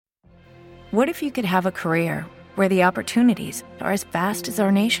What if you could have a career where the opportunities are as vast as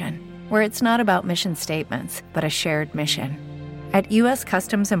our nation, where it's not about mission statements, but a shared mission? At U.S.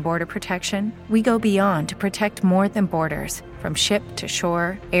 Customs and Border Protection, we go beyond to protect more than borders. From ship to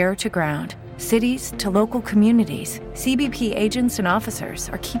shore, air to ground, cities to local communities, CBP agents and officers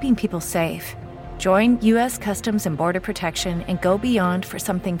are keeping people safe. Join U.S. Customs and Border Protection and go beyond for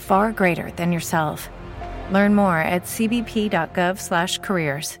something far greater than yourself. Learn more at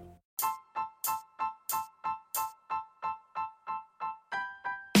cbp.gov/careers.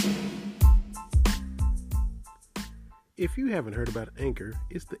 If you haven't heard about Anchor,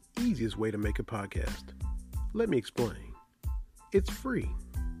 it's the easiest way to make a podcast. Let me explain. It's free.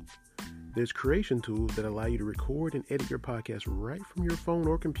 There's creation tools that allow you to record and edit your podcast right from your phone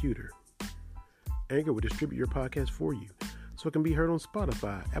or computer. Anchor will distribute your podcast for you, so it can be heard on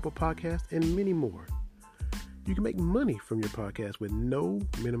Spotify, Apple Podcasts, and many more. You can make money from your podcast with no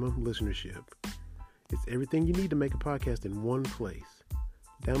minimum listenership. It's everything you need to make a podcast in one place.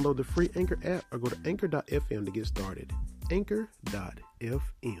 Download the free Anchor app or go to anchor.fm to get started.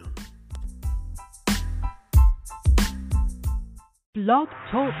 Anchor.fm. Blog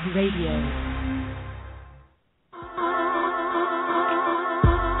Talk Radio.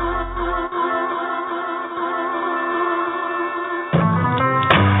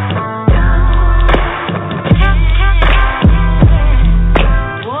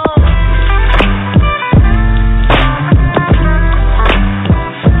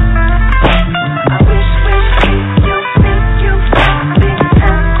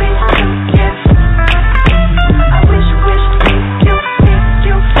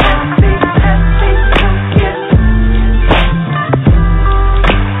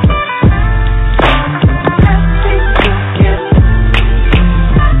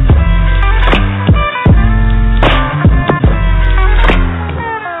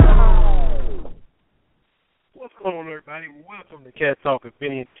 Welcome to Cat Talk with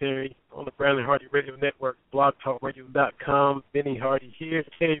Benny and Terry on the Brown and Hardy Radio Network, blogtalkradio.com. Benny Hardy here,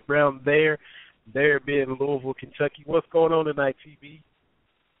 Terry Brown there being Louisville, Kentucky. What's going on tonight, TB?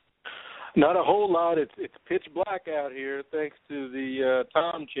 Not a whole lot. It's pitch black out here thanks to the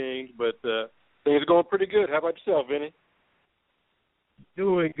time change, but things are going pretty good. How about yourself, Benny?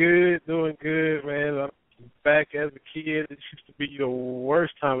 Doing good, man. I'm back as a kid. It used to be the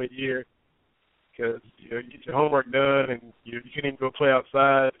worst time of year, because you get your homework done and you couldn't even go play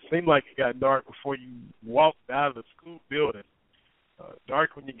outside. It seemed like it got dark before you walked out of the school building.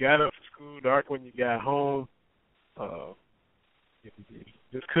 Dark when you got up for school, dark when you got home. You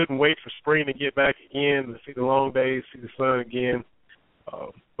just couldn't wait for spring to get back again, to see the long days, see the sun again.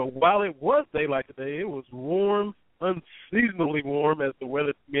 But while it was daylight today, it was warm, unseasonably warm, as the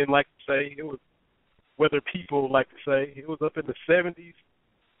weather men like to say. It was weather people like to say. It was up in the 70s.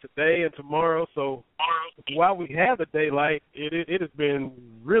 Today and tomorrow, so while we have the daylight, it has been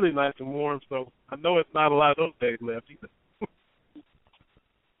really nice and warm, so I know it's not a lot of those days left either.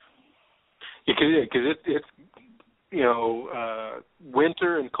 Because it's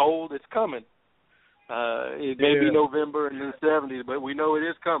winter and cold, it's coming. It may be November in the 70s, but we know it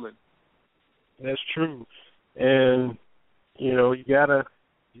is coming. That's true, and you gotta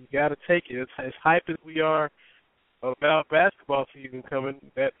take it. As hyped as we are about basketball season coming,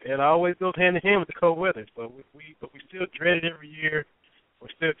 that it always goes hand in hand with the cold weather. So we still dread it every year. We're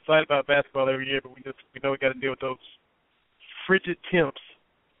still excited about basketball every year, but we know we got to deal with those frigid temps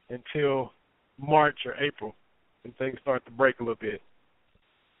until March or April, when things start to break a little bit.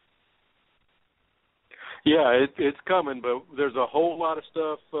 Yeah, it's coming, but there's a whole lot of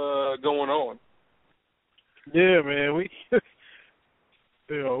stuff going on. Yeah, man, we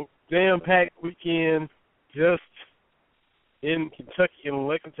jam-packed weekend just in Kentucky and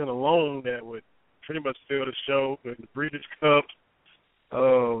Lexington alone that would pretty much fill the show. The Breeders' Cup,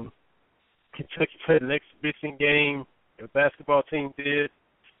 Kentucky played an exhibition game. The basketball team did.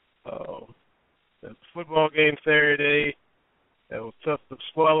 The football game Saturday, that was tough to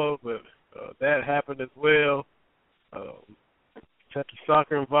swallow, but that happened as well. Kentucky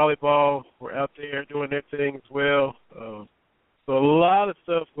soccer and volleyball were out there doing their thing as well. So a lot of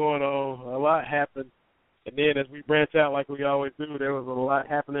stuff going on, a lot happened. And then as we branch out like we always do, there was a lot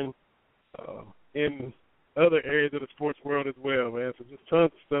happening in other areas of the sports world as well, man. So just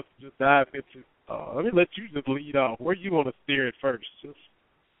tons of stuff to just dive into. Let me let you just lead off. Where do you want to steer it first? Just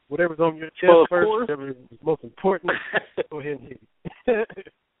whatever's on your chest first, whatever is most important, go ahead and hit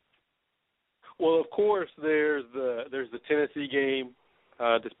it. Well, of course, there's the Tennessee game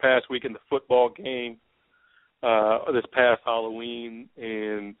this past week, and the football game this past Halloween,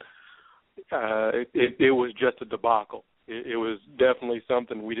 and it was just a debacle. It was definitely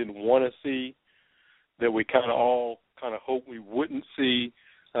something we didn't want to see, that we kind of all hoped we wouldn't see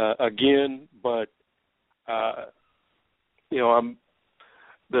again. But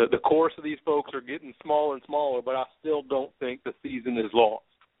the course of these folks are getting smaller and smaller, but I still don't think the season is lost.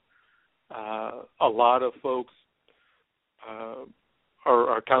 A lot of folks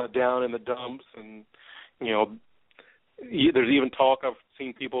are kind of down in the dumps, and there's even talk, I've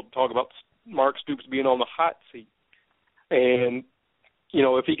seen people talk about Mark Stoops being on the hot seat. And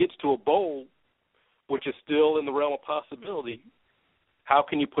if he gets to a bowl, which is still in the realm of possibility, how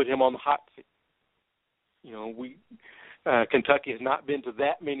can you put him on the hot seat? Kentucky has not been to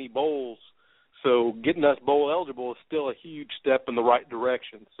that many bowls, so getting us bowl eligible is still a huge step in the right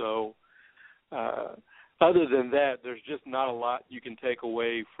direction. So other than that, there's just not a lot you can take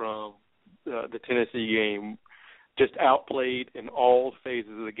away from the Tennessee game. Just outplayed in all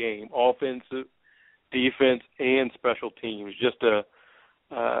phases of the game, offensive, defense, and special teams. Just a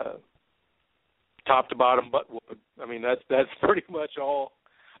top to bottom butt whooping. I mean, that's pretty much all.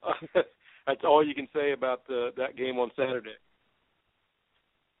 That's all you can say about that game on Saturday.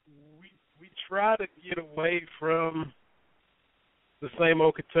 We try to get away from the same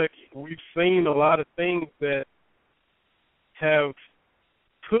old Kentucky. We've seen a lot of things that have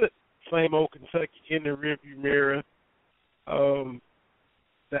put same old Kentucky in the rearview mirror.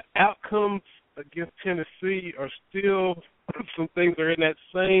 The outcomes against Tennessee are still some things that are in that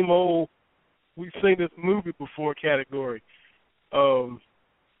same old we've seen this movie before category.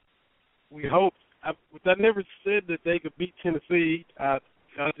 We hope. I never said that they could beat Tennessee. I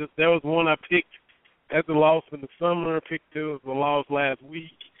just that was one I picked as a loss in the summer. I picked it as a loss last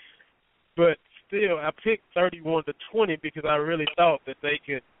week, but still, I picked 31-20 because I really thought that they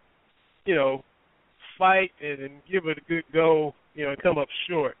could, fight and give it a good go, and come up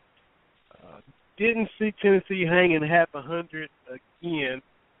short. Didn't see Tennessee hanging half 100 again,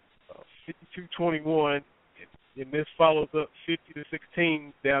 52-21, and this follows up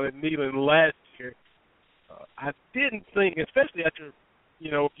 50-16 down in Neyland last year. I didn't think, especially after,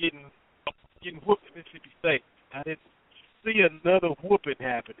 getting whooped at Mississippi State, I didn't see another whooping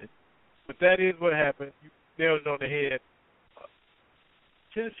happening. But that is what happened. You nailed it on the head.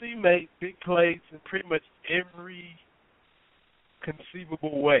 Tennessee made big plays in pretty much every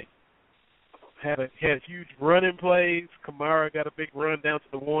conceivable way. Had huge running plays. Kamara got a big run down to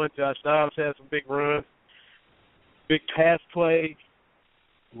the one. Josh Dobbs had some big runs. Big pass play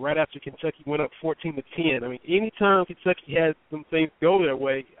right after Kentucky went up 14-10. I mean, anytime Kentucky had some things go their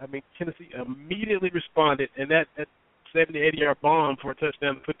way, Tennessee immediately responded, and that 70, 80-yard bomb for a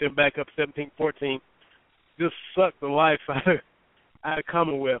touchdown to put them back up 17-14 just sucked the life out of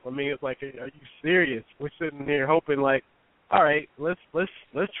Commonwealth. It's like, are you serious? We're sitting here hoping, like, all right, let's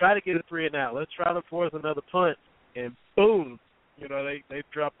try to get a 3-and-out. Let's try to force another punt, and boom, they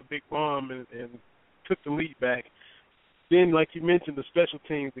dropped the big bomb and took the lead back. Then, like you mentioned, the special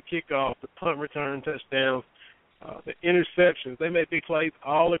teams, the kickoff, the punt return touchdowns, the interceptions. They made big plays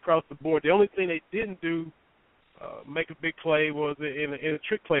all across the board. The only thing they didn't do, make a big play, was in the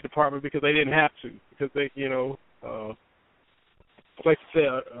trick play department because they didn't have to. Because they, like I said,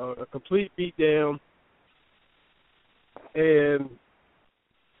 a complete beatdown. And,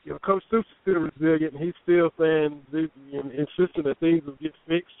 Coach Stoops is still resilient. He's still saying, insisting that things will get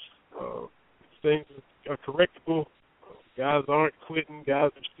fixed. Things are correctable. Guys aren't quitting.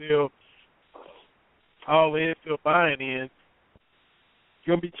 Guys are still all in, still buying in. It's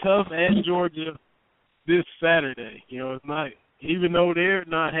going to be tough at Georgia this Saturday. It's not, even though they're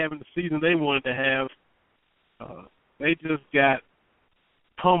not having the season they wanted to have, they just got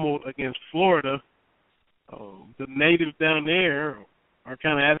pummeled against Florida. The natives down there are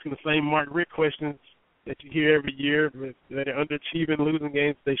kind of asking the same Mark Richt questions that you hear every year. They're underachieving, losing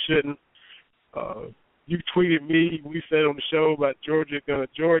games they shouldn't. You tweeted me, we said on the show about Georgia going to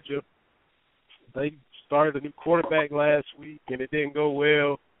Georgia. They started a new quarterback last week, and it didn't go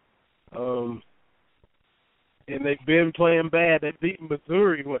well. And they've been playing bad. They beat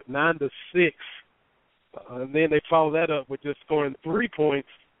Missouri, 9-6. And then they followed that up with just scoring 3 points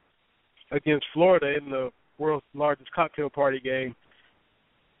against Florida in the world's largest cocktail party game.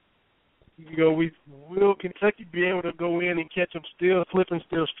 Will Kentucky be able to go in and catch them still slipping,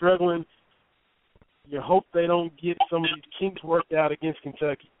 still struggling? You hope they don't get some of these kinks worked out against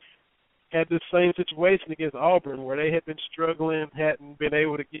Kentucky. Had this same situation against Auburn where they had been struggling, hadn't been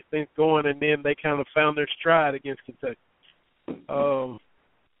able to get things going, and then they kind of found their stride against Kentucky.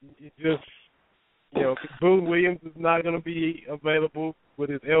 Boone Williams is not going to be available with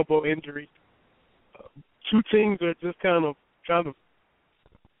his elbow injury. Two teams are just kind of trying to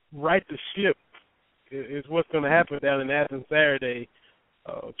right the ship is what's going to happen down in Athens Saturday.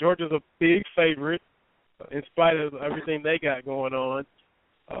 Georgia's a big favorite in spite of everything they got going on.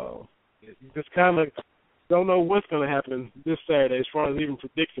 You just kind of don't know what's going to happen this Saturday as far as even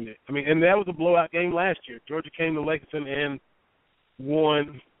predicting it. I mean, and that was a blowout game last year. Georgia came to Lexington and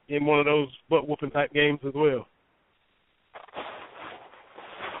won in one of those butt-whooping type games as well.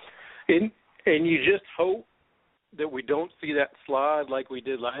 And you just hope that we don't see that slide like we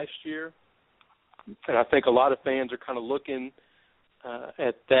did last year. And I think a lot of fans are kind of looking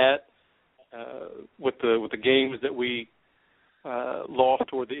at that with the games that we lost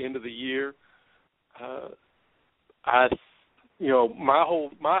toward the end of the year.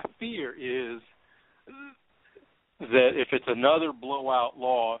 My fear is that if it's another blowout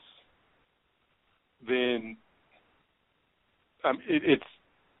loss, then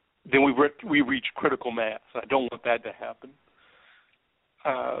we reach critical mass. I don't want that to happen.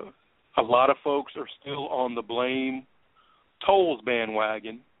 A lot of folks are still on the blame Tolles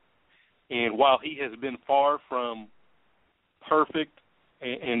bandwagon, and while he has been far from perfect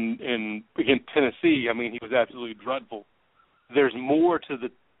and against Tennessee, I mean, he was absolutely dreadful. There's more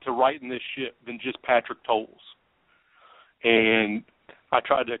to righting this ship than just Patrick Tolles. And I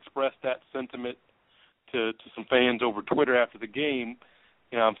tried to express that sentiment to some fans over Twitter after the game.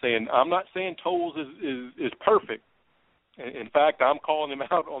 You know, I'm not saying Tolles is perfect. In fact, I'm calling him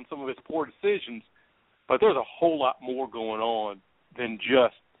out on some of his poor decisions, but there's a whole lot more going on than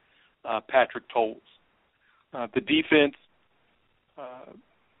just Patrick Tolles. The defense,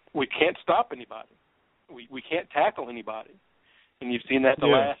 we can't stop anybody. We can't tackle anybody, and you've seen that the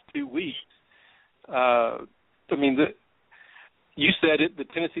last 2 weeks. You said it,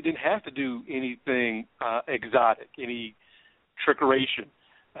 that Tennessee didn't have to do anything exotic, any trickeration,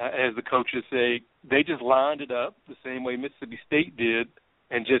 as the coaches say. They just lined it up the same way Mississippi State did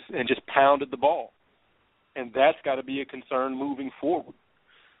and just pounded the ball. And that's got to be a concern moving forward,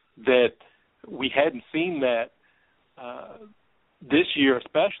 that we hadn't seen that this year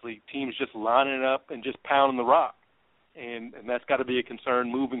especially, teams just lining it up and just pounding the rock. And that's got to be a concern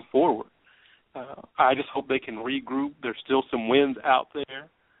moving forward. I just hope they can regroup. There's still some wins out there.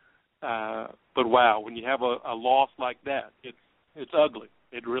 But, wow, when you have a loss like that, it's ugly.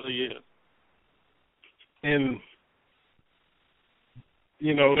 It really is. And,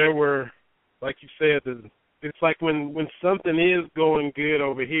 you know, there were, like you said, it's like when something is going good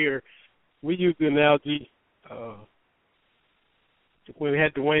over here, we use the analogy when we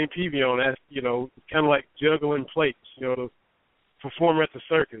had Dwayne Peavy on, that's, you know, kind of like juggling plates, you know, the performer at the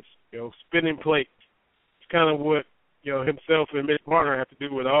circus, you know, spinning plates. It's kind of what, you know, himself and Mitch Marner have to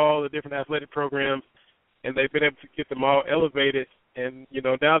do with all the different athletic programs, and they've been able to get them all elevated. And, you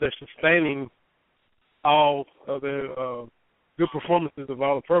know, now they're sustaining all of the good performances of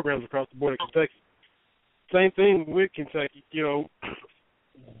all the programs across the board in Kentucky. Same thing with Kentucky. You know,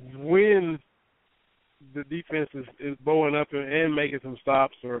 when the defense is bowing up and making some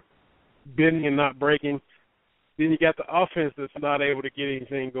stops or bending and not breaking, then you got the offense that's not able to get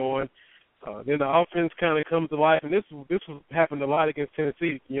anything going. Then the offense kind of comes to life, and this happened a lot against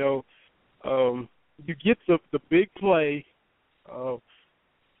Tennessee. You know, you get the big play,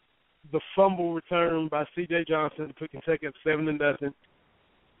 the fumble return by C.J. Johnson to put Kentucky up 7-0.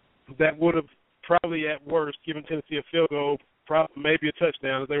 That would have probably at worst given Tennessee a field goal, maybe a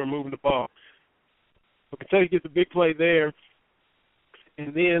touchdown as they were moving the ball. But Kentucky gets a big play there,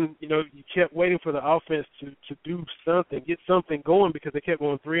 and then, you know, you kept waiting for the offense to do something, get something going, because they kept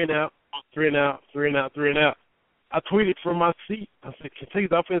going 3 and out, 3 and out, 3 and out, 3 and out. I tweeted from my seat. I said,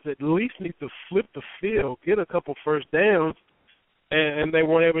 Kentucky's offense at least needs to flip the field, get a couple first downs, and they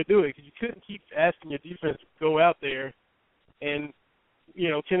weren't able to do it because you couldn't keep asking your defense to go out there. And, you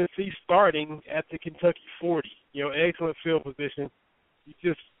know, Tennessee starting at the Kentucky 40, you know, excellent field position.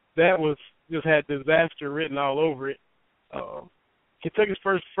 That just had disaster written all over it. Kentucky's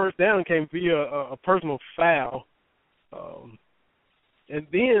first down came via a personal foul. And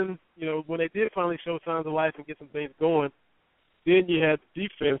then, you know, when they did finally show signs of life and get some things going, then you had the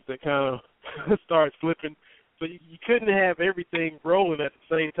defense that kind of started slipping. So you couldn't have everything rolling at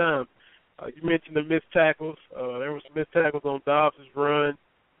the same time. You mentioned the missed tackles. There were some missed tackles on Dobbs' run.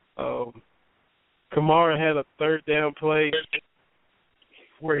 Kamara had a third down play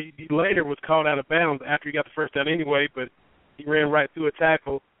where he later was called out of bounds after he got the first down anyway, but he ran right through a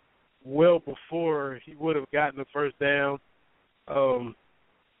tackle well before he would have gotten the first down.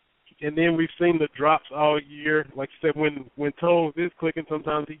 And then we've seen the drops all year. Like you said, when Tolles is clicking,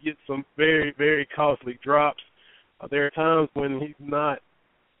 sometimes he gets some very, very costly drops. There are times when he's not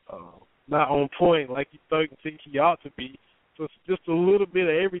on point like you think he ought to be. So it's just a little bit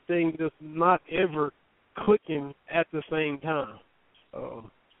of everything, just not ever clicking at the same time.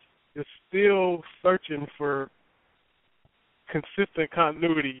 It's still searching for consistent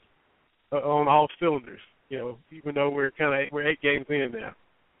continuity on all cylinders, even though we're 8 games in now.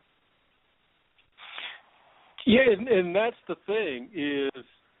 Yeah, and that's the thing is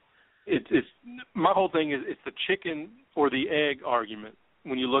it's my whole thing is it's the chicken or the egg argument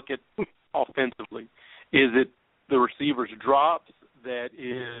when you look at offensively. Is it the receiver's drops that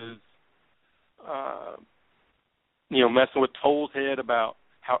is messing with Toll's head about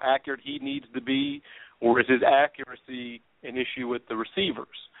how accurate he needs to be, or is his accuracy an issue with the receivers?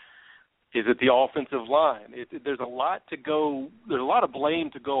 Is it the offensive line? There's a lot to go. There's a lot of blame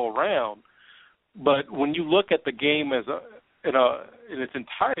to go around. But when you look at the game in its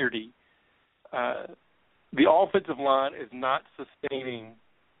entirety, the offensive line is not sustaining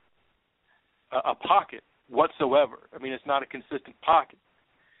a pocket whatsoever. I mean, it's not a consistent pocket.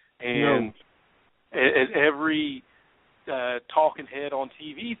 And as every talking head on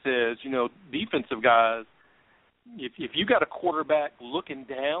TV says, defensive guys, if you got a quarterback looking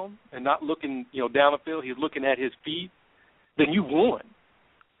down and not looking, down the field, he's looking at his feet, then you won.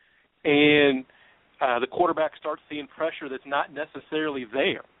 And the quarterback starts seeing pressure that's not necessarily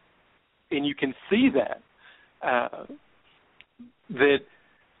there. And you can see that on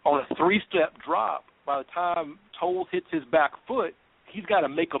a 3-step drop, by the time Toll hits his back foot, he's got to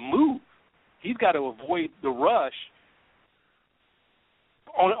make a move. He's got to avoid the rush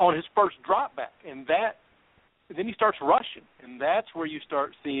on his first drop back. And then he starts rushing. And that's where you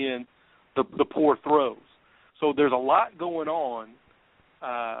start seeing the poor throws. So there's a lot going on.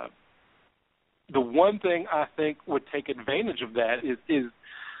 The one thing I think would take advantage of that is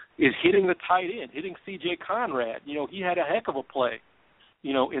hitting the tight end, hitting C.J. Conrad. He had a heck of a play,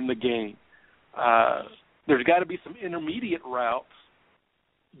 in the game. There's got to be some intermediate routes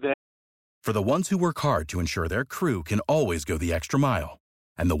that. For the ones who work hard to ensure their crew can always go the extra mile,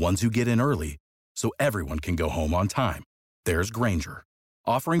 and the ones who get in early so everyone can go home on time, there's Grainger,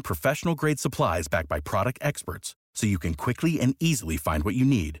 offering professional-grade supplies backed by product experts so you can quickly and easily find what you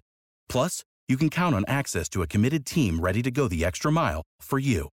need. Plus, you can count on access to a committed team ready to go the extra mile for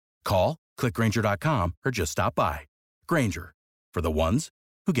you. Call, click Grainger.com, or just stop by. Grainger, for the ones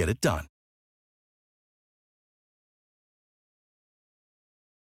who get it done.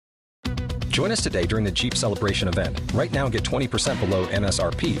 Join us today during the Jeep Celebration event. Right now, get 20% below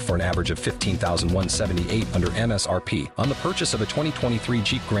MSRP for an average of $15,178 under MSRP on the purchase of a 2023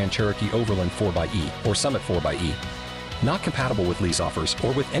 Jeep Grand Cherokee Overland 4xE or Summit 4xE. Not compatible with lease offers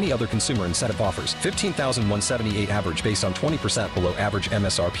or with any other consumer incentive offers. $15,178 average based on 20% below average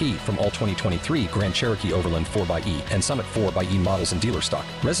MSRP from all 2023 Grand Cherokee Overland 4xE and Summit 4xE models in dealer stock.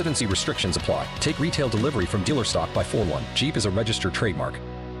 Residency restrictions apply. Take retail delivery from dealer stock by 4/1. Jeep is a registered trademark.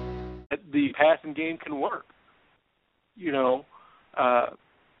 The passing game can work. The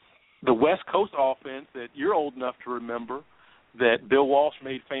West Coast offense that you're old enough to remember that Bill Walsh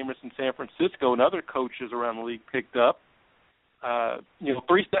made famous in San Francisco and other coaches around the league picked up,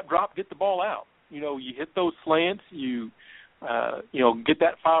 3-step drop, get the ball out. You hit those slants, you get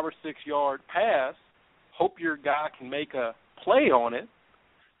that 5 or 6 yard pass, hope your guy can make a play on it,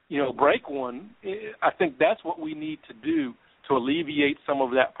 break one. I think that's what we need to do to alleviate some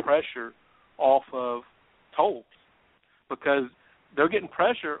of that pressure off of Toll, because they're getting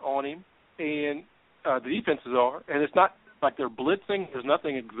pressure on him, and the defenses are, and it's not like they're blitzing. There's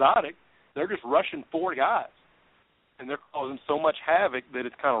nothing exotic. They're just rushing 4 guys, and they're causing so much havoc that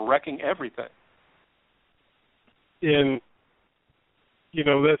it's kind of wrecking everything. And,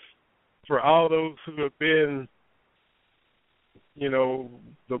 that's for all those who have been,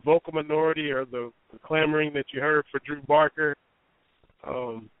 the vocal minority or the clamoring that you heard for Drew Barker.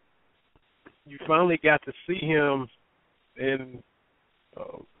 You finally got to see him in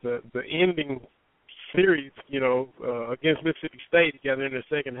the ending series, against Mississippi State together in the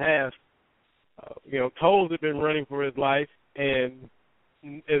second half. Tolles had been running for his life, and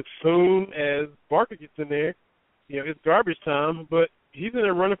as soon as Barker gets in there, it's garbage time, but he's in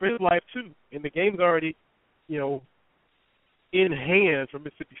there running for his life too. And the game's already, in hand for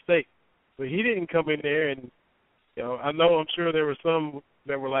Mississippi State. But he didn't come in there and, I'm sure there were some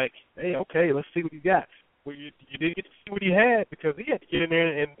that were like, hey, okay, let's see what you got. Well, you didn't get to see what he had because he had to get in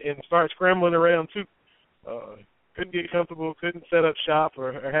there and start scrambling around too. Couldn't get comfortable, couldn't set up shop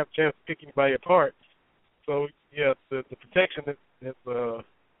or have a chance to pick anybody apart. So, yeah, the protection has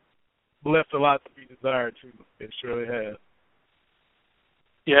left a lot to be desired too. It surely has.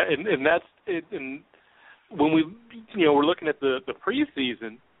 Yeah, and that's it. And when we're looking at the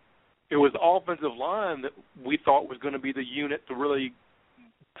preseason, it was the offensive line that we thought was going to be the unit to really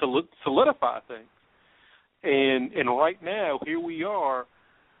to solidify things. And right now, here we are,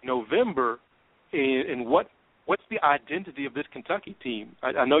 November, and what's the identity of this Kentucky team?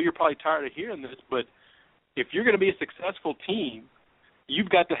 I know you're probably tired of hearing this, but if you're going to be a successful team, you've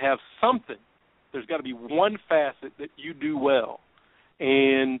got to have something. There's got to be one facet that you do well.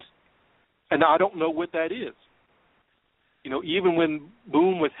 And I don't know what that is. Even when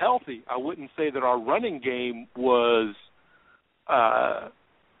Boone was healthy, I wouldn't say that our running game was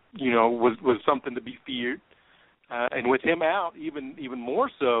something to be feared. And with him out, even more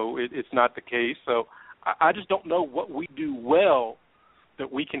so, it's not the case. So I just don't know what we do well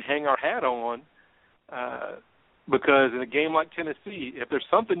that we can hang our hat on, because in a game like Tennessee, if there's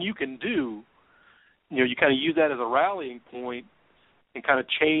something you can do, you kind of use that as a rallying point and kind of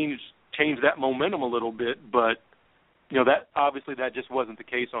change that momentum a little bit. But that obviously that just wasn't the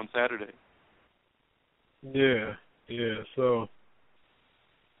case on Saturday. Yeah. So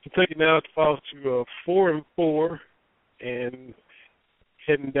Kentucky now falls to 4-4, and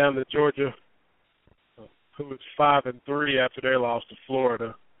heading down to Georgia, who is 5-3 after their loss to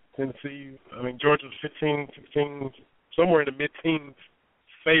Florida. Tennessee, Georgia's 15, 16, somewhere in the mid-teens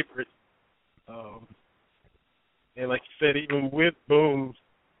favorite. And like you said, even with Boone's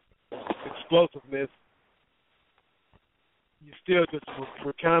explosiveness, you still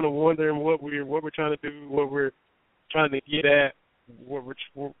we're kind of wondering what we're trying to do, what we're trying to get at, what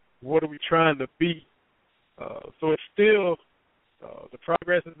are we trying to be. So it's still the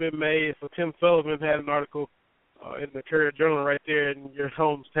progress has been made. So Tim Sullivan had an article in the Courier-Journal right there in your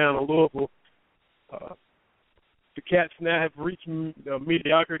hometown of Louisville. The Cats now have reached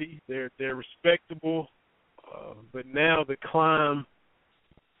mediocrity. They're respectable, but now the climb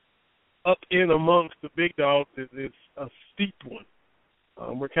up in amongst the big dogs is a steep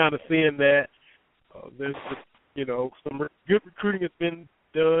one. We're kind of seeing that. There's some good recruiting has been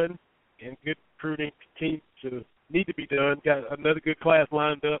done, and good recruiting continues to need to be done. Got another good class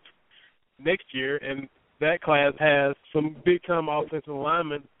lined up next year, and that class has some big-time offensive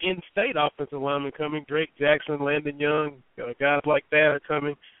linemen, in-state offensive linemen coming. Drake Jackson, Landon Young, guys like that are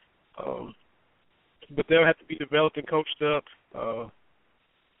coming. But they'll have to be developed and coached up.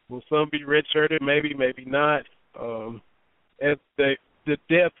 Will some be redshirted? Maybe, maybe not. As the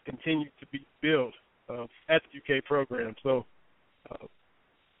depth continues to be built at the UK program. So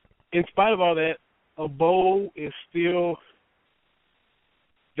in spite of all that, a bowl is still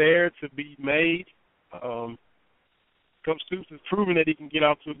there to be made. Coach Stoops has proven that he can get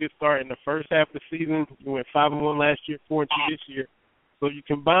off to a good start in the first half of the season. He went 5-1 last year, 4-2 this year. So you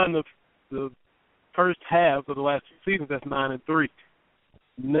combine the first half of the last two seasons, that's 9-3.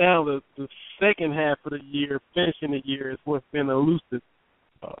 Now the second half of the year, finishing the year, is what's been elusive.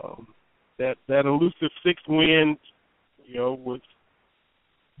 That elusive 6 wins, was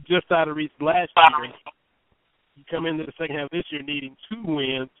just out of reach last year. You come into the second half of this year needing 2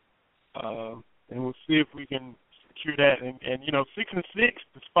 wins, and we'll see if we can secure that. And 6-6,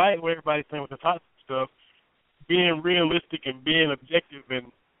 despite what everybody's saying with the top stuff, being realistic and being objective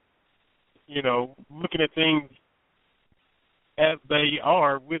and, looking at things as they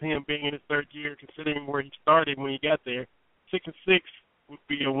are with him being in his third year, considering where he started when he got there, 6-6 would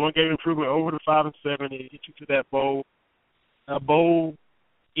be a one-game improvement over the 5-7 and get you to that bowl. A bowl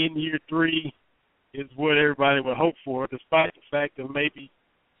in year 3 is what everybody would hope for, despite the fact that maybe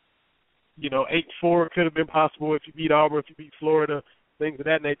 8-4 could have been possible if you beat Auburn, if you beat Florida, things of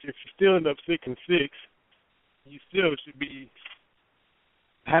that nature. If you still end up 6-6, you still should be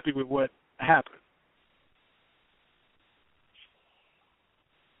happy with what happened.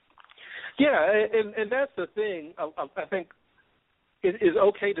 Yeah, and that's the thing. I think it is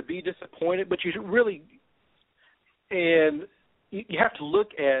okay to be disappointed, but you should really, and you have to look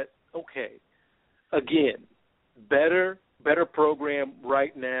at, okay, again, better program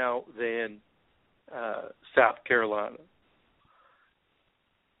right now than South Carolina.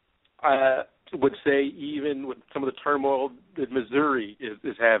 I would say even with some of the turmoil that Missouri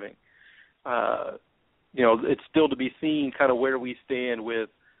is having, it's still to be seen kind of where we stand with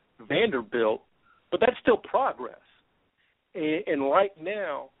Vanderbilt, but that's still progress. And right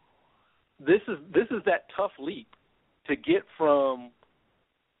now, this is that tough leap to get from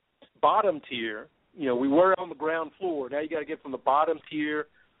bottom tier. We were on the ground floor. Now you got to get from the bottom tier,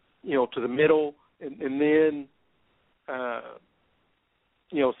 to the middle, and then,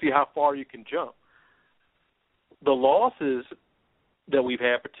 see how far you can jump. The losses that we've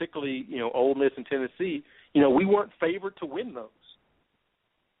had, particularly, Ole Miss and Tennessee, we weren't favored to win those.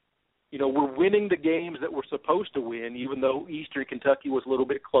 We're winning the games that we're supposed to win, even though Eastern Kentucky was a little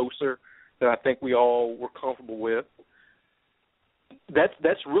bit closer than I think we all were comfortable with.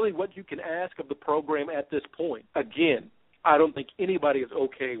 that's really what you can ask of the program at this point. Again, I don't think anybody is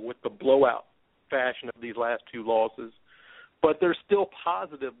okay with the blowout fashion of these last two losses, but there's still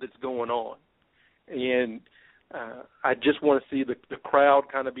positive that's going on. And I just want to see the crowd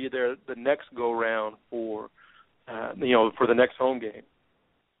kind of be there the next go-round for the next home game.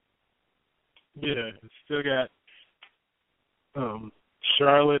 Yeah, still got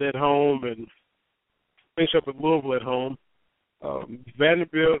Charlotte at home and finish up with Louisville at home.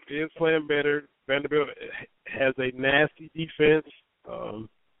 Vanderbilt is playing better. Vanderbilt has a nasty defense, so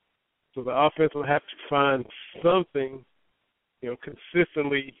the offense will have to find something,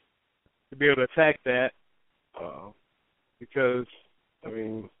 consistently to be able to attack that, because,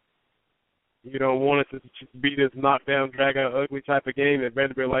 you don't want it to be this knockdown, drag-out, ugly type of game that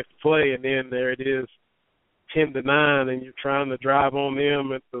Vanderbilt likes to play, and then there it is, 10-9, and you're trying to drive on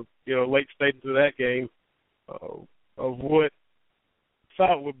them at the late stages of that game of what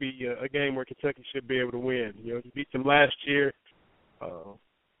thought would be a game where Kentucky should be able to win. You beat them last year,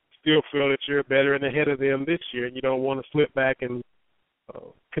 still feel that you're better and ahead of them this year, and you don't want to slip back and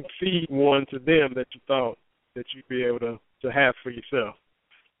concede one to them that you thought that you'd be able to have for yourself.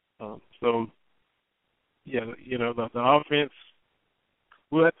 The offense,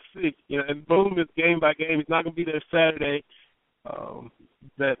 we'll have to see. And Boom is game by game. He's not going to be there Saturday.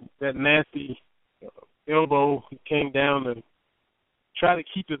 That nasty elbow, he came down and tried to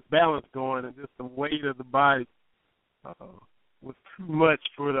keep his balance going, and just the weight of the body was too much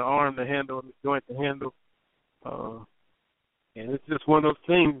for the arm to handle and the joint to handle. And it's just one of those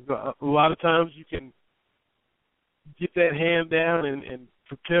things. A lot of times you can get that hand down and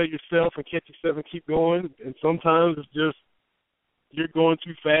propel yourself and catch yourself and keep going. And sometimes it's just you're going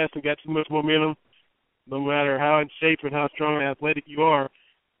too fast and got too much momentum. No matter how in shape and how strong and athletic you are,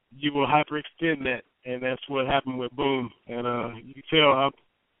 you will hyperextend that. And that's what happened with Boom. And you can tell how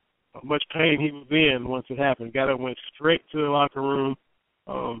much pain he was in once it happened. Got up, went straight to the locker room.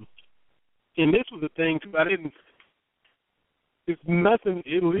 And this was the thing, too. It's nothing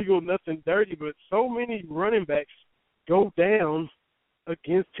illegal, nothing dirty, but so many running backs go down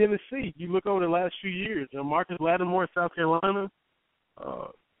against Tennessee. You look over the last few years. Marcus Lattimore, South Carolina,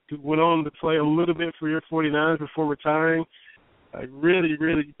 who went on to play a little bit for your 49ers before retiring. A really,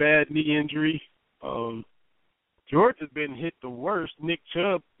 really bad knee injury. Georgia's been hit the worst. Nick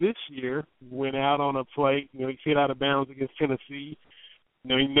Chubb this year went out on a play. He hit out of bounds against Tennessee.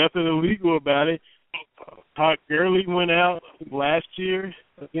 Nothing illegal about it. Todd Gurley went out last year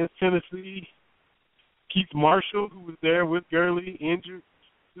against Tennessee. Keith Marshall, who was there with Gurley, injured.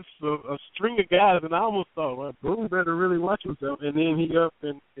 Just a string of guys, and I almost thought, well, Boone better really watch himself. And then he up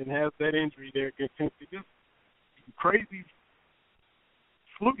and has that injury there against Tennessee. Just crazy,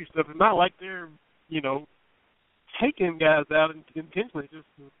 fluky stuff. It's not like they're, taking guys out intentionally. Just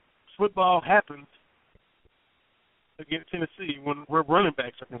football happens against Tennessee where running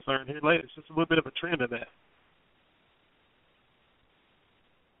backs are concerned here later. It's just a little bit of a trend of that.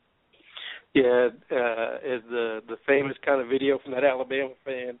 Yeah, as the famous kind of video from that Alabama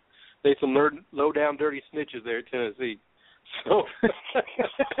fan, they some low down dirty snitches there at Tennessee. So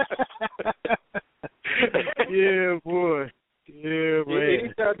yeah, boy. Yeah, man.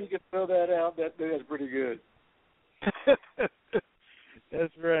 Anytime you can throw that out, that's pretty good.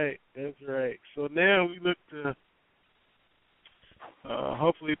 That's right. So now we look to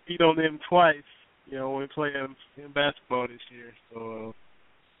hopefully beat on them twice, when we play them in basketball this year. So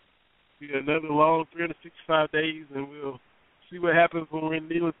we got another long 365 days, and we'll see what happens when we're in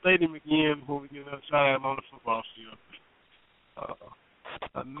Neyland Stadium again, when we get another shot at them on the football field.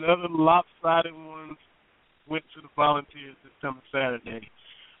 Another lopsided one went to the Volunteers this coming Saturday.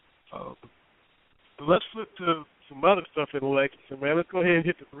 So let's flip to some other stuff in Lexington, man. Let's go ahead and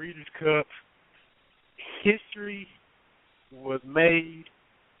hit the Breeders' Cup. History was made,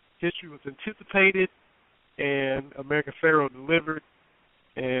 history was anticipated, and American Pharoah delivered.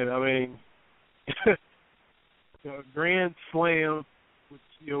 And, a grand slam, which,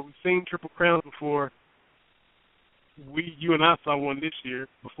 we've seen Triple Crowns before. You and I saw one this year.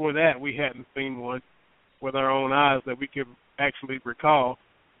 Before that, we hadn't seen one with our own eyes that we could actually recall.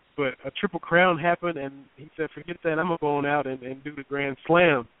 But a Triple Crown happened, and he said, forget that, I'm going out and do the Grand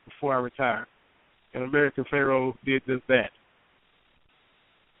Slam before I retire. And American Pharoah did just that.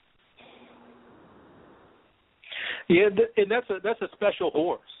 Yeah, and that's a special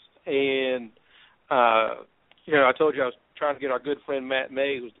horse. And, I told you I was trying to get our good friend Matt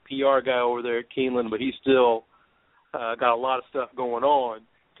May, who's the PR guy over there at Keeneland, but he's still got a lot of stuff going on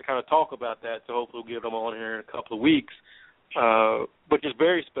to kind of talk about that, so hopefully we'll get him on here in a couple of weeks. But just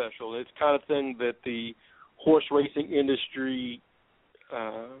very special. It's the kind of thing that the horse racing industry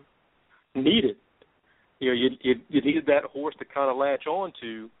needed. You needed that horse to kind of latch on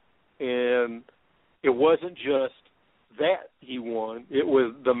to, and it wasn't just that he won. It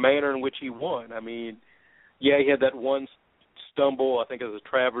was the manner in which he won. I mean, yeah, he had that one stumble, I think it was the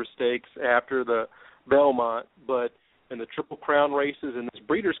Travers Stakes after the Belmont, but in the Triple Crown races and this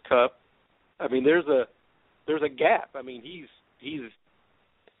Breeders' Cup, I mean, there's a gap. I mean, he's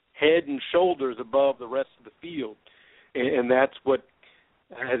head and shoulders above the rest of the field, and that's what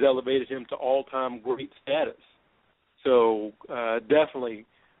has elevated him to all-time great status. So definitely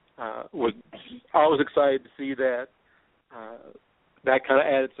I was excited to see that. That kind of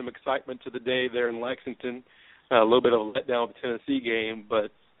added some excitement to the day there in Lexington. A little bit of a letdown of the Tennessee game,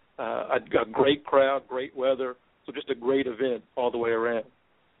 but a great crowd, great weather, so just a great event all the way around.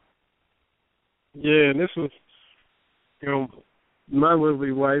 Yeah, and this was, my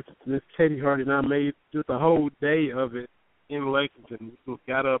lovely wife, Miss Katie Hardy, and I made just a whole day of it in Lexington. We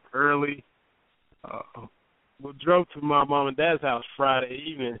got up early. We drove to my mom and dad's house Friday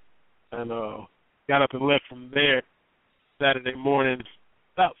evening and got up and left from there Saturday morning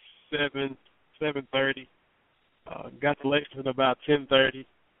about 7:30. Got to Lexington about 10:30.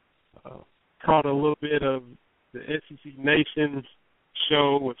 Caught a little bit of the SEC Nation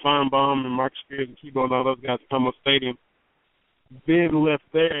show with Feinbaum and Mark Spears and Tebow and all those guys at Thomas Stadium. Then left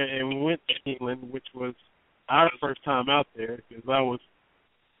there and went to England, which was our first time out there, because I was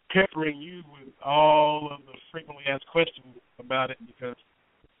peppering you with all of the frequently asked questions about it, because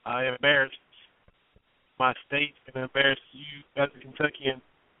I embarrassed my state and embarrassed you as a Kentuckian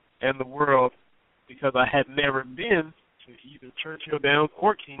and the world, because I had never been to either Churchill Downs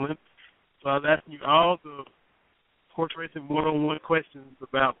or Keeneland. So I was asking you all the horse racing one-on-one questions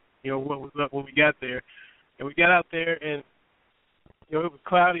about, what was up when we got there. And we got out there, and, it was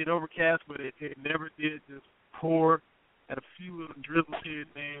cloudy and overcast, but it never did just pour. Had a few little drizzles here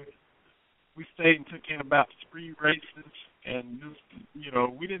and there. We stayed and took in about 3 races, and just,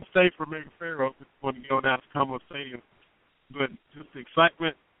 we didn't stay for American Pharoah because we wanted to go down to Commonwealth Stadium. But just the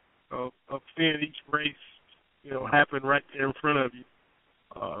excitement of seeing each race, happen right there in front of you.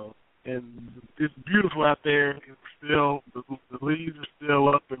 And it's beautiful out there. It's still, the leaves are still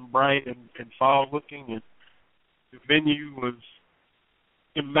up and bright and fall looking, and the venue was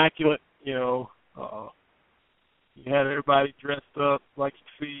immaculate. You had everybody dressed up like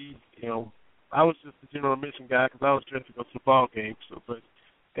you see. I was just a general admission guy because I was dressed to go to the ball game. So, but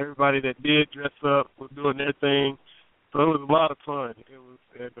everybody that did dress up was doing their thing. So it was a lot of fun. It was,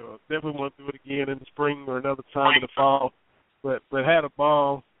 and definitely want to do it again in the spring or another time in the fall. But had a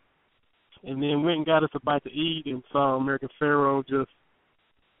ball, and then went and got us a bite to eat and saw American Pharoah just,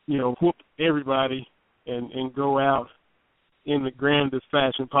 whoop everybody and go out in the grandest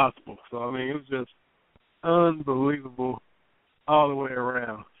fashion possible. So, I mean, it was just unbelievable all the way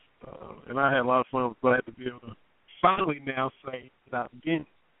around. And I had a lot of fun. I was glad to be able to finally now say that I've been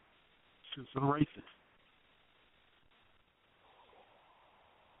to some races.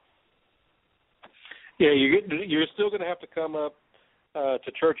 Yeah, you're still going to have to come up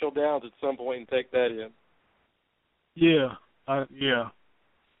to Churchill Downs at some point and take that in. Yeah.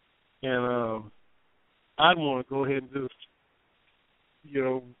 And I'd want to go ahead and just,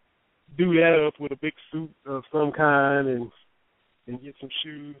 do that up with a big suit of some kind and get some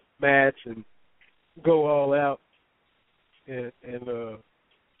shoes, mats, and go all out and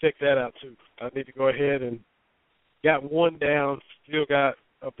check that out too. I need to go ahead and got one down, still got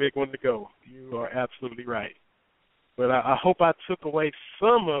a big one to go. You are absolutely right. But I hope I took away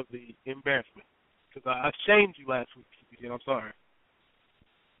some of the embarrassment, because I shamed you last week. I'm sorry.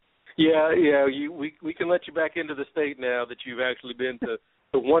 Yeah. We can let you back into the state now that you've actually been to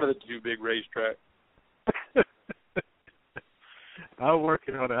one of the 2 big racetracks. I'm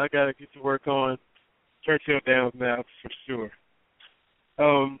working on it. I got to get to work on Churchill Downs now for sure.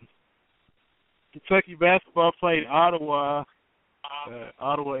 Kentucky basketball played Ottawa in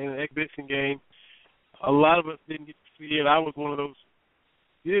an exhibition game. A lot of us didn't get to see it. I was one of those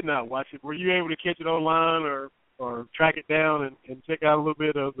who did not watch it. Were you able to catch it online or track it down and check out a little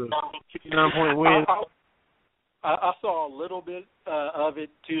bit of the 69-point win? I saw a little bit of it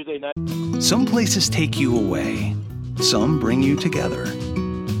Tuesday night. Some places take you away. Some bring you together.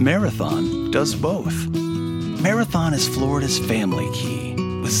 Marathon does both. Marathon is Florida's family key,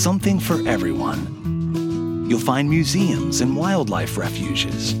 with something for everyone. You'll find museums and wildlife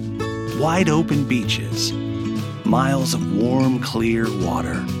refuges, wide open beaches, miles of warm, clear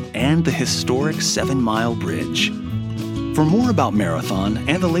water, and the historic 7-mile bridge. For more about Marathon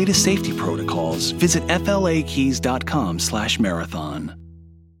and the latest safety protocols, visit flakeys.com/marathon.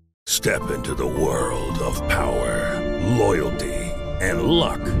 Step into the world of power, loyalty, and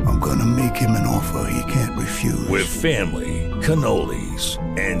luck. I'm gonna make him an offer he can't refuse. With family, cannolis,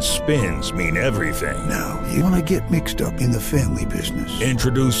 and spins mean everything. Now, you wanna get mixed up in the family business.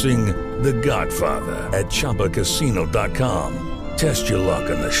 Introducing The Godfather at ChumbaCasino.com. Test your luck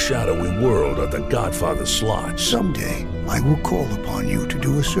in the shadowy world of The Godfather slot. Someday, I will call upon you to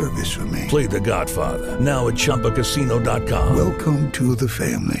do a service for me. Play The Godfather now at ChumbaCasino.com. Welcome to the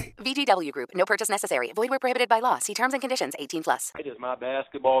family. VGW Group. No purchase necessary. Void where prohibited by law. See terms and conditions. 18+. It is my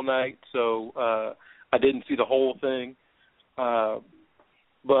basketball night, so I didn't see the whole thing.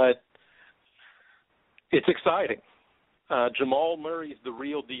 But it's exciting. Jamal Murray's the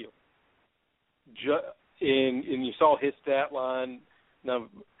real deal. And you saw his stat line, now,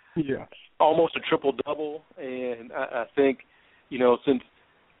 almost a triple-double. And I think,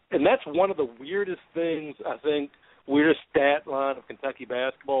 and that's one of the weirdest things, weirdest stat line of Kentucky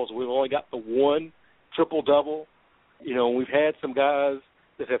basketball is we've only got the one triple-double. We've had some guys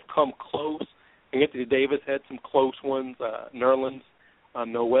that have come close. Anthony Davis had some close ones. Nerlens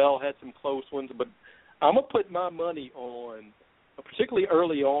Noel had some close ones. But I'm going to put my money on, particularly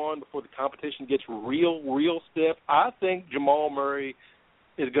early on before the competition gets real stiff, I think Jamal Murray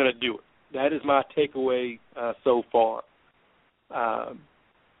is going to do it. That is my takeaway so far.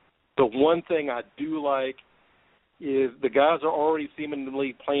 The one thing I do like is the guys are already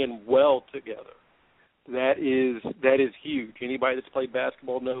seemingly playing well together. That is huge. Anybody that's played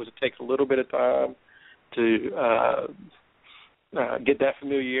basketball knows it takes a little bit of time to get that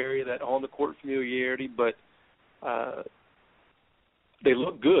familiarity, that on-the-court familiarity, but they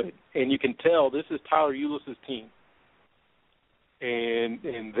look good, and you can tell this is Tyler Ulis' team,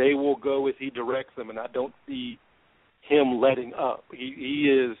 and they will go as he directs them, and I don't see him letting up. He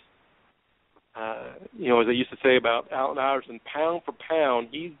is, as I used to say about Allen Iverson, pound for pound,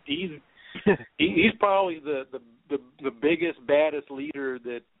 he's probably the biggest, baddest leader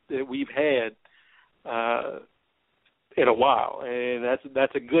that we've had in a while, and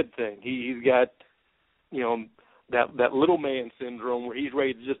that's a good thing. He's got, that little man syndrome where he's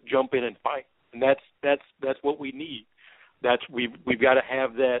ready to just jump in and fight, and that's what we need. We've got to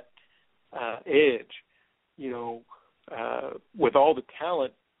have that edge, with all the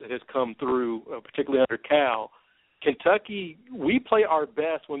talent that has come through, particularly under Cal. Kentucky, we play our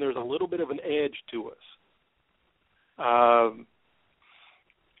best when there's a little bit of an edge to us.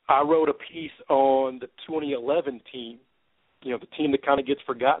 I wrote a piece on the 2011 team, the team that kind of gets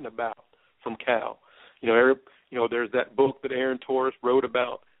forgotten about from Cal. There's that book that Aaron Torres wrote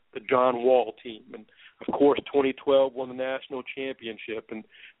about the John Wall team. And, of course, 2012 won the national championship. And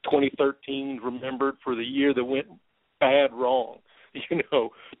 2013 remembered for the year that went bad wrong.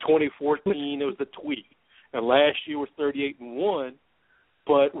 2014 it was the tweak. And last year was 38-1.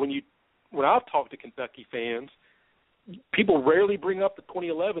 But when I've talked to Kentucky fans, people rarely bring up the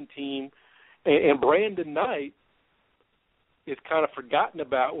 2011 team. And Brandon Knight is kind of forgotten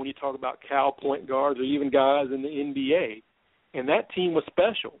about when you talk about Cal point guards or even guys in the NBA. And that team was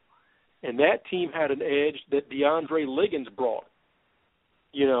special. And that team had an edge that DeAndre Liggins brought.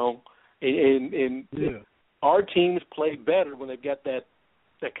 Our teams play better when they've got that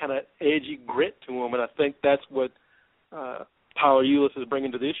kind of edgy grit to them, and I think that's what Tyler Ulis is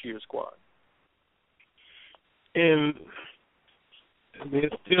bringing to this year's squad. And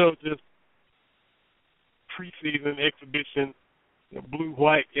it's still just preseason exhibition,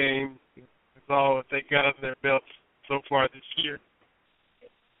 blue-white game. That's all that they got under their belts so far this year.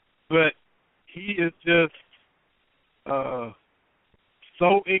 But he is just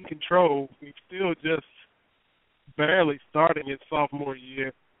so in control. He's still just barely starting his sophomore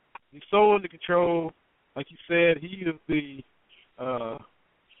year. He's so under control. Like you said, he is the,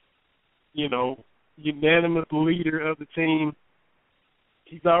 unanimous leader of the team.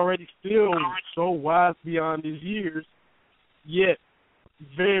 He's already still so wise beyond his years, yet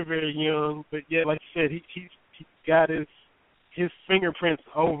very, very young. But yet, like you said, he's got his fingerprints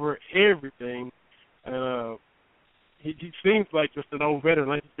over everything. He seems like just an old veteran,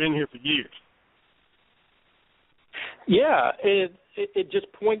 like he's been here for years. Yeah, it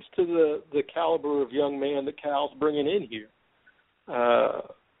just points to the caliber of young man that Cal's bringing in here.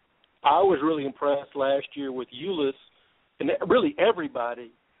 I was really impressed last year with Ulis and really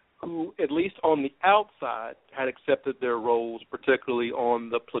everybody who, at least on the outside, had accepted their roles, particularly on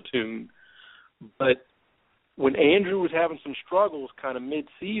the platoon. But when Andrew was having some struggles kind of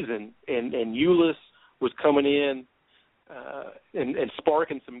mid-season and Ulis was coming in and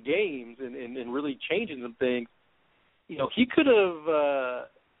sparking some games and really changing some things, he could have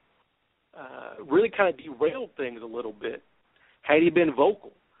really kind of derailed things a little bit had he been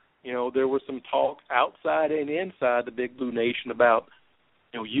vocal. there was some talk outside and inside the Big Blue Nation about,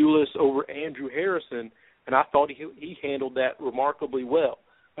 Ulis over Andrew Harrison, and I thought he handled that remarkably well.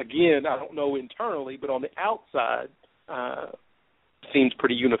 Again, I don't know internally, but on the outside, seems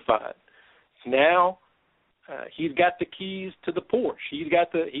pretty unified. So now he's got the keys to the Porsche. He's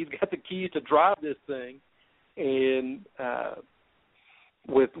got the keys to drive this thing, and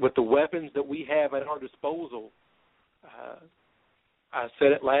with the weapons that we have at our disposal, I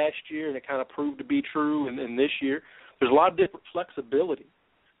said it last year, and it kind of proved to be true. And this year, there's a lot of different flexibility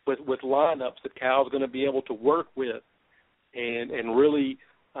with lineups that Cal's going to be able to work with and really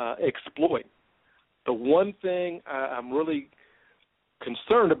exploit. The one thing I'm really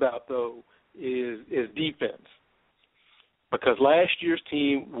concerned about, though, is defense, because last year's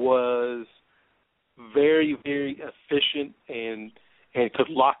team was very, very efficient and could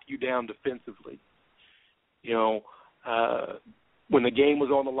lock you down defensively. When the game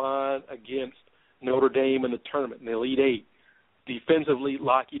was on the line against Notre Dame in the tournament, in the Elite Eight, defensively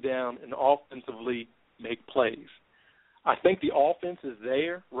lock you down and offensively make plays. I think the offense is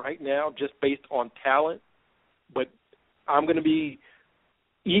there right now just based on talent, but I'm going to be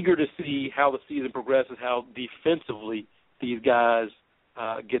eager to see how the season progresses, how defensively these guys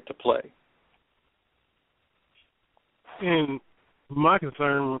get to play. And my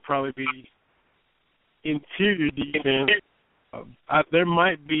concern would probably be interior defense. There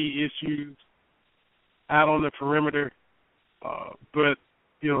might be issues out on the perimeter, but,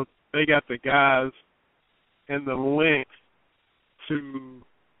 they got the guys and the length to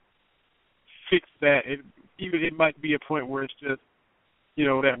fix that. It might be a point where it's just,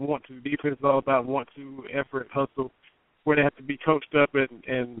 that want to. Defense is all about want to, effort, hustle, where they have to be coached up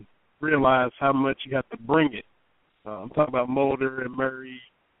and realize how much you have to bring it. I'm talking about Mulder and Murray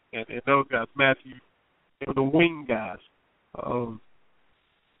and those guys, Matthew, the wing guys.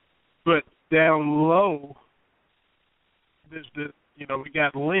 But down low, there's we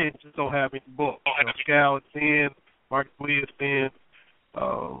got Lynch, just don't have any books. Scal is in, Marcus Lee is in.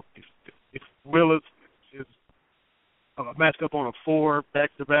 If Willis is matched up on a 4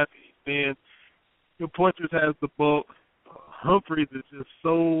 back-to-back, then Pointers has the book. Humphreys is just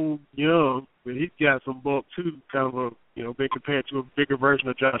so young, but he's got some bulk too, kind of being compared to a bigger version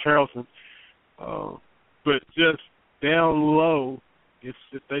of Josh Harrelson. But just down low, if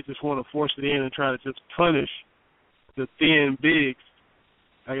they just want to force it in and try to just punish the thin bigs,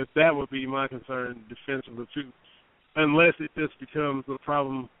 I guess that would be my concern defensively too. Unless it just becomes a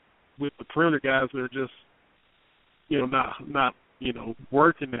problem with the perimeter guys that are just, not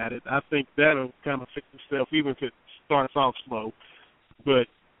working at it. I think that'll kind of fix itself, even if it starts off slow. But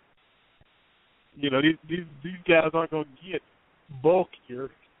these guys aren't going to get bulkier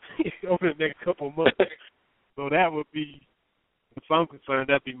over the next couple of months. So that would be, if I'm concerned,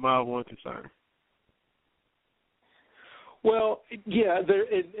 that'd be my one concern. Well, yeah,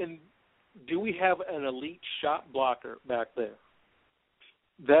 and do we have an elite shot blocker back there?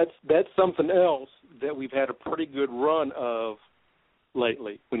 That's something else that we've had a pretty good run of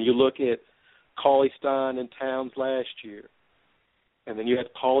lately. When you look at Cauley-Stein and Towns last year, and then you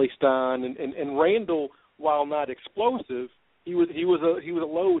had Cauley-Stein and Randall, while not explosive, he was a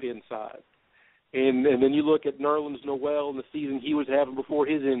load inside. And then you look at Nerlens Noel and the season he was having before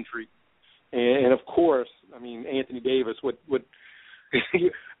his injury. And of course, Anthony Davis,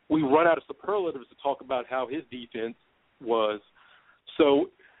 we run out of superlatives to talk about how his defense was. So,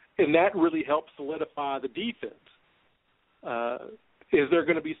 and that really helps solidify the defense. Is there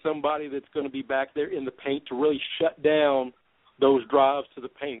going to be somebody that's going to be back there in the paint to really shut down those drives to the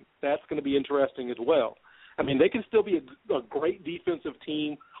paint? That's going to be interesting as well. They can still be a great defensive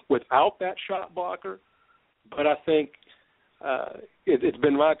team without that shot blocker, but I think it's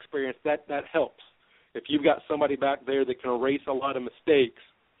been my experience that helps. If you've got somebody back there that can erase a lot of mistakes,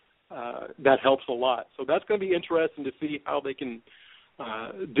 that helps a lot. So that's going to be interesting to see how they can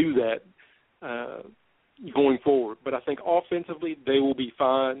do that going forward. But I think offensively they will be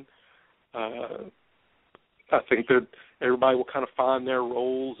fine. I think that everybody will kind of find their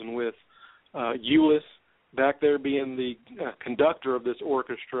roles, and with Ulis back there being the conductor of this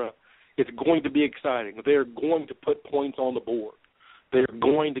orchestra, it's going to be exciting. They're going to put points on the board. They're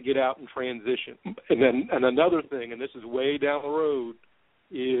going to get out and transition. And another thing, and this is way down the road,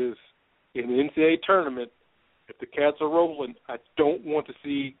 is in the NCAA tournament, if the Cats are rolling, I don't want to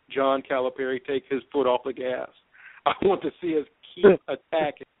see John Calipari take his foot off the gas. I want to see us keep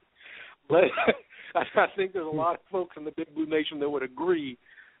attacking. But I think there's a lot of folks in the Big Blue Nation that would agree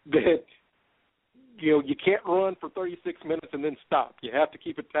that you can't run for 36 minutes and then stop. You have to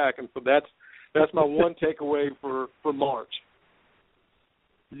keep attacking. So that's my one takeaway for March.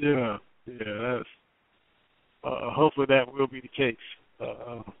 Yeah, that's hopefully that will be the case.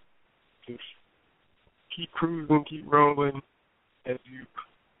 Just keep cruising, keep rolling, as you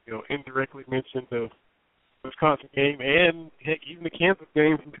indirectly mentioned the Wisconsin game and heck, even the Kansas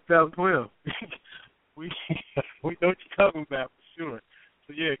game from 2012. we know what you're talking about for sure.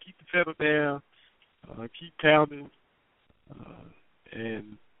 So yeah, keep the pedal down, keep pounding,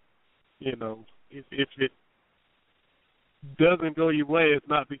 and if it doesn't go your way, it's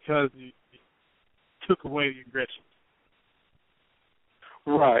not because you took away the aggression.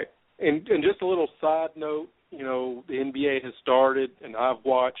 Right. And just a little side note, the NBA has started, and I've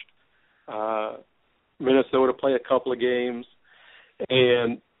watched Minnesota play a couple of games,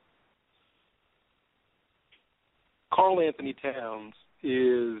 and Karl Anthony Towns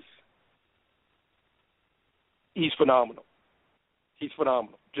he's phenomenal. He's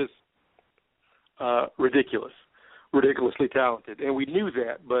phenomenal. Just ridiculously talented. And we knew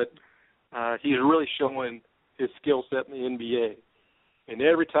that, but he's really showing his skill set in the NBA. And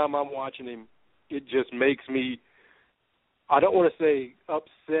every time I'm watching him, it just makes me, I don't want to say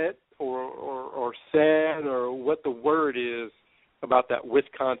upset or sad or what the word is about that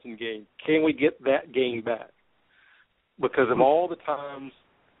Wisconsin game. Can we get that game back? Because of all the times,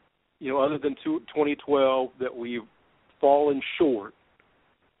 other than 2012 that we've fallen short,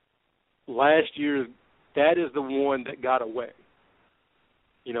 last year, that is the one that got away.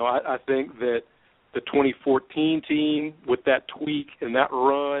 I think that the 2014 team with that tweak and that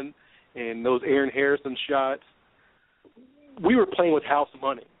run and those Aaron Harrison shots, we were playing with house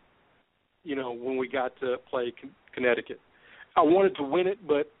money, when we got to play Connecticut. I wanted to win it,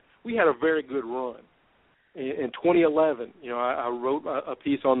 but we had a very good run. In 2011, I wrote a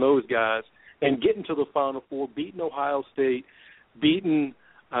piece on those guys, and getting to the Final Four, beating Ohio State, beating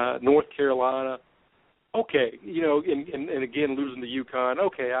North Carolina, okay, and again losing to UConn,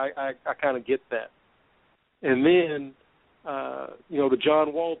 okay, I kind of get that. And then, the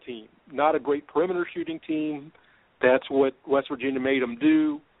John Wall team, not a great perimeter shooting team. That's what West Virginia made them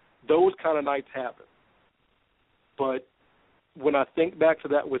do. Those kind of nights happen. But when I think back to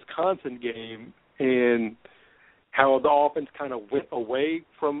that Wisconsin game and how the offense kind of went away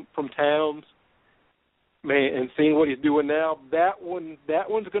from Towns, man, and seeing what he's doing now, that one's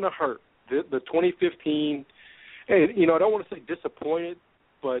going to hurt. The 2015, and I don't want to say disappointed,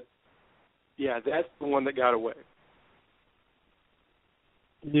 but yeah, that's the one that got away.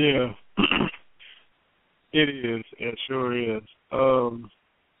 Yeah, it is. It sure is. I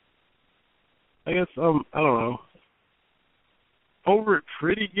guess I don't know. Over it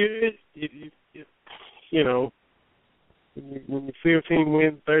pretty good. When you see a team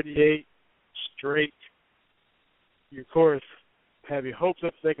win 38 straight, you of course have your hopes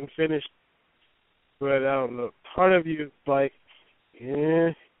up they can finish. But I don't know. Part of you is like,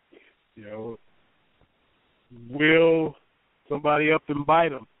 will somebody up and bite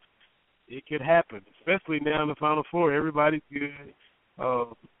them? It could happen, especially now in the Final Four. Everybody's good.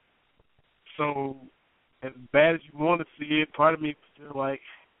 So as bad as you want to see it, part of me is still like,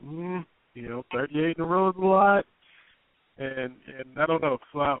 38 in a row is a lot. And I don't know.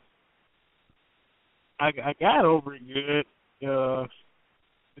 So I got over it good.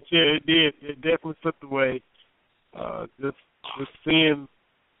 But yeah, it did. It definitely slipped away. Just seeing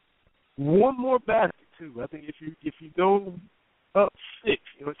one more basket too. I think if you go up 6,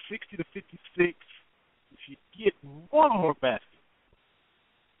 60 to 56, if you get one more basket,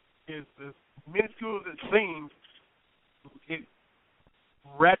 as minuscule as it seems, it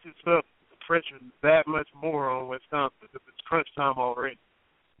ratchets up the pressure that much more on Wisconsin because it's crunch time already.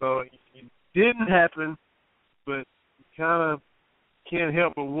 So it didn't happen, but you kind of can't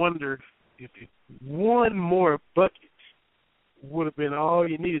help but wonder if one more bucket would have been all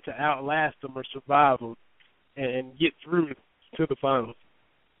you needed to outlast them or survive them and get through to the finals.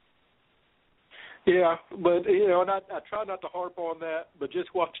 Yeah, but, and I try not to harp on that, but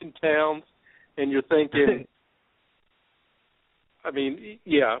just watching Towns and you're thinking, I mean,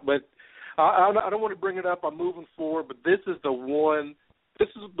 yeah, but I don't want to bring it up. I'm moving forward, but this is the one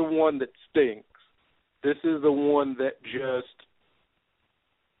that stinks. This is the one that just,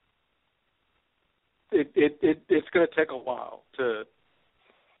 it's going to take a while to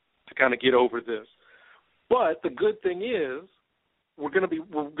kind of get over this. But the good thing is we're going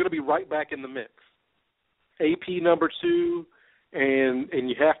to be right back in the mix. AP number 2, and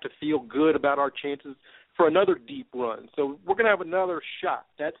you have to feel good about our chances for another deep run. So we're going to have another shot.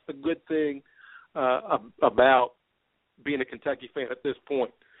 That's the good thing about being a Kentucky fan at this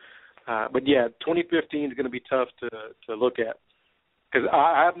point. But yeah, 2015 is going to be tough to look at because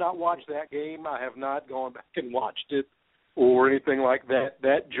I have not watched that game. I have not gone back and watched it. or anything like that.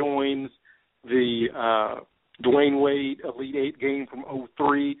 That joins the Dwayne Wade Elite 8 game from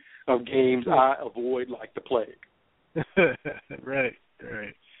 2003 of games I avoid like the plague. Right.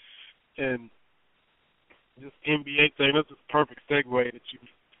 And this NBA thing, that's a perfect segue that you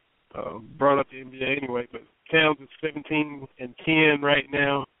brought up the NBA anyway, but Towns is 17-10 right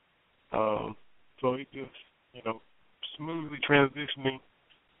now. So he just, smoothly transitioning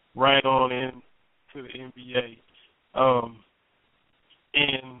right on in to the NBA.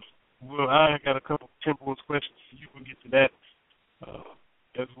 And I got a couple Timberwolves questions, so you can get to that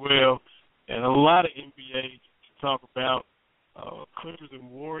as well. And a lot of NBA to talk about. Clippers and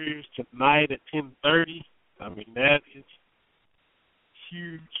Warriors tonight at 10:30. I mean, that is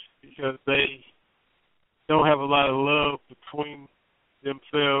huge because they don't have a lot of love between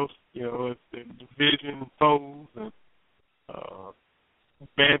themselves. It's the division foes and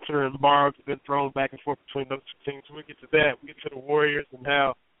banter and barbs have been thrown back and forth between those two teams. So we'll get to that. We'll get to the Warriors and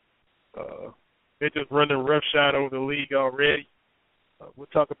how they're just running roughshod over the league already. We'll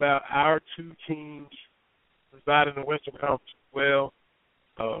talk about our two teams reside in the Western Conference as well.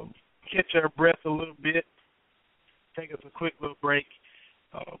 Catch our breath a little bit. Take us a quick little break.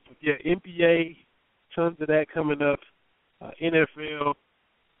 But yeah, NBA, tons of that coming up. NFL,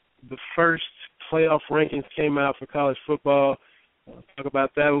 the first playoff rankings came out for college football. Talk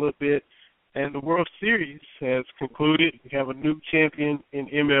about that a little bit. And the World Series has concluded. We have a new champion in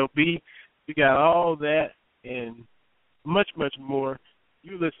MLB. We got all that and much, much more.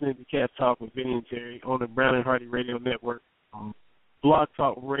 You're listening to Cat Talk with Vinny and Terry on the Brown and Hardy Radio Network on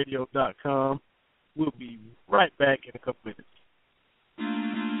blogtalkradio.com. We'll be right back in a couple minutes.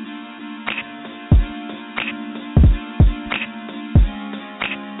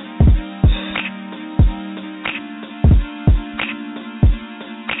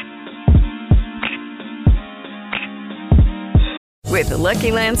 With the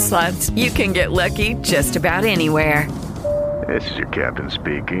Lucky Land Slots, you can get lucky just about anywhere. This is your captain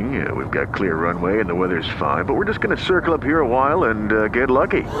speaking. We've got clear runway and the weather's fine, but we're just going to circle up here a while and get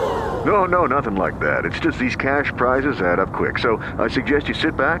lucky. No, nothing like that. It's just these cash prizes add up quick. So I suggest you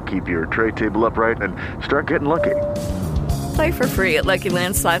sit back, keep your tray table upright, and start getting lucky. Play for free at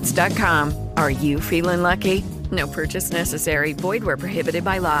LuckyLandSlots.com. Are you feeling lucky? No purchase necessary. Void where prohibited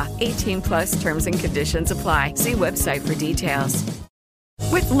by law. 18+ terms and conditions apply. See website for details.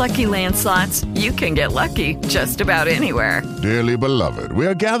 With Lucky Land Slots, you can get lucky just about anywhere. Dearly beloved, we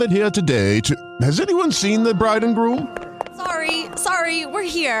are gathered here today to... Has anyone seen the bride and groom? Sorry, we're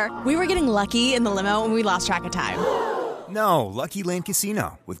here. We were getting lucky in the limo and we lost track of time. No, Lucky Land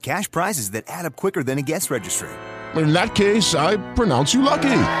Casino, with cash prizes that add up quicker than a guest registry. In that case, I pronounce you lucky.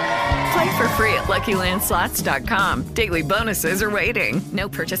 Play for free at LuckyLandSlots.com. Daily bonuses are waiting. No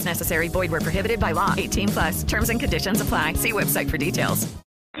purchase necessary. Void where prohibited by law. 18+. Terms and conditions apply. See website for details.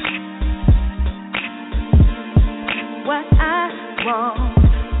 What I want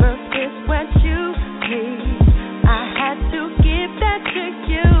versus what you need. I had to give that to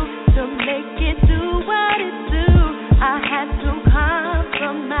you to make it do what it do. I had to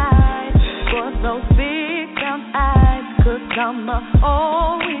compromise for those victim eyes. 'Cause I'ma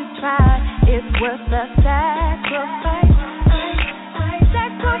always try. It's worth the sacrifice. I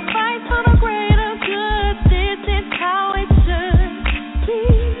sacrifice for the greater good. This is how it should be.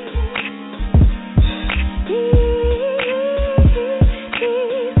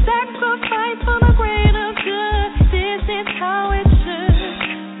 Sacrifice for the greater good. This is how it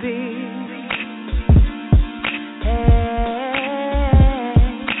should be.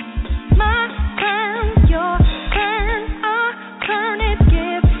 My turn, your turn, our turn. It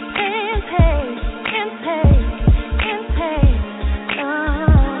give and take, and take, and take.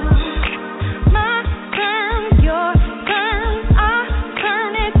 My turn, your turn, our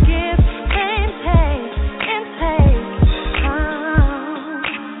turn. It give and take, and take.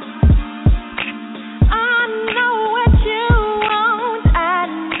 I know what you want. I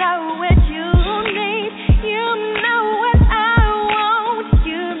know what you need. You know what I want.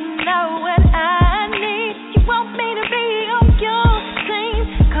 You know what I need. You want me to be on your team.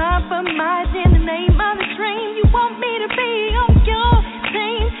 Compromise in the name of the dream. You want me to be on your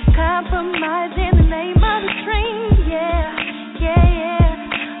team. Compromise in the name of the dream. Yeah. Yeah.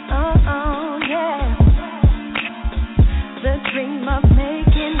 The dream of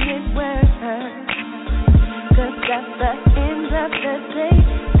making it work. 'Cause at the end of the day,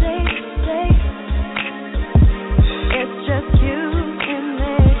 it's just you and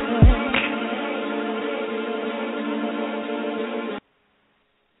me.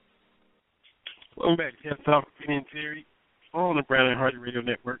 Welcome back to Cat Talk with Vinny and Terry. on the Brown and Hardy Radio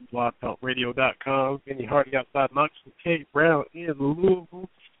Network, blogtalkradio.com. Vinny Hardy outside Knoxville, Kate Brown in Louisville.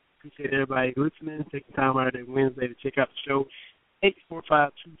 Appreciate everybody listening. Taking time out of their Wednesday to check out the show.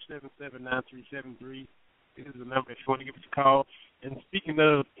 845-277-9373 is the number if you want to give us a call. And speaking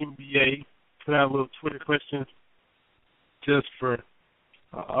of NBA, put out a little Twitter question just for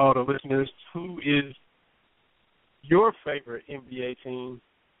all the listeners. Who is your favorite NBA team,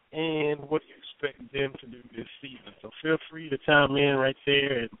 and what do you expect them to do this season? So feel free to chime in right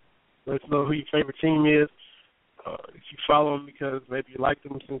there and let us know who your favorite team is. If you follow them because maybe you liked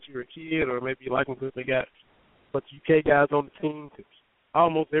them since you were a kid, or maybe you like them because they got a bunch of UK guys on the team. Cause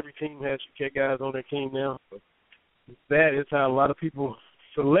almost every team has UK guys on their team now. So that is how a lot of people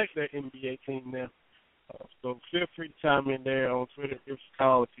select their NBA team now. So feel free to chime in there on Twitter. Give us a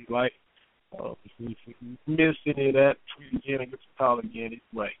call if you like. If you missed any of that, tweet again and give us a call again.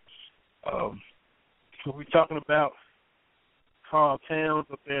 Either way. So we're talking about Karl Towns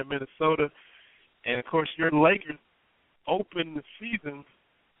up there in Minnesota. And, of course, your Lakers opened the season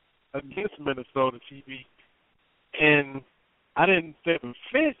against Minnesota, TV. And I didn't say it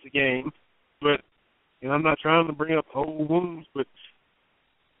finished the game, but I'm not trying to bring up old wounds, but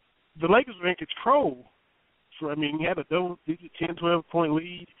the Lakers were in control. You had a double-digit 10, 12-point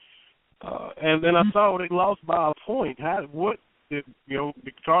lead. And then I saw they lost by a point. Did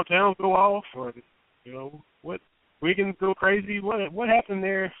Karl Towns go off, or what? Wiggins go crazy? What happened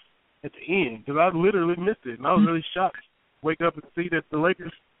there at the end? Because I literally missed it, and I was really shocked to wake up and see that the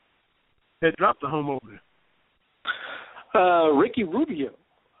Lakers had dropped the home opener. Ricky Rubio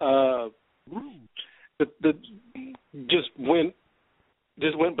just went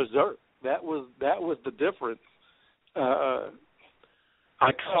berserk. That was the difference. I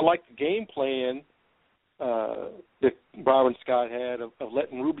kind of like the game plan that Byron Scott had of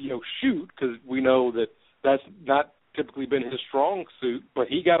letting Rubio shoot, because we know that that's not typically been his strong suit, but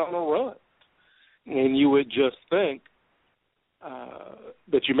he got on a run. And you would just think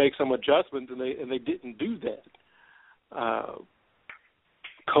that you make some adjustments, and they didn't do that.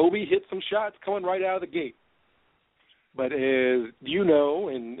 Kobe hit some shots coming right out of the gate. But as you know,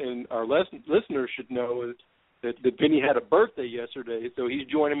 and our listeners should know, that Vinny had a birthday yesterday, so he's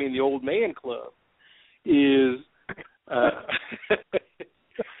joining me in the old man club.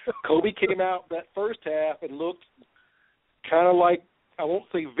 Kobe came out that first half and looked kind of like, I won't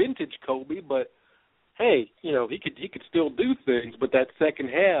say vintage Kobe, but hey, he could still do things. But that second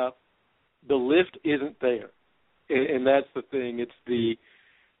half, the lift isn't there, and that's the thing. It's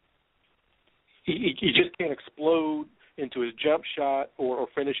he just can't explode into his jump shot or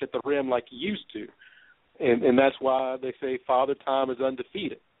finish at the rim like he used to. And that's why they say Father Time is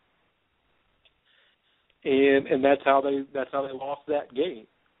undefeated. And that's how they lost that game.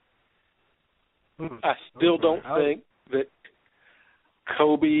 I still don't think that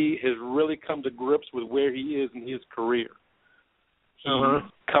Kobe has really come to grips with where he is in his career. He's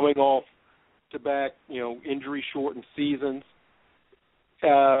coming off to back, injury shortened seasons.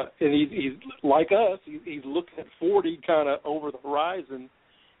 And he's like us, he's looking at 40 kind of over the horizon,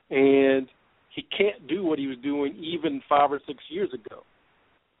 and he can't do what he was doing even 5 or 6 years ago.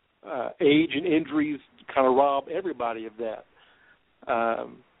 Age and injuries kind of rob everybody of that.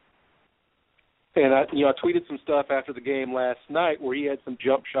 And I tweeted some stuff after the game last night where he had some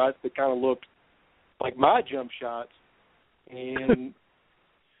jump shots that kind of looked like my jump shots, and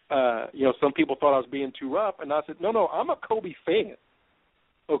some people thought I was being too rough, and I said, no, I'm a Kobe fan.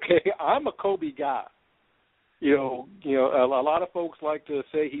 Okay, I'm a Kobe guy. A lot of folks like to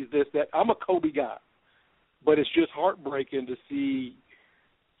say he's this, that. I'm a Kobe guy. But it's just heartbreaking to see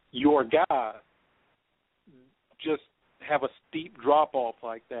your guy just have a steep drop-off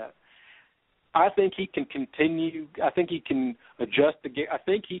like that. I think he can continue. I think he can adjust the game. I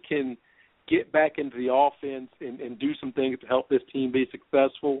think he can get back into the offense and do some things to help this team be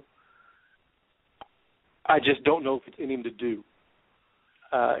successful. I just don't know if it's in him to do.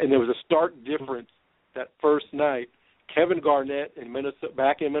 And there was a stark difference that first night. Kevin Garnett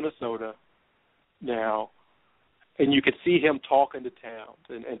back in Minnesota now, and you could see him talking to Towns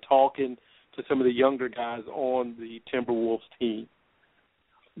and talking to some of the younger guys on the Timberwolves team.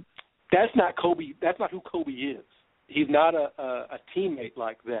 That's not Kobe. That's not who Kobe is. He's not a teammate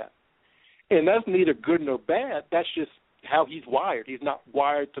like that. And that's neither good nor bad. That's just how he's wired. He's not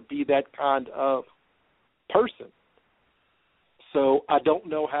wired to be that kind of person. So I don't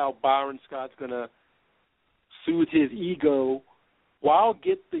know how Byron Scott's going to soothe his ego while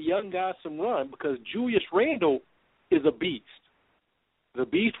get the young guys some run, because Julius Randle is a beast. The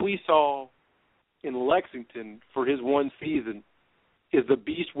beast we saw in Lexington for his one season is the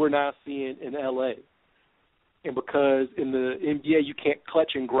beast we're now seeing in L.A. and because in the NBA you can't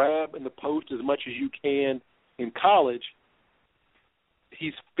clutch and grab in the post as much as you can in college,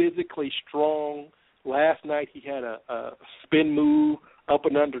 he's physically strong. Last night he had a spin move, up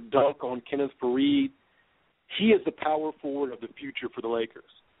and under dunk on Kenneth Faried. He is the power forward of the future for the Lakers.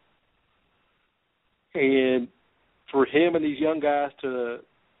 And for him and these young guys to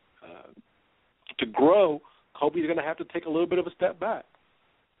grow, Kobe's going to have to take a little bit of a step back.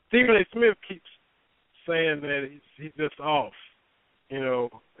 Stephen A. Smith keeps saying that he's just off. You know,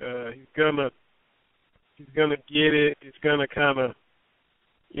 he's gonna get it. He's gonna kind of,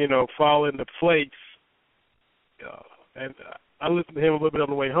 you know, fall into place. And I listened to him a little bit on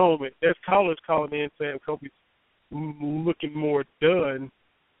the way home. And there's callers calling in saying Kobe's looking more done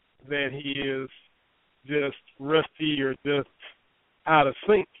than he is just rusty or just out of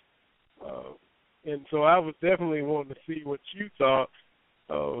sync. And so I was definitely wanting to see what you thought.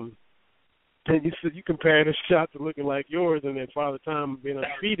 And you said you compared his shot to looking like yours, and then Father Time being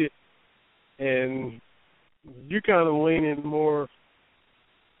undefeated. And you kind of leaning more.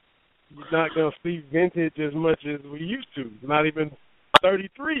 You're not going to see vintage as much as we used to. Not even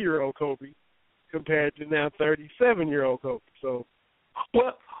 33-year-old Kobe compared to now 37-year-old Kobe. So,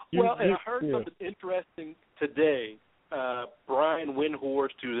 and I heard something interesting today. Brian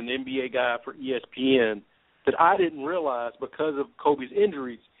Windhorst, who's an NBA guy for ESPN, that I didn't realize because of Kobe's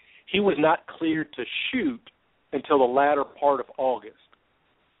injuries, he was not cleared to shoot until the latter part of August.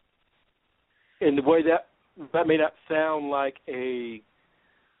 And the way that may not sound like a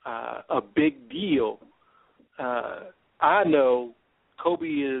big deal, I know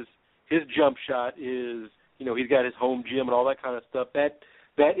Kobe his jump shot is, you know, he's got his home gym and all that kind of stuff. That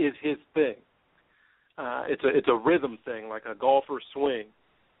is his thing. It's a rhythm thing, like a golfer's swing.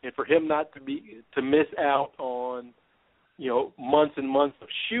 And for him not to miss out on, you know, months and months of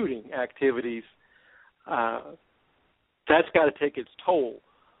shooting activities, that's got to take its toll.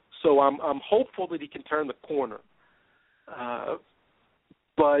 So I'm hopeful that he can turn the corner.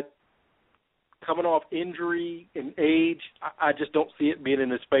 But coming off injury and age, I just don't see it being in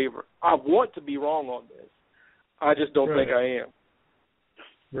his favor. I want to be wrong on this. I just don't think I am.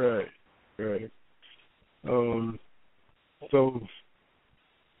 Right. So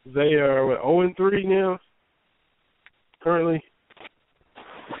they are 0-3 now, currently?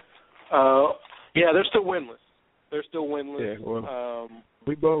 Yeah, they're still winless. Yeah, well,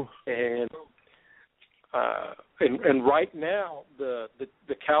 we both. And right now the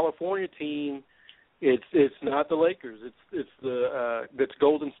California team, it's not the Lakers. It's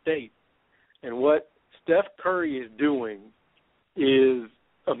Golden State. And what Steph Curry is doing is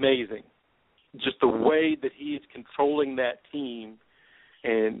amazing. Just the way that he is controlling that team.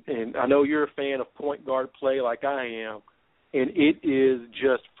 And I know you're a fan of point guard play like I am, and it is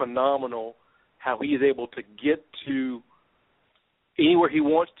just phenomenal how he is able to get to anywhere he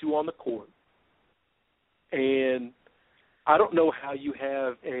wants to on the court. And I don't know how you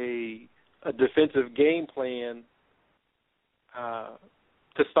have a defensive game plan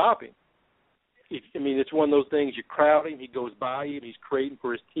to stop him. It's one of those things, you crowd him, he goes by you, and he's creating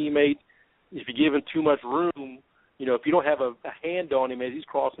for his teammates. If you give him too much room, you know, if you don't have a hand on him as he's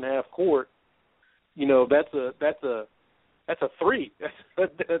crossing half court, you know, that's a three.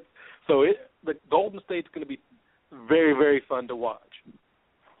 So the Golden State's going to be very, very fun to watch.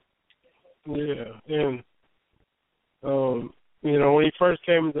 Yeah, and you know, when he first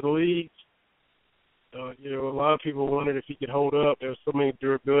came into the league, you know, a lot of people wondered if he could hold up. There were so many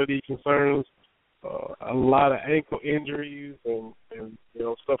durability concerns, a lot of ankle injuries, and you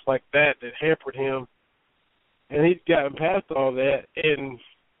know, stuff like that hampered him. And he's gotten past all that, and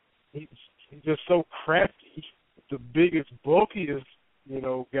he's just so crafty. The biggest, bulkiest, you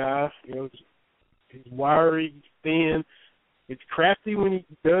know, guy. You know, he's wiry, he's thin. He's crafty when he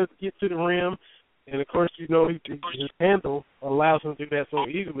does get to the rim. And, of course, you know, his handle allows him to do that so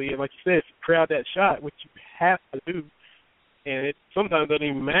easily. And like you said, if you crowd that shot, which you have to do, and it sometimes doesn't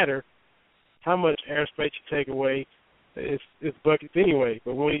even matter how much airspace you take away, it's buckets anyway.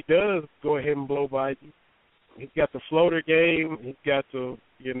 But when he does go ahead and blow by you, he's got the floater game. He's got the,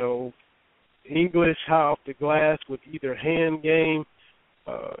 you know, English high off the glass with either hand game.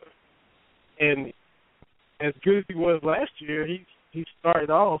 And as good as he was last year, he started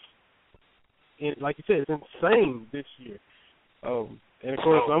off, and like you said, it's insane this year. And, of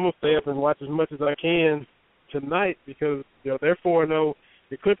course, I'm going to stay up and watch as much as I can tonight because, you know, they're 4-0.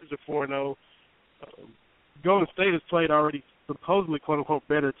 The Clippers are 4-0. Golden State has played already supposedly, quote-unquote,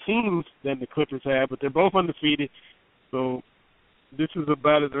 better teams than the Clippers have, but they're both undefeated. So this is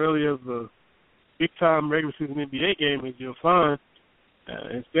about as early as the big-time regular season NBA game as you'll find.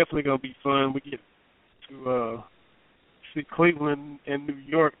 It's definitely going to be fun. It's to see Cleveland and New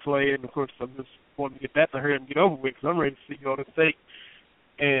York play, and of course I'm just wanting to get that to hurry and get over with because I'm ready to see Golden State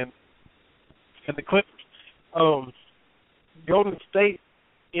and the Clippers. Golden State,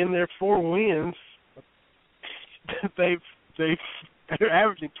 in their 4 wins, they're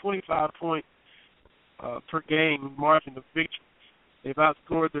averaging 25 points per game margin of victory. They've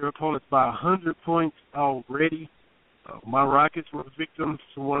outscored their opponents by 100 points already. My Rockets were victims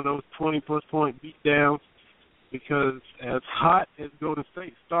to one of those 20-plus point beatdowns because as hot as Golden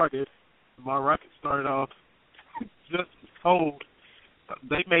State started, my Rockets started off just as cold.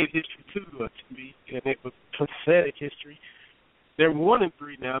 They made history too, to me, and it was pathetic history. They're 1-3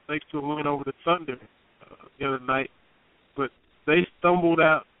 now, thanks to a win over the Thunder the other night. But they stumbled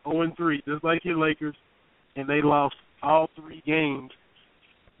out 0-3, just like your Lakers, and they lost all 3 games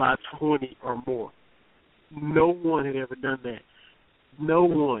by 20 or more. No one had ever done that. No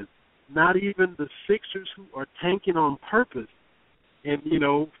one. Not even the Sixers, who are tanking on purpose and,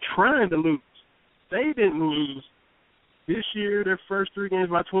 trying to lose. They didn't lose this year, their first 3 games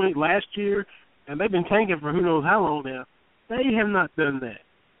by 20, last year, and they've been tanking for who knows how long now. They have not done that.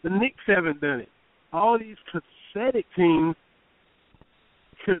 The Knicks haven't done it. All these pathetic teams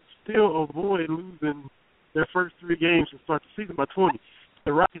could still avoid losing their first 3 games to start the season by 20.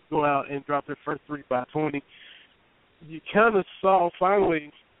 The Rockets go out and drop their first 3 by 20. You kind of saw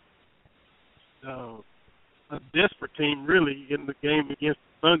finally a desperate team, really, in the game against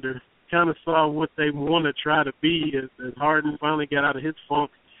the Thunder. Kind of saw what they want to try to be as Harden finally got out of his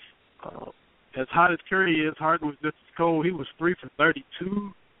funk. As hot as Curry is, Harden was just as cold. He was 3 for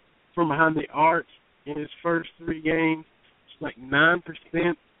 32 from behind the arc in his first 3 games. It's like 9%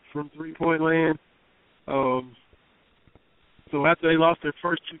 from three-point land. So after they lost their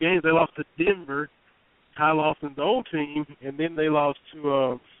first 2 games, they lost to Denver, Ty Lawson's old team, and then they lost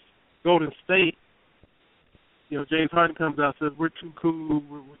to Golden State. James Harden comes out and says, we're too cool.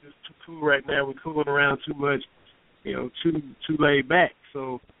 We're just too cool right now. We're cooling around too much, too laid back.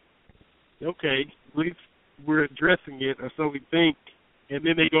 So, okay, at least we're addressing it, or so we think. And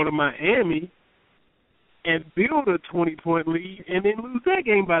then they go to Miami and build a 20-point lead and then lose that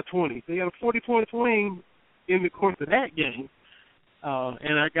game by 20. So you got a 40-point swing in the course of that game.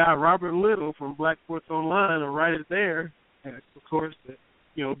 And our guy Robert Little from Black Sports Online will write it there. And of course,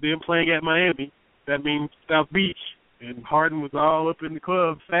 them playing at Miami, that means South Beach. And Harden was all up in the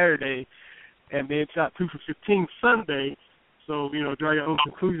club Saturday and then shot 2 for 15 Sunday. So, draw your own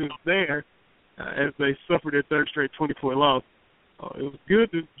conclusions there as they suffered their third straight 20-point loss. It was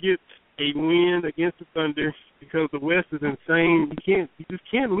good to get a win against the Thunder because the West is insane. You just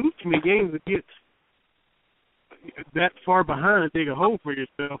can't lose too many games to get that far behind and dig a hole for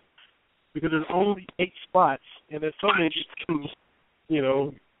yourself because there's only 8 spots and there's so many teams.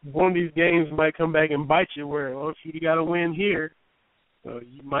 One of these games might come back and bite you where, if you got to win here,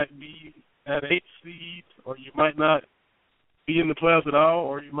 you might be at 8 seed, or you might not be in the playoffs at all,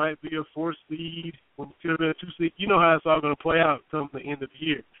 or you might be a 4 seed when you could have been a 2 seed. You know how it's all going to play out come the end of the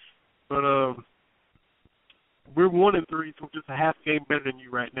year. But we're 1-3, so just a half game better than you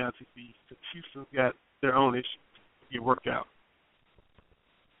right now. Houston's got their own issues to get worked out.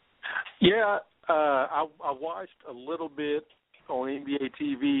 Yeah, I watched a little bit on NBA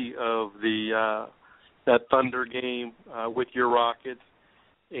TV of that Thunder game with your Rockets,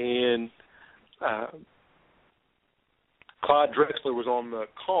 and Clyde Drexler was on the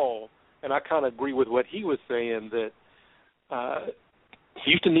call, and I kind of agree with what he was saying, that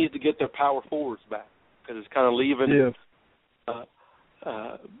Houston needs to get their power forwards back because it's kind of leaving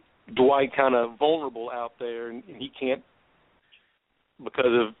Dwight kind of vulnerable out there, and he can't, because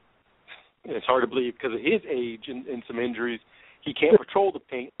of, it's hard to believe, because of his age and some injuries, he can't patrol the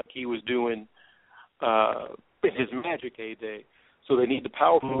paint like he was doing in his Magic heyday. So they need the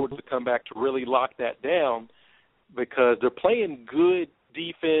power forwards to come back to really lock that down because they're playing good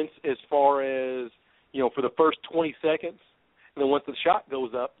defense as far as, for the first 20 seconds. And then once the shot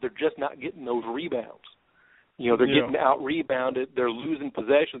goes up, they're just not getting those rebounds. They're getting out-rebounded. They're losing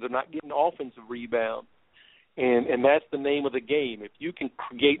possessions. They're not getting offensive rebounds. And that's the name of the game. If you can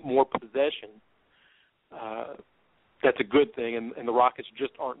create more possession, that's a good thing, and the Rockets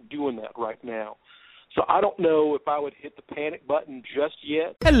just aren't doing that right now. So I don't know if I would hit the panic button just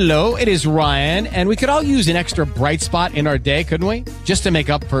yet. Hello, it is Ryan, and we could all use an extra bright spot in our day, couldn't we? Just to make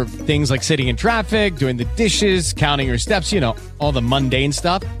up for things like sitting in traffic, doing the dishes, counting your steps, all the mundane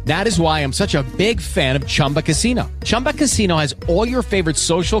stuff. That is why I'm such a big fan of Chumba Casino. Chumba Casino has all your favorite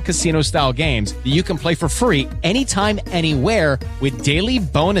social casino-style games that you can play for free anytime, anywhere with daily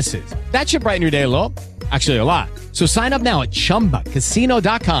bonuses. That should brighten your day a little. Actually, a lot. So sign up now at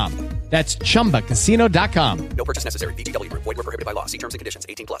ChumbaCasino.com. That's ChumbaCasino.com. No purchase necessary. VGW Group. Void where prohibited by law. See terms and conditions.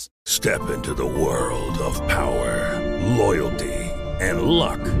 18+. Step into the world of power, loyalty, and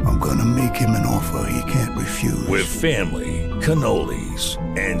luck. I'm gonna make him an offer he can't refuse. With family, cannolis,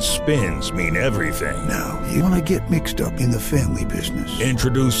 and spins mean everything. Now, you wanna get mixed up in the family business.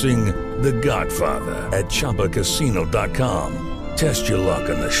 Introducing The Godfather at ChumbaCasino.com. Test your luck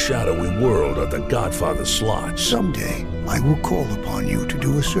in the shadowy world of The Godfather slot. Someday, I will call upon you to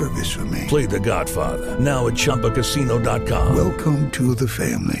do a service for me. Play The Godfather now at ChumbaCasino.com. Welcome to the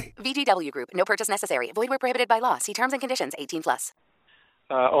family. VGW Group. No purchase necessary. Void where prohibited by law. See terms and conditions. 18+.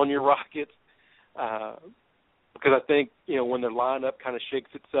 On your Rockets, because I think, when their lineup kind of shakes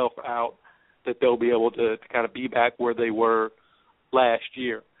itself out, that they'll be able to kind of be back where they were last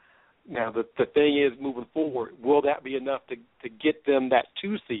year. Now, the thing is, moving forward, will that be enough to get them that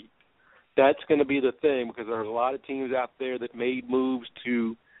 2 seed? That's going to be the thing, because there's a lot of teams out there that made moves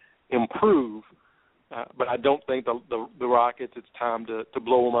to improve, but I don't think the Rockets, it's time to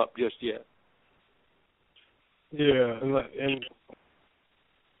blow them up just yet. Yeah, and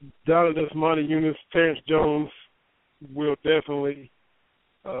down at this money units, Terrence Jones will definitely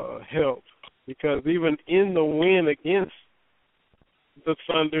help, because even in the win against the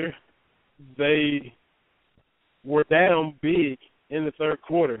Thunder, they were down big in the third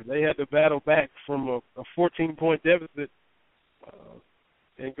quarter. They had to battle back from a 14-point deficit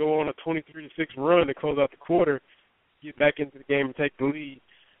and go on a 23-6 run to close out the quarter, get back into the game and take the lead.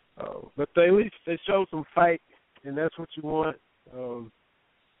 But they at least they showed some fight, and that's what you want.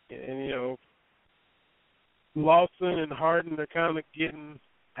 Lawson and Harden are kind of getting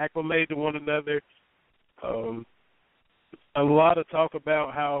acclimated to one another. A lot of talk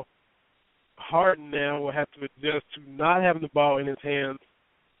about how Harden now will have to adjust to not having the ball in his hands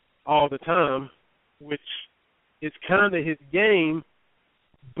all the time, which is kind of his game,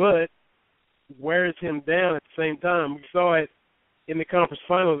 but wears him down at the same time. We saw it in the conference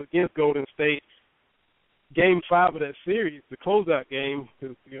finals against Golden State. Game 5 of that series, the closeout game,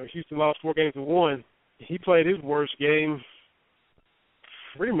 because Houston lost 4-1. He played his worst game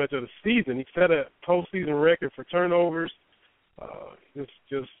pretty much of the season. He set a postseason record for turnovers. It's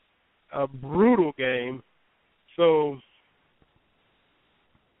just a brutal game. So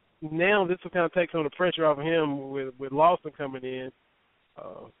now this will kind of take some of the pressure off of him with Lawson coming in.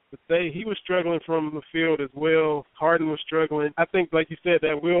 But he was struggling from the field as well. Harden was struggling. I think, like you said,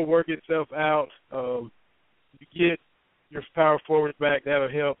 that will work itself out. You get your power forwards back, that'll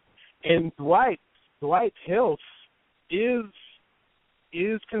help. And Dwight's health is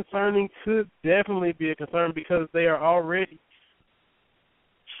concerning, could definitely be a concern, because they are already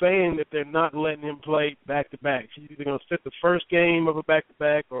saying that they're not letting him play back-to-back. He's either going to sit the first game of a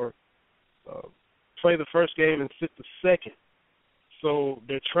back-to-back or play the first game and sit the second. So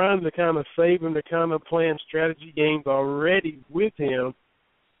they're trying to kind of save him. They're kind of playing strategy games already with him,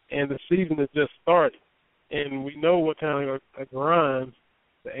 and the season has just started. And we know what kind of a grind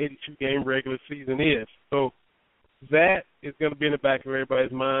the 82-game regular season is. So that is going to be in the back of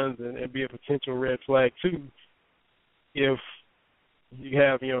everybody's minds and be a potential red flag, too, if you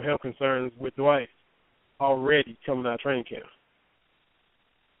have, health concerns with Dwight already coming out of training camp.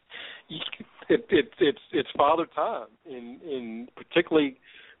 It's father time, and particularly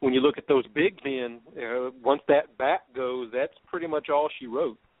when you look at those big men. Once that back goes, that's pretty much all she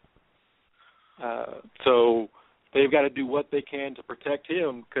wrote. So they've got to do what they can to protect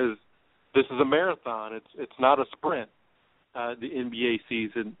him, because this is a marathon. It's not a sprint, the NBA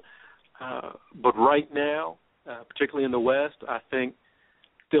season. But right now, particularly in the West, I think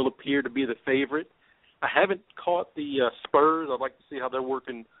still appear to be the favorite. I haven't caught the Spurs. I'd like to see how they're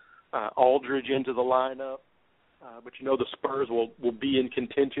working Aldridge into the lineup. But the Spurs will be in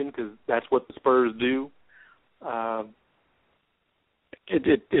contention, because that's what the Spurs do.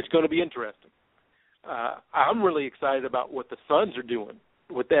 It's going to be interesting. I'm really excited about what the Suns are doing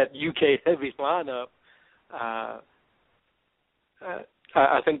with that UK-heavy lineup. I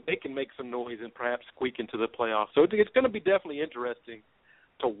think they can make some noise and perhaps squeak into the playoffs. So it's going to be definitely interesting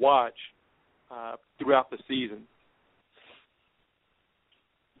to watch throughout the season.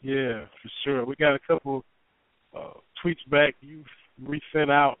 Yeah, for sure. We got a couple tweets back. You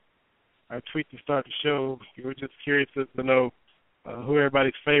resent out our tweet to start the show. We were just curious to know who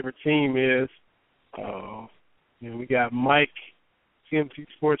everybody's favorite team is. We got Mike, CMC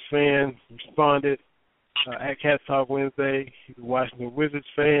Sports fan, responded at Cats Talk Wednesday. He's a Washington Wizards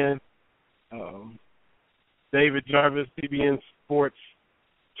fan. David Jarvis, CBN Sports,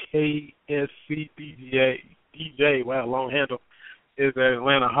 KSC DJ, wow, long handle, is an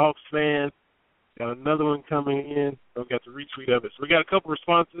Atlanta Hawks fan. Got another one coming in. So we got the retweet of it. So we got a couple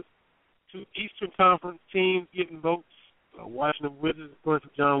responses. two Eastern Conference teams getting votes. Washington Wizards, of course,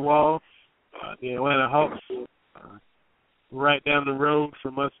 with John Wall. The Atlanta Hawks, right down the road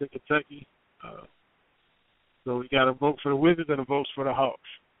from us in Kentucky. So we got a vote for the Wizards and a vote for the Hawks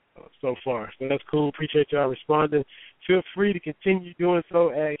so far. So that's cool. Appreciate y'all responding. Feel free to continue doing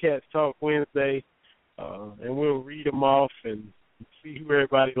so at Cats Talk Wednesday, and we'll read them off and see who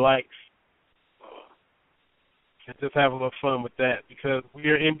everybody likes. And just have a little fun with that because we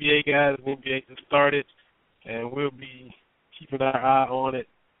are NBA guys and NBA just started, and we'll be keeping our eye on it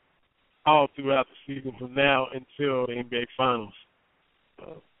all throughout the season from now until the NBA Finals.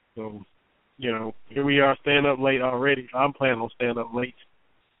 So, here we are staying up late already. I'm planning on staying up late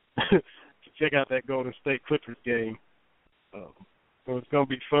to check out that Golden State Clippers game. So it's going to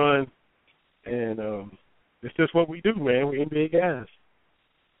be fun, and it's just what we do, man. We're NBA guys.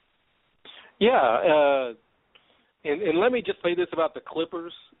 Yeah, and let me just say this about the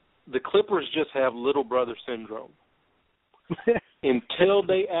Clippers. The Clippers just have little brother syndrome. Until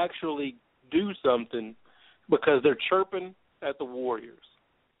they actually do something, because they're chirping at the Warriors.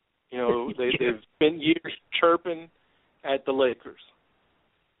 They've spent years chirping at the Lakers.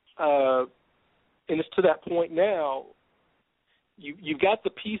 And it's to that point now, you've got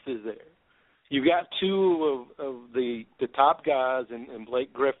the pieces there. You've got two of the top guys in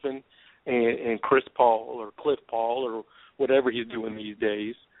Blake Griffin and Chris Paul or Cliff Paul or whatever he's doing these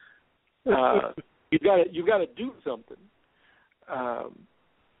days. You've got to do something. I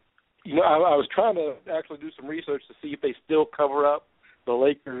was trying to actually do some research to see if they still cover up the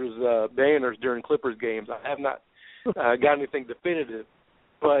Lakers banners during Clippers games. I have not got anything definitive,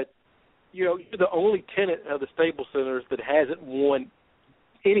 but you're the only tenant of the Staples Center that hasn't won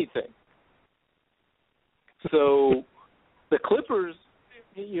anything. So the Clippers,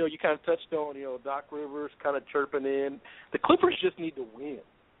 you kind of touched on, Doc Rivers kind of chirping in. The Clippers just need to win.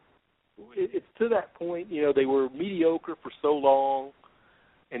 It's to that point, they were mediocre for so long,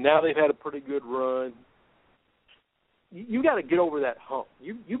 and now they've had a pretty good run. You got to get over that hump.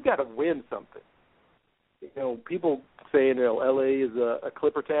 You've got to win something. People saying, L.A. is a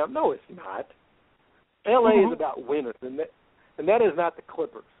Clipper town. No, it's not. L.A. is about winners, and that is not the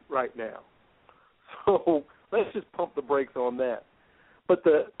Clippers right now. So let's just pump the brakes on that. But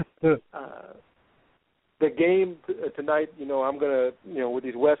the game tonight, I'm going to, with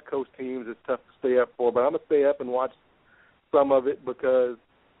these West Coast teams, it's tough to stay up for, but I'm going to stay up and watch some of it because,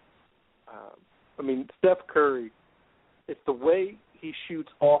 Steph Curry, it's the way he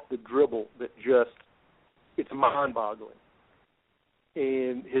shoots off the dribble that it's mind-boggling.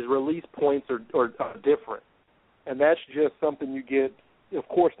 And his release points are different. And that's just something you get, of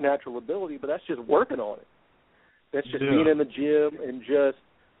course, natural ability, but that's just working on it. That's just being in the gym and just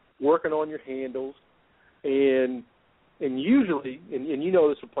working on your handles. And usually, and you know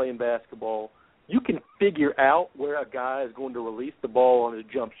this from playing basketball, you can figure out where a guy is going to release the ball on his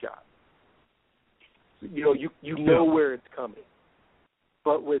jump shot. You know where it's coming.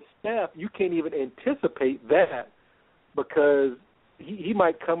 But with Steph, you can't even anticipate that because he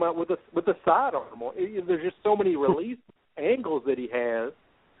might come out with a sidearm. There's just so many release angles that he has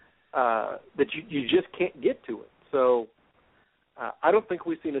that you just can't get to it. So I don't think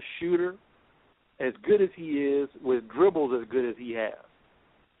we've seen a shooter as good as he is with dribbles as good as he has.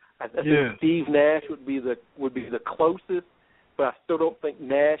 I think Steve Nash would be the closest, but I still don't think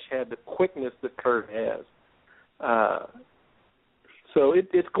Nash had the quickness that Curry has. So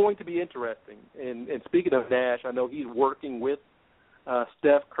it's going to be interesting. And speaking of Nash, I know he's working with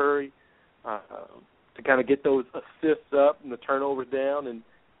Steph Curry to kind of get those assists up and the turnovers down. And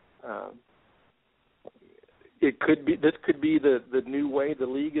this could be the new way the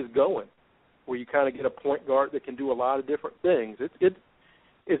league is going, where you kind of get a point guard that can do a lot of different things. It's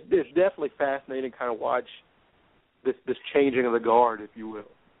definitely fascinating to kind of watch this changing of the guard, if you will.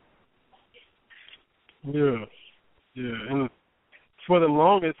 Yeah, and for the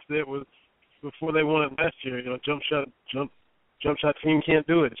longest, it was before they won it last year. Jump shot team can't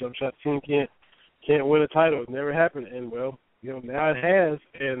do it. Jump shot team can't win a title. It never happened, and now it has.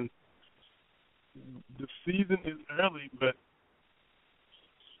 And the season is early, but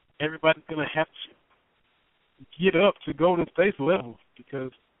everybody's gonna have to get up to Golden State's level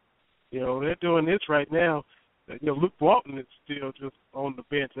because they're doing this right now. Luke Walton is still just on the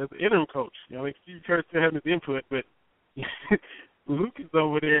bench as the interim coach. Steve Kerr still having his input, but Luke is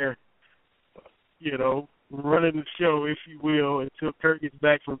over there, running the show, if you will, until Kerr gets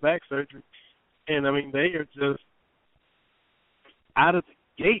back from back surgery. And they are just out of the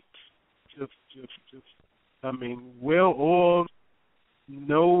gate, just well-oiled,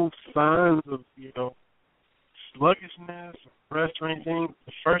 no signs of sluggishness, frustrating.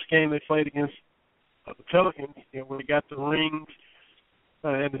 The first game they played against the Pelicans, when they got the rings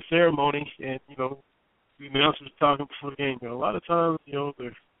and the ceremony, and, the announcers talking before the game. A lot of times,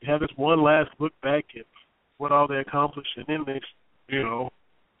 they have this one last look back at what all they accomplished, and then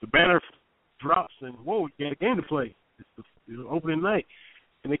the banner drops, and whoa, you got a game to play. It's the opening night,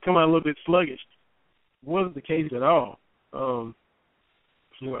 and they come out a little bit sluggish. It wasn't the case at all.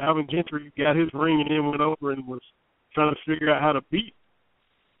 Alvin Gentry got his ring and then went over and was trying to figure out how to beat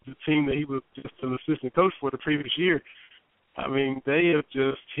the team that he was just an assistant coach for the previous year. I mean, they have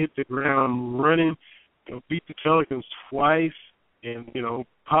just hit the ground running, beat the Pelicans twice, and,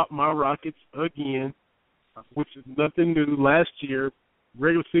 popped my Rockets again, which is nothing new. Last year,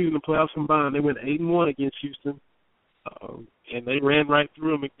 regular season and playoffs combined, they went 8-1 against Houston, and they ran right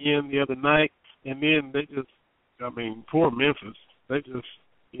through them again the other night. And then they just, poor Memphis. They just,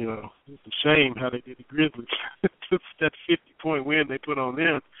 it's a shame how they did the Grizzlies. Just that 50-point win they put on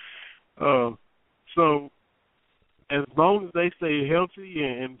them. So as long as they stay healthy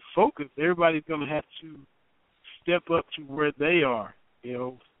and focused, everybody's going to have to step up to where they are,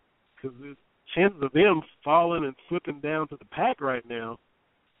 because the chances of them falling and slipping down to the pack right now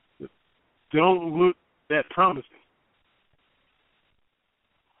don't look that promising.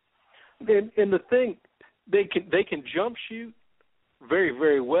 And the thing, they can jump shoot very,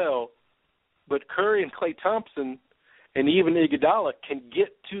 very well, but Curry and Klay Thompson and even Iguodala can get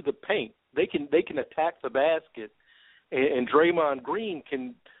to the paint. They can attack the basket, and Draymond Green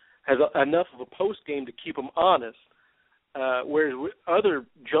has enough of a post game to keep them honest. Whereas with other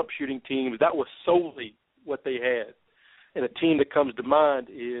jump shooting teams, that was solely what they had. And a team that comes to mind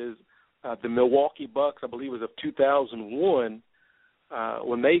is the Milwaukee Bucks, I believe it was of 2001,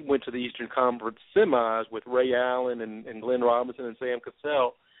 when they went to the Eastern Conference semis with Ray Allen and Glenn Robinson and Sam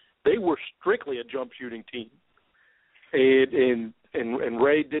Cassell. They were strictly a jump shooting team. And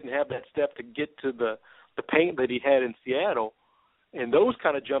Ray didn't have that step to get to the paint that he had in Seattle. And those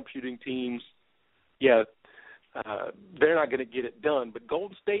kind of jump shooting teams, they're not going to get it done. But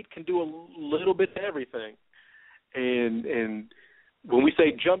Golden State can do a little bit of everything. And when we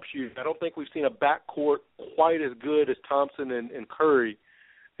say jump shooting, I don't think we've seen a backcourt quite as good as Thompson and Curry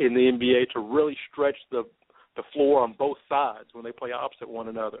in the NBA to really stretch the floor on both sides when they play opposite one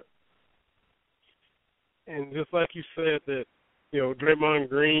another. And just like you said that, Draymond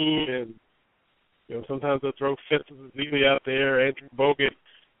Green and, sometimes they'll throw Festus Ezeli out there, Andrew Bogut,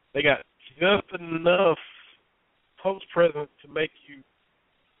 they got just enough post presence to make you,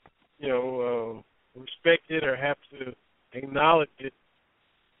 respect it or have to acknowledge it.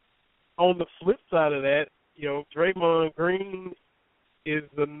 On the flip side of that, Draymond Green is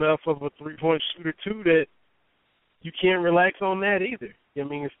enough of a three-point shooter too that you can't relax on that either. I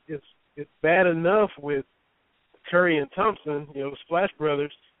mean, it's bad enough with Curry and Thompson, Splash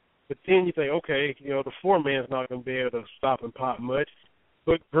Brothers, but then you think, okay, the four-man's not going to be able to stop and pop much.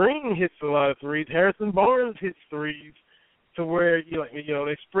 But Green hits a lot of threes. Harrison Barnes hits threes to where,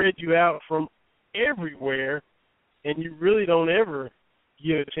 they spread you out from everywhere, and you really don't ever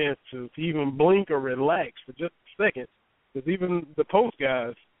get a chance to even blink or relax for just a second, because even the post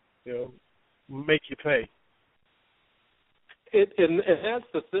guys, make you pay. And that's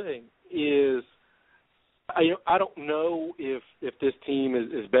the thing is, I don't know if this team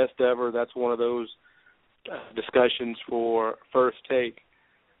is best ever. That's one of those discussions for first take.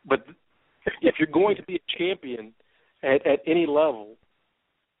 But if you're going to be a champion at any level,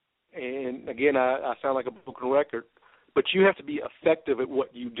 and again, I sound like a broken record, but you have to be effective at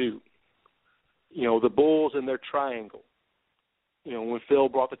what you do. The Bulls and their triangle. When Phil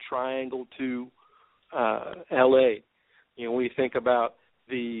brought the triangle to L.A., when you think about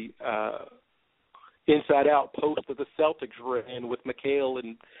the inside-out post that the Celtics ran with McHale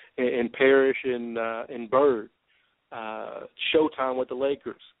and Parrish and Bird, Showtime with the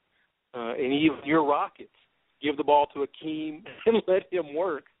Lakers, and even your Rockets, give the ball to Akeem and let him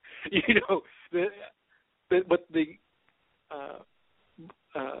work. But the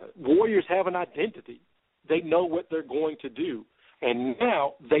Warriors have an identity. They know what they're going to do, and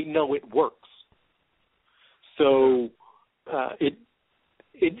now they know it works. So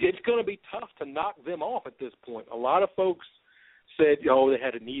it's going to be tough to knock them off at this point. A lot of folks said, they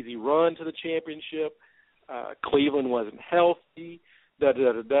had an easy run to the championship. Cleveland wasn't healthy.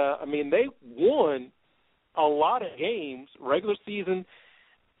 I mean, they won a lot of games, regular season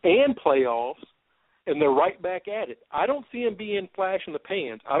and playoffs, and they're right back at it. I don't see them being flash in the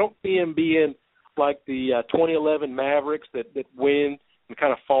pans. I don't see them being like the 2011 Mavericks that win and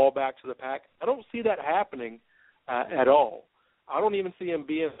kind of fall back to the pack. I don't see that happening at all. I don't even see them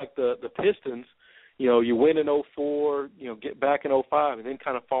being like the Pistons, you win in 2004, get back in 2005, and then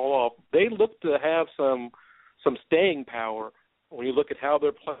kind of fall off. They look to have some staying power when you look at how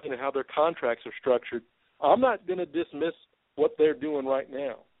they're playing and how their contracts are structured. I'm not going to dismiss what they're doing right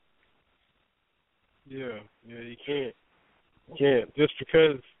now. Yeah, you can't. You can't. Just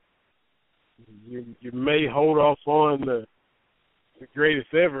because you may hold off on the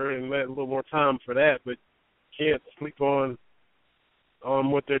greatest ever and let a little more time for that, but you can't sleep on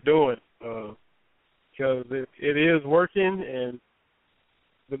what they're doing. Because it is working, and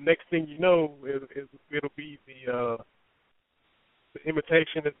the next thing you know, it'll be the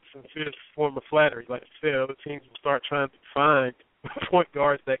imitation of the sincerest form of flattery. Like you said, other teams will start trying to find point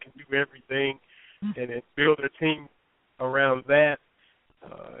guards that can do everything and build their team around that,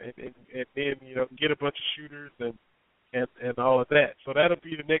 and then get a bunch of shooters and all of that. So that'll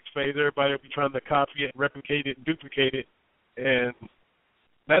be the next phase. Everybody will be trying to copy it, replicate it, and duplicate it, and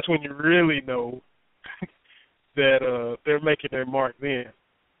that's when you really know that they're making their mark then.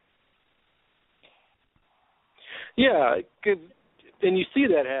 Yeah, and you see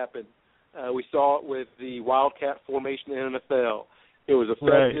that happen. We saw it with the Wildcat formation in the NFL. It was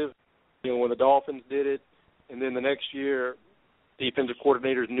effective, when the Dolphins did it, and then the next year, defensive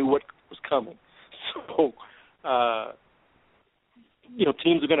coordinators knew what was coming. So,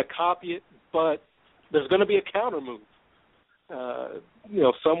 teams are going to copy it, but there's going to be a counter move.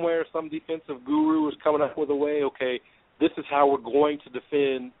 Somewhere some defensive guru is coming up with a way, okay, this is how we're going to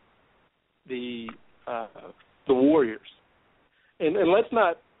defend the Warriors. And let's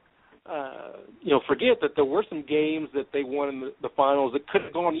not, forget that there were some games that they won in the finals that could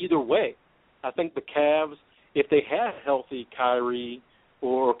have gone either way. I think the Cavs, if they had healthy Kyrie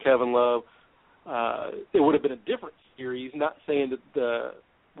or Kevin Love, it would have been a different series, not saying that the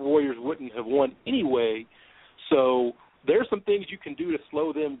Warriors wouldn't have won anyway. So there's some things you can do to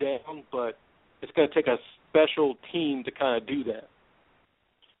slow them down, but it's going to take a special team to kind of do that.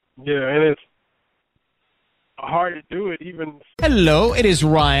 Yeah, and it's hard to do it even. Hello, it is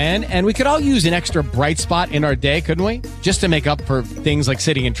Ryan, and we could all use an extra bright spot in our day, couldn't we? Just to make up for things like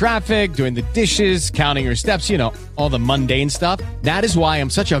sitting in traffic, doing the dishes, counting your steps, all the mundane stuff. That is why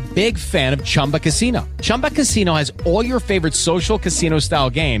I'm such a big fan of Chumba Casino. Chumba Casino has all your favorite social casino-style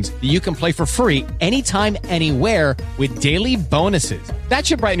games that you can play for free anytime, anywhere with daily bonuses. That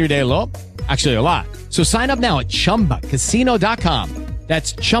should brighten your day a little. Actually, a lot. So sign up now at ChumbaCasino.com.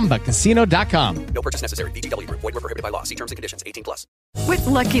 That's ChumbaCasino.com. No purchase necessary. VGW Group. Void where prohibited by law. See terms and conditions. 18+. With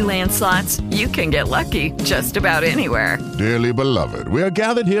Lucky Land Slots, you can get lucky just about anywhere. Dearly beloved, we are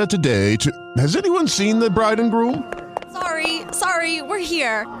gathered here today to... Has anyone seen the bride and groom? Sorry, we're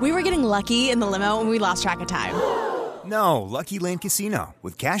here. We were getting lucky in the limo and we lost track of time. No, Lucky Land Casino,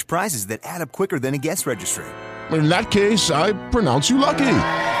 with cash prizes that add up quicker than a guest registry. In that case, I pronounce you lucky.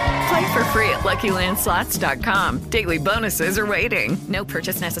 Play for free at LuckyLandSlots.com. Daily bonuses are waiting. No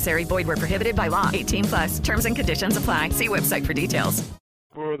purchase necessary. Void where prohibited by law. 18+. Terms and conditions apply. See website for details.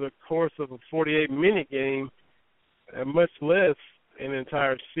 For the course of a 48-minute game, and much less an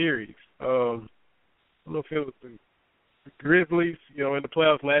entire series. I don't know if it was the Grizzlies, in the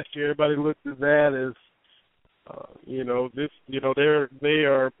playoffs last year. Everybody looked at that as, they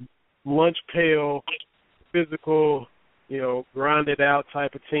are lunch pail, physical, grinded out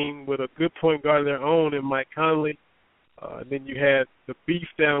type of team with a good point guard of their own in Mike Conley. Then you had the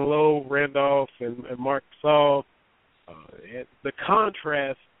beast down low, Randolph and Marc Gasol. And the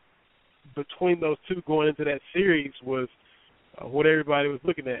contrast between those two going into that series was what everybody was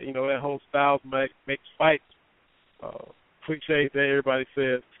looking at. That whole styles makes fights cliche that everybody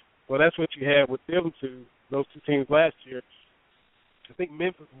says. Well, that's what you had with those two teams last year. I think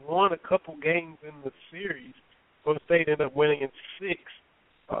Memphis won a couple games in the series. Golden State ended up winning in 6.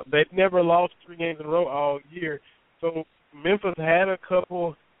 They've never lost 3 games in a row all year. So Memphis had a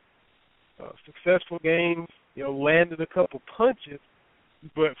couple successful games, landed a couple punches,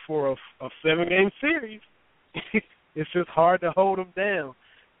 but for a 7-game series, it's just hard to hold them down.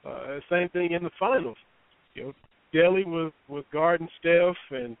 Same thing in the finals. Delly was guarding Steph,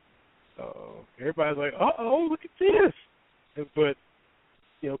 and everybody's like, uh-oh, look at this. But,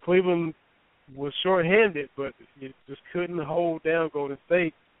 Cleveland was shorthanded, but you just couldn't hold down Golden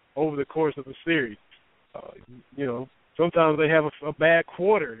State over the course of the series. Sometimes they have a bad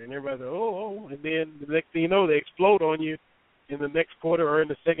quarter, and everybody's like, oh, and then the next thing you know, they explode on you in the next quarter or in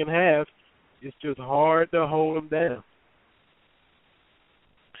the second half. It's just hard to hold them down.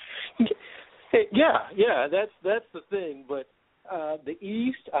 Yeah, that's the thing. But the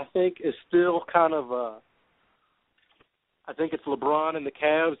East, I think, is still kind of I think it's LeBron and the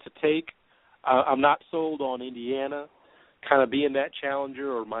Cavs to take. I'm not sold on Indiana kind of being that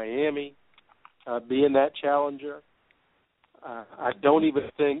challenger or Miami. being that challenger. I don't even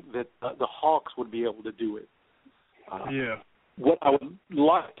think that the Hawks would be able to do it. What I would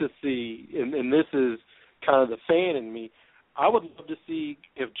like to see, and this is kind of the fan in me, I would love to see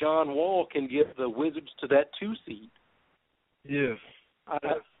if John Wall can get the Wizards to that 2 seed. Yes.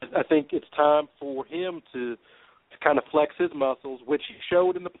 I think it's time for him to kind of flex his muscles, which he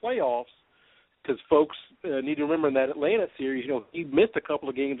showed in the playoffs, because folks need to remember in that Atlanta series, he missed a couple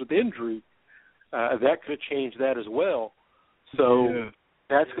of games with injury. That could change that as well. So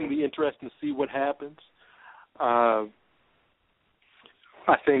that's going to be interesting to see what happens. I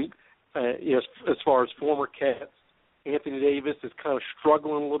think, as far as former Cats, Anthony Davis is kind of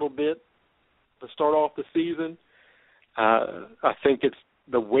struggling a little bit to start off the season. I think it's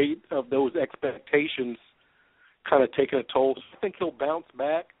the weight of those expectations kind of taking a toll. I think he'll bounce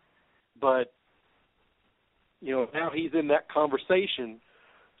back, but, now he's in that conversation,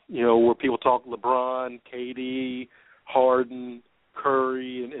 where people talk LeBron, KD, Harden,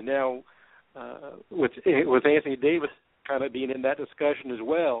 Curry, and now with Anthony Davis kind of being in that discussion as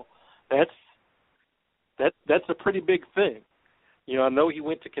well. That's a pretty big thing. I know he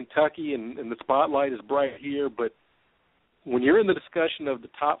went to Kentucky and the spotlight is bright here, but when you're in the discussion of the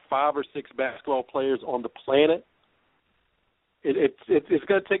top 5 or 6 basketball players on the planet, it's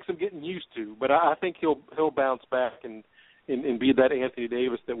going to take some getting used to. But I think he'll bounce back and be that Anthony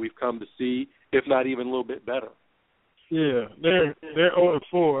Davis that we've come to see, if not even a little bit better. Yeah, they're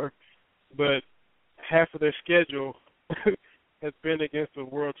 0-4, but half of their schedule has been against the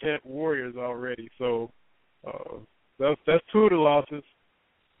world champ Warriors already. So that's 2 of the losses.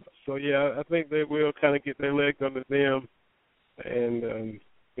 So yeah, I think they will kind of get their legs under them, and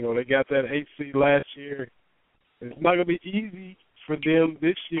they got that 8 seed last year. It's not going to be easy for them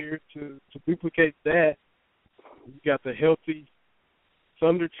this year to duplicate that. You got the healthy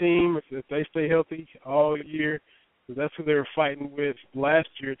Thunder team, if they stay healthy all year. So that's who they were fighting with last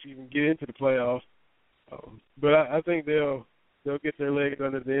year to even get into the playoffs. But I think they'll get their legs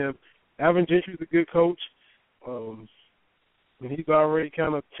under them. Alvin Gentry's a good coach. And he's already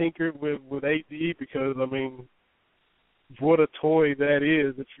kind of tinkered with AD because, what a toy that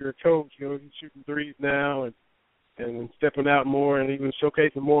is if you're a coach. He's shooting threes now and stepping out more and even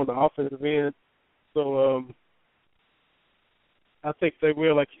showcasing more on the offensive end. So I think they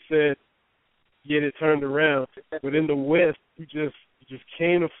will, like you said, get it turned around. But in the West, you just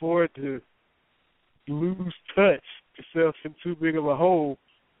can't afford to lose touch yourself in too big of a hole.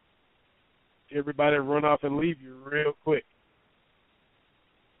 Everybody run off and leave you real quick.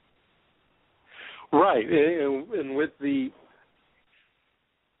 Right, and with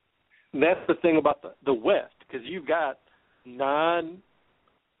that's the thing about the West, because you've got 9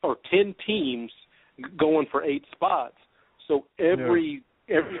 or 10 teams going for 8 spots. So every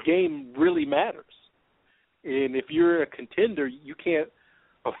game really matters. And if you're a contender, you can't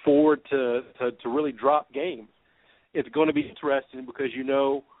afford to really drop games. It's going to be interesting because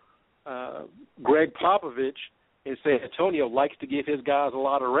Greg Popovich in San Antonio likes to give his guys a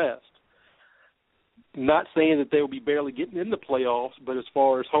lot of rest. Not saying that they will be barely getting in the playoffs, but as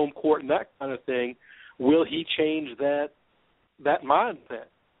far as home court and that kind of thing, will he change that mindset?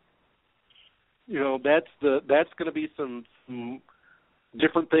 That's going to be some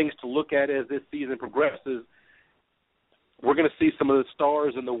different things to look at as this season progresses. We're going to see some of the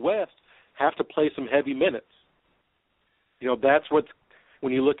stars in the West have to play some heavy minutes. That's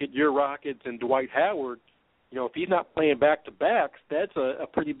when you look at your Rockets and Dwight Howard, if he's not playing back-to-backs, that's a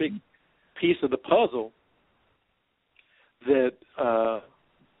pretty big piece of the puzzle that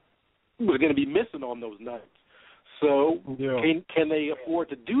was going to be missing on those nights. So can they afford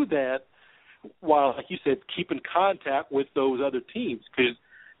to do that while, like you said, keep in contact with those other teams? Because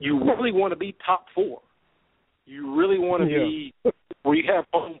you really want to be top 4. You really want to be where you have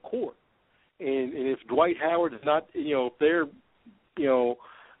home court. And if Dwight Howard is not, if they're,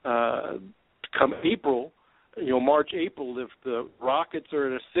 come April, March, April, if the Rockets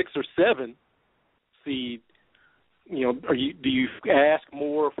are at a 6 or 7 seed, do you ask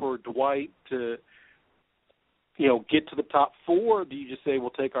more for Dwight to, get to the top 4? Or do you just say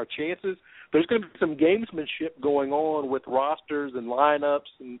we'll take our chances? There's going to be some gamesmanship going on with rosters and lineups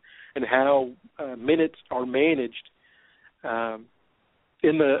and how minutes are managed,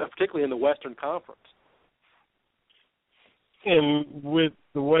 particularly in the Western Conference. And with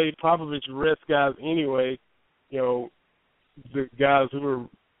the way Popovich rests guys anyway, the guys who are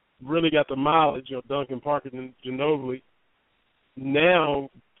really got the mileage, Duncan, Parker, and Ginobili, now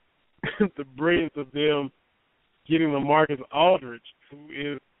the brilliance of them getting LaMarcus Aldridge, who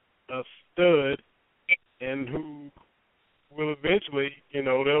is a stud and who will eventually,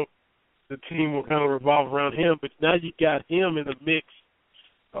 the team will kind of revolve around him. But now you got him in the mix.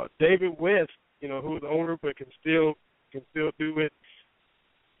 David West, who is older but can still do it.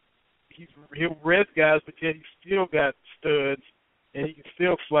 He'll rest guys, but yet he's still got studs, and he can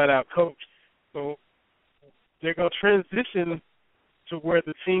still flat out coach. So they're going to transition to where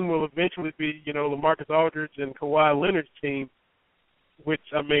the team will eventually be, LaMarcus Aldridge and Kawhi Leonard's team, which,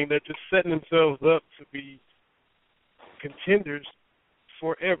 they're just setting themselves up to be contenders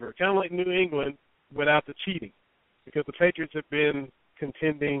forever, kind of like New England without the cheating, because the Patriots have been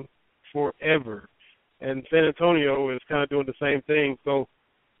contending forever, and San Antonio is kind of doing the same thing. So,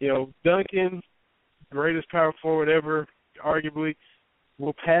 Duncan, greatest power forward ever, arguably,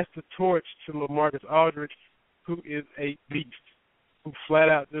 will pass the torch to LaMarcus Aldridge, who is a beast, who flat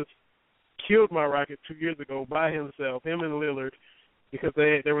out just killed my Rockets 2 years ago by himself, him and Lillard, because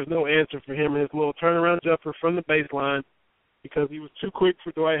there was no answer for him and his little turnaround jumper from the baseline, because he was too quick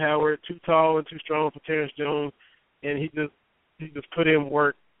for Dwight Howard, too tall and too strong for Terrence Jones, and he just put in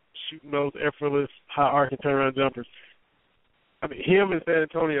work shooting those effortless, high-arcing turnaround jumpers. Him in San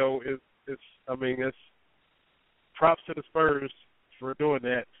Antonio it's props to the Spurs for doing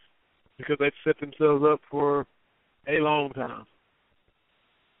that, because they've set themselves up for a long time.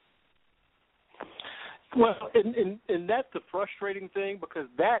 Well, and that's the frustrating thing, because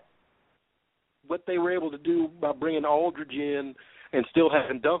what they were able to do by bringing Aldridge in and still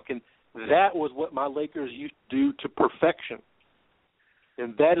having Duncan, that was what my Lakers used to do to perfection.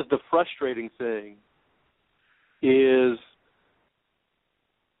 And that is the frustrating thing, is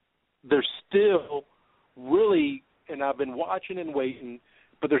there's still really, and I've been watching and waiting,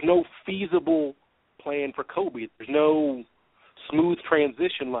 but there's no feasible plan for Kobe. There's no smooth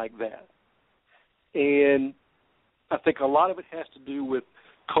transition like that. And I think a lot of it has to do with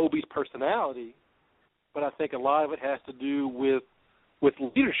Kobe's personality, but I think a lot of it has to do with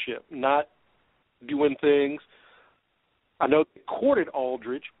leadership, not doing things. I know they courted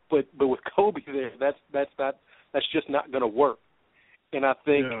Aldridge, but with Kobe there, that's just not going to work. And I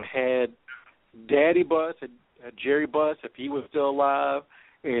think had Daddy Buss, had Jerry Buss, if he was still alive,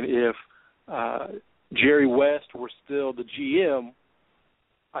 and if Jerry West were still the GM,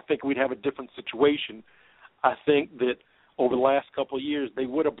 I think we'd have a different situation. I think that over the last couple of years, they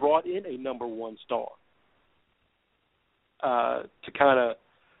would have brought in a number one star to kind of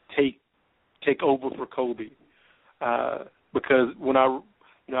take over for Kobe. Because when I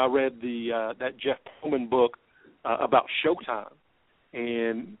read that Jeff Pullman book about Showtime,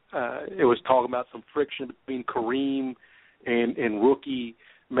 and it was talking about some friction between Kareem and rookie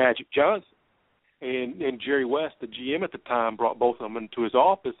Magic Johnson. And Jerry West, the GM at the time, brought both of them into his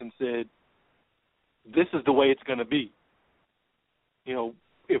office and said, this is the way it's going to be.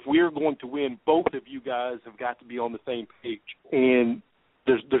 If we're going to win, both of you guys have got to be on the same page. And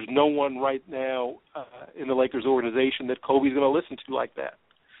there's no one right now in the Lakers organization that Kobe's going to listen to like that.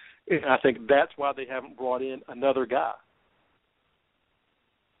 And I think that's why they haven't brought in another guy.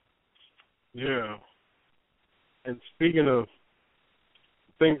 Yeah. And speaking of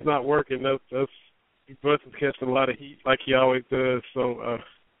things not working, that's Buss is catching a lot of heat like he always does. So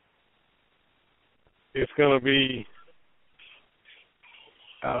it's going to be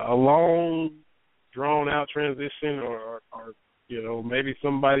a long, drawn-out transition, or maybe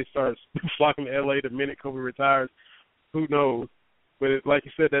somebody starts flocking to L.A. the minute Kobe retires. Who knows? But like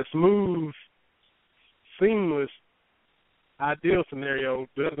you said, that smooth, seamless, ideal scenario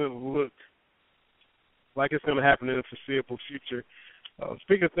doesn't look like it's going to happen in the foreseeable future.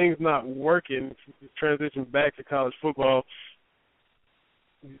 Speaking of things not working, transition back to college football,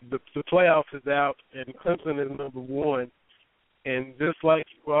 the playoffs is out, and Clemson is number one. And just like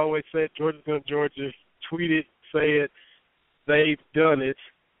we always said, Georgia's going to Georgia, tweet it, say it, they've done it.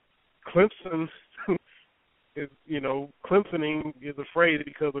 Clemson is, Clemsoning is afraid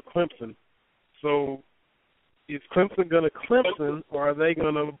because of Clemson. So is Clemson going to Clemson, or are they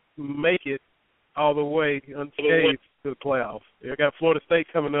going to make it all the way unscathed to the playoffs? They got Florida State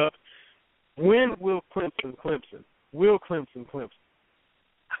coming up. When will Clemson? Will Clemson?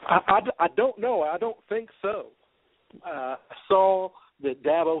 I don't know. I don't think so. I saw that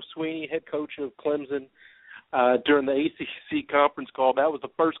Dabo Swinney, head coach of Clemson, during the ACC conference call, that was the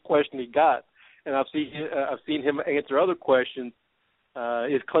first question he got. And I've seen him answer other questions.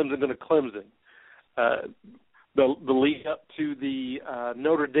 Is Clemson going to Clemson? The lead up to the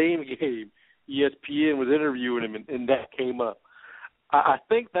Notre Dame game, ESPN was interviewing him, and that came up. I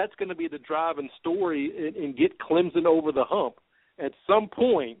think that's going to be the driving story and get Clemson over the hump. At some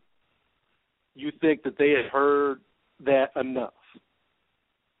point, you think that they had heard that enough.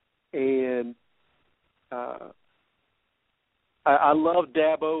 And I love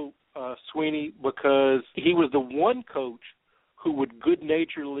Dabo Sweeney, because he was the one coach who would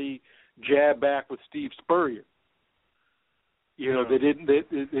good-naturedly jab back with Steve Spurrier. You know, it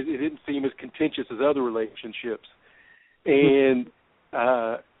didn't seem as contentious as other relationships. And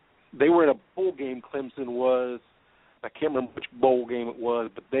they were in a bowl game, Clemson was. I can't remember which bowl game it was,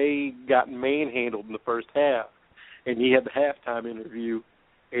 but they got manhandled in the first half. And he had the halftime interview.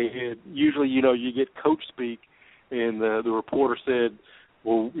 And usually, you know, you get coach speak, and the reporter said,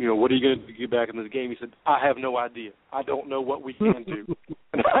 well, you know, what are you going to get back in this game? He said, I have no idea. I don't know what we can do.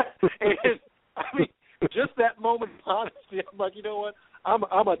 and I mean, just that moment of honesty, I'm like, you know what? I'm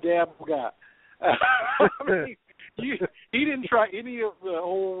a dabble guy. I mean, he didn't try any of the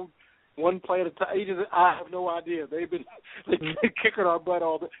old one play at a time. He just, I have no idea. They've been kicking our butt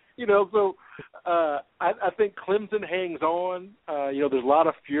all day. You know, so I think Clemson hangs on. You know, there's a lot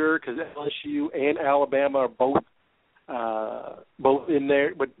of furor because LSU and Alabama are both in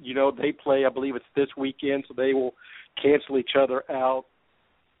there. But, you know, they play, I believe it's this weekend, so they will cancel each other out.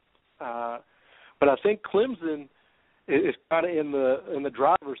 But I think Clemson is kind of in the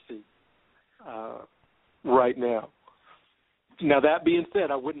driver's seat right now. Now, that being said,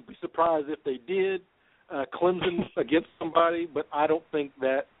 I wouldn't be surprised if they did Clemson against somebody, but I don't think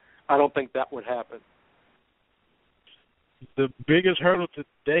that would happen. The biggest hurdle to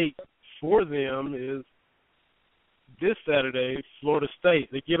date for them is this Saturday, Florida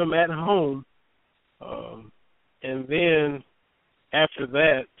State. They get them at home, and then after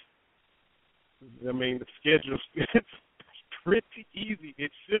that, I mean, the schedule is pretty easy.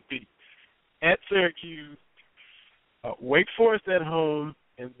 It should be at Syracuse, Wake Forest at home,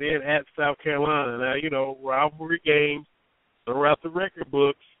 and then at South Carolina. Now, you know, rivalry games throughout the record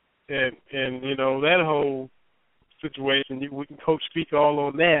books, and you know, that whole situation, we can coach speak all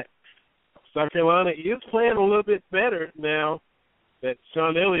on that. South Carolina is playing a little bit better now that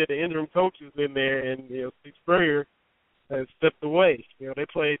Sean Elliott, the interim coach, is in there, and, you know, Steve Spurrier has stepped away. You know, they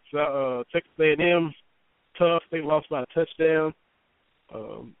played Texas A&M tough. They lost by a touchdown.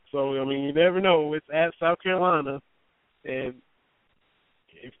 So, I mean, you never know. It's at South Carolina. And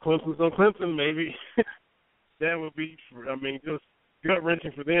if Clemson's on Clemson, maybe that would be, just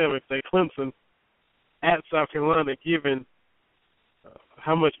gut-wrenching for them if they Clemson at South Carolina, given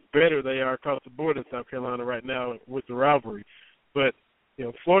how much better they are across the board in South Carolina right now with the rivalry. But, you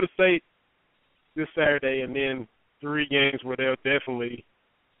know, Florida State this Saturday, and then 3 games where they'll definitely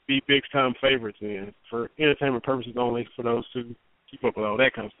be big-time favorites in, for entertainment purposes only, for those who keep up with all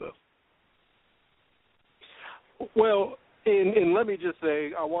that kind of stuff. Well, and let me just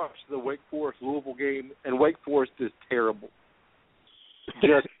say, I watched the Wake Forest-Louisville game, and Wake Forest is terrible.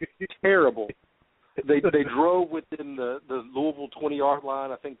 Just terrible. They drove within the Louisville 20-yard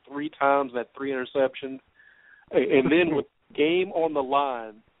line, I think 3 times, and had 3 interceptions. And then with the game on the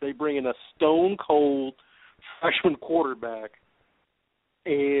line, they bring in a stone-cold freshman quarterback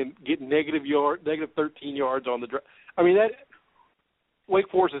and get negative 13 yards on the drive. I mean, that Wake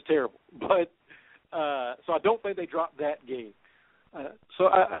Forest is terrible. But so I don't think they dropped that game. So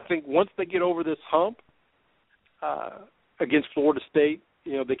I think once they get over this hump against Florida State,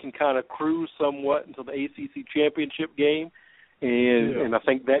 you know, they can kind of cruise somewhat until the ACC championship game, and I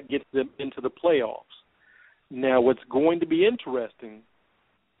think that gets them into the playoffs. Now, what's going to be interesting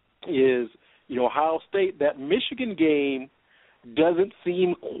is, you know, Ohio State, that Michigan game doesn't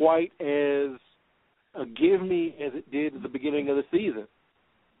seem quite as a give-me as it did at the beginning of the season.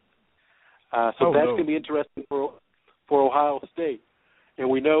 That's going to be interesting for Ohio State.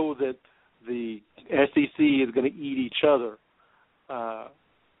 And we know that the SEC is going to eat each other.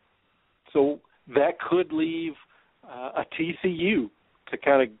 So that could leave a TCU to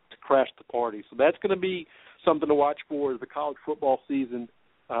kind of crash the party. So that's going to be something to watch for as the college football season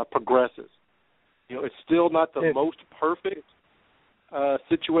progresses. You know, it's still not the most perfect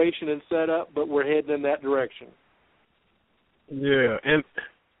situation and setup, but we're heading in that direction. Yeah, and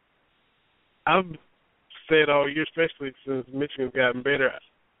I've said all year, especially since Michigan's gotten better,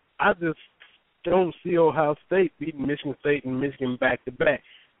 I just don't see Ohio State beating Michigan State and Michigan back-to-back.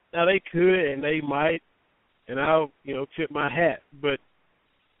 Now, they could and they might, and I'll, you know, tip my hat. But,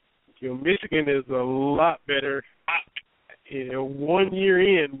 you know, Michigan is a lot better. You know, 1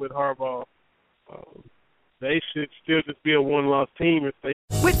 year in with Harbaugh, they should still just be a one-loss team if they.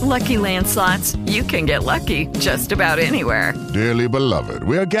 With Lucky Land Slots, you can get lucky just about anywhere. Dearly beloved,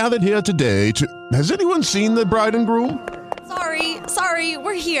 we are gathered here today to. Has anyone seen the bride and groom? Sorry,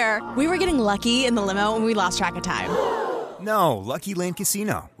 we're here. We were getting lucky in the limo and we lost track of time. No, Lucky Land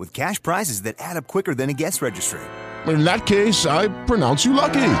Casino, with cash prizes that add up quicker than a guest registry. In that case, I pronounce you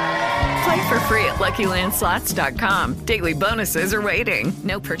lucky. Play for free at LuckyLandSlots.com. Daily bonuses are waiting.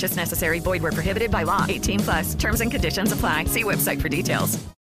 No purchase necessary. Void where prohibited by law. 18+. Terms and conditions apply. See website for details.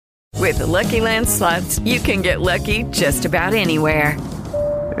 With the Lucky Land Slots, you can get lucky just about anywhere.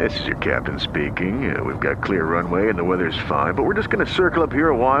 This is your captain speaking. We've got clear runway and the weather's fine, but we're just going to circle up here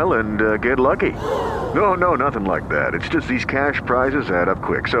a while and get lucky. No, nothing like that. It's just these cash prizes add up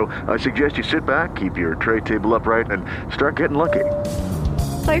quick. So I suggest you sit back, keep your tray table upright, and start getting lucky.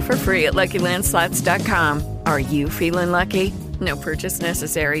 Play for free at LuckyLandSlots.com. Are you feeling lucky? No purchase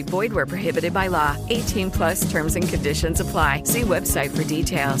necessary. Void where prohibited by law. 18+ terms and conditions apply. See website for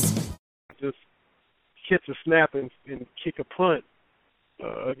details. Just catch a snap and kick a punt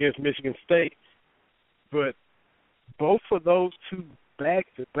against Michigan State. But both of those two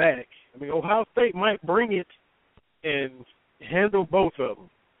back-to-back, I mean, Ohio State might bring it and handle both of them,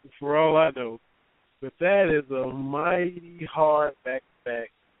 for all I know. But that is a mighty hard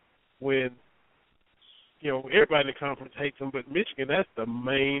back-to-back when, you know, everybody in the conference hates them, but Michigan, that's the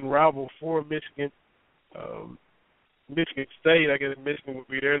main rival for Michigan. Michigan State, I guess Michigan would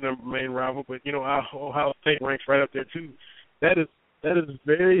be their main rival, but, you know, Ohio State ranks right up there, too. That is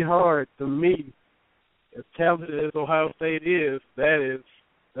very hard to me. As talented as Ohio State is, that is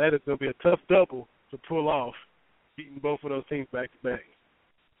going to be a tough double to pull off, beating both of those teams back-to-back.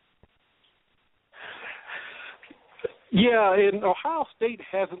 Yeah, and Ohio State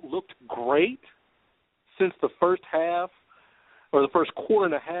hasn't looked great since the first half or the first quarter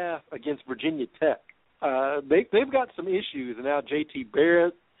and a half against Virginia Tech. They've got some issues, and now J.T.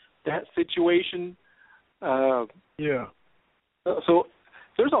 Barrett, that situation. Yeah. So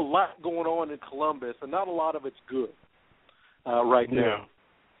there's a lot going on in Columbus, and not a lot of it's good right now.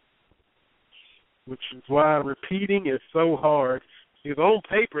 Which is why repeating is so hard. Because on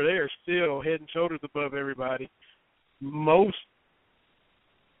paper, they are still head and shoulders above everybody.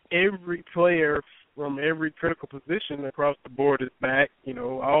 Every player from every critical position across the board is back. You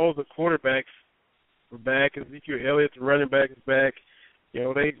know, all the quarterbacks are back. Ezekiel Elliott, the running back, is back. You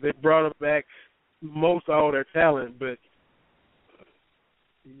know, they brought up back most all their talent, but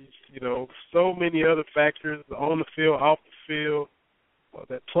you know, so many other factors on the field, off the field,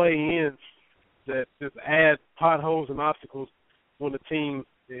 that play in that just add potholes and obstacles when the team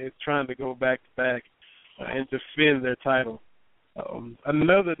is trying to go back-to-back and defend their title.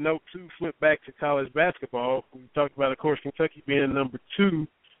 Another note, too, flip back to college basketball. We talked about, of course, Kentucky being number 2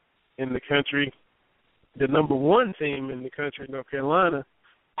 in the country. The number 1 team in the country, North Carolina,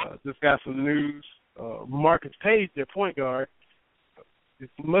 just got some news. Marcus Page, their point guard, it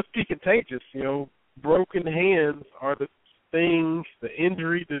must be contagious. You know, broken hands are the thing, the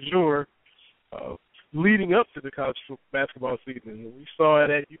injury du jour leading up to the college basketball season. We saw it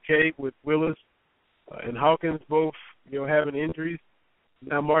at UK with Willis and Hawkins both, you know, having injuries.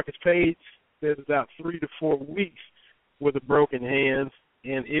 Now Marcus Page says it's out 3 to 4 weeks with a broken hand.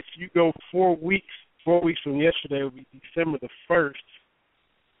 And if you go 4 weeks from yesterday will be December the 1st.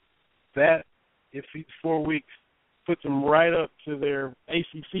 That, if he's 4 weeks, puts them right up to their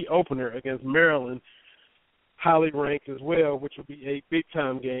ACC opener against Maryland, highly ranked as well, which will be a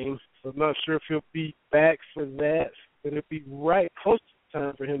big-time game. So I'm not sure if he'll be back for that, but it'll be right close to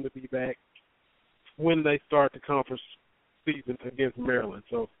time for him to be back when they start the conference season against Maryland.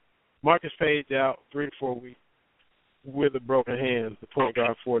 So Marcus Page out 3 to 4 weeks with a broken hand, the point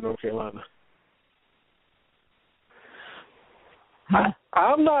guard for North Carolina.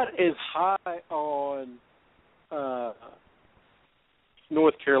 I'm not as high on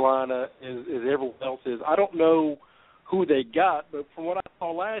North Carolina as everyone else is. I don't know who they got, but from what I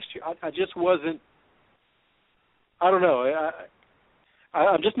saw last year, I just wasn't. I don't know.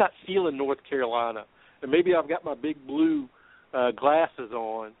 I'm just not feeling North Carolina, and maybe I've got my big blue glasses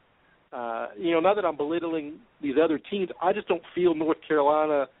on. You know, not that I'm belittling these other teams, I just don't feel North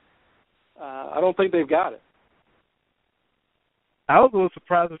Carolina. I don't think they've got it. I was a little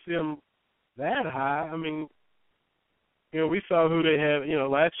surprised to see them that high. I mean, you know, we saw who they had, you know,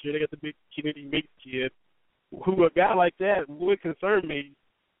 last year. They got the big Kennedy Meeks kid. Who a guy like that would concern me,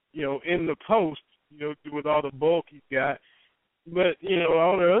 you know, in the post, you know, with all the bulk he's got. But, you know,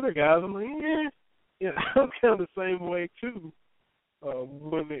 all the other guys, I'm like, yeah, I'm kind of the same way, too,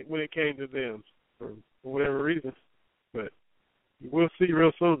 when it came to them for whatever reason. But we'll see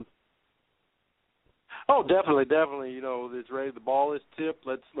real soon. Oh, definitely. You know, it's ready. The ball is tipped.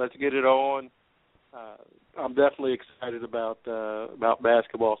 Let's get it on. I'm definitely excited about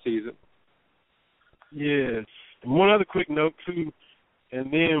basketball season. Yes. And one other quick note, too,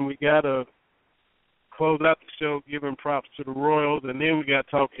 and then we got to close out the show giving props to the Royals, and then we got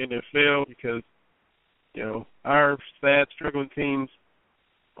to talk NFL because, you know, our sad, struggling teams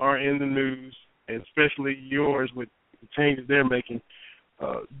are in the news, and especially yours with the changes they're making.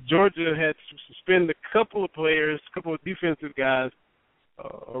 Georgia had to suspend a couple of players, a couple of defensive guys,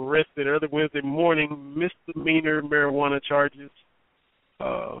 arrested early Wednesday morning, misdemeanor marijuana charges.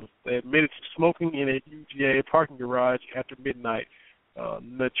 They admitted to smoking in a UGA parking garage after midnight.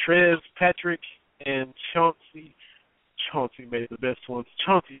 Natrez Patrick and Chauncey made the best ones.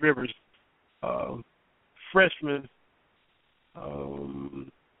 Chauncey Rivers, freshman.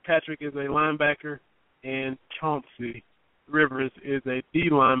 Patrick is a linebacker, and Chauncey Rivers is a D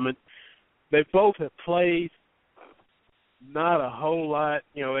lineman. They both have played, not a whole lot.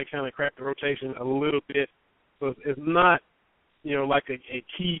 They kind of cracked the rotation a little bit. So it's not, like a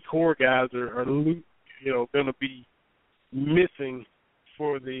key core guys are going to be missing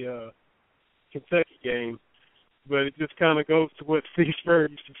for the Kentucky game. But it just kind of goes to what Steve Spurrier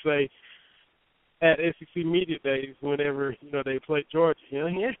used to say at SEC Media Days whenever, they played Georgia.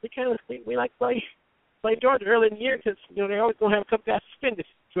 We like to play Georgia early in the year because, they're always going to have a couple guys suspended.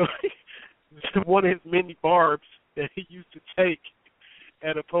 So it's one of his many barbs that he used to take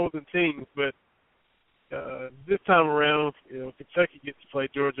at opposing teams. But this time around, Kentucky gets to play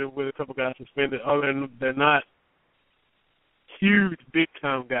Georgia with a couple guys suspended. Other than they're not huge,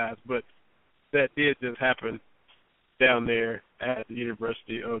 big-time guys, but that did just happen down there at the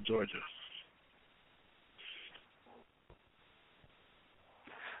University of Georgia.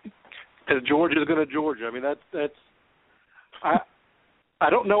 Because Georgia's going to Georgia. I mean, that's. I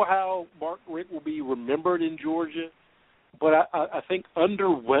don't know how Mark Richt will be remembered in Georgia, but I think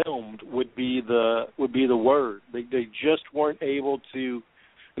underwhelmed would be the word. They just weren't able to,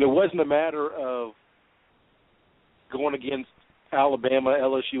 and it wasn't a matter of going against Alabama,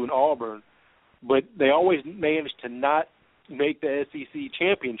 LSU, and Auburn, but they always managed to not make the SEC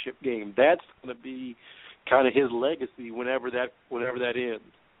championship game. That's going to be kind of his legacy whenever that ends.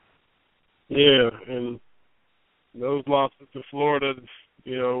 Yeah, and those losses to Florida,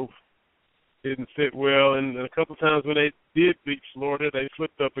 didn't sit well. And a couple times when they did beat Florida, they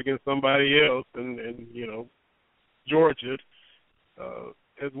flipped up against somebody else, and Georgia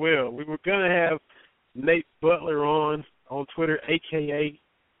as well. We were going to have Nate Butler on Twitter, a.k.a.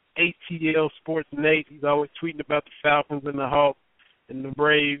 ATL Sports Nate. He's always tweeting about the Falcons and the Hawks and the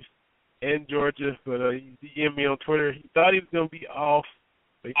Braves and Georgia, but he DM'd me on Twitter. He thought he was going to be off,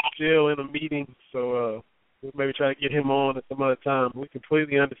 but he's still in a meeting, so we'll maybe try to get him on at some other time. We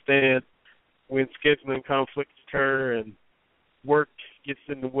completely understand when scheduling conflicts occur and work gets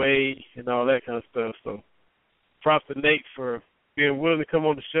in the way and all that kind of stuff. So props to Nate for being willing to come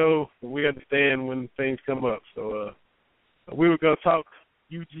on the show. We understand when things come up. So we were going to talk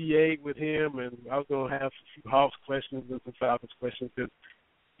UGA with him, and I was going to have a few Hawks questions and some Falcons questions because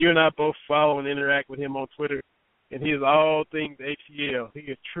you and I both follow and interact with him on Twitter, and he is all things ATL. He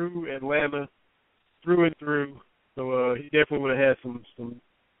is true Atlanta through and through. So he definitely would have had some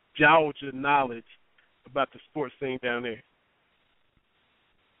Georgia knowledge about the sports scene down there.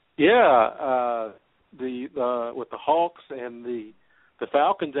 Yeah, with the Hawks and the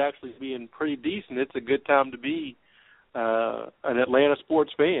Falcons actually being pretty decent, it's a good time to be an Atlanta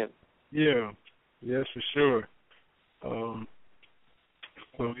sports fan. Yeah, yes, for sure.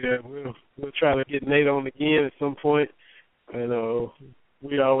 So yeah, we'll try to get Nate on again at some point, and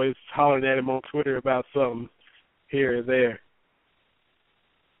we always hollering at him on Twitter about something here or there.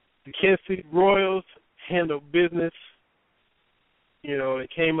 The Kansas City Royals handled business. They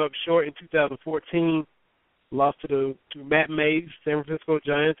came up short in 2014, lost to Matt Mays, San Francisco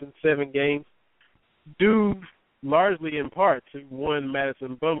Giants in 7 games, due largely in part to one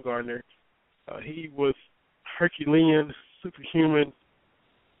Madison Bumgarner. He was Herculean, superhuman,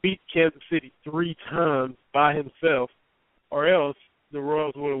 beat Kansas City 3 times by himself, or else the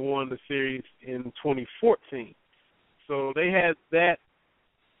Royals would have won the series in 2014. So they had that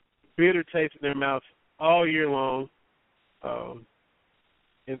bitter taste in their mouth all year long.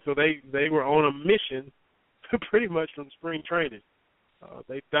 And so they were on a mission pretty much from spring training.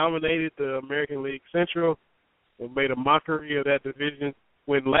 They dominated the American League Central and made a mockery of that division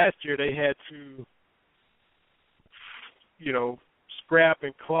when last year they had to, scrap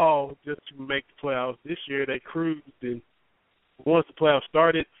and claw just to make the playoffs. This year they cruised, and once the playoffs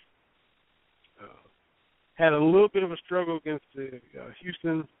started, had a little bit of a struggle against the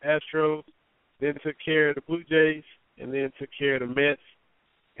Houston Astros, then took care of the Blue Jays, and then took care of the Mets.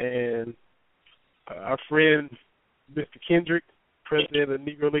 And our friend, Mr. Kendrick, president of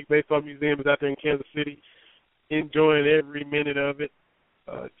the Negro League Baseball Museum, is out there in Kansas City enjoying every minute of it.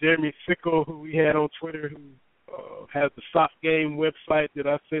 Jeremy Sickle, who we had on Twitter, who has the Sock Game website that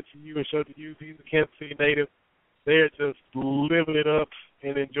I sent to you and showed to you. He's a Kansas City native. They're just living it up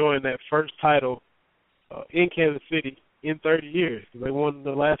and enjoying that first title in Kansas City in 30 years. They won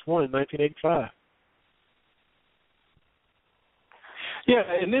the last one in 1985. Yeah,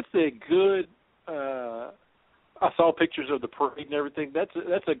 and it's a good. I saw pictures of the parade and everything. That's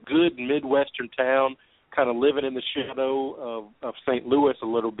a good Midwestern town, kind of living in the shadow of St. Louis a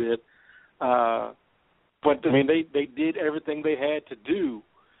little bit. But I mean, they did everything they had to do,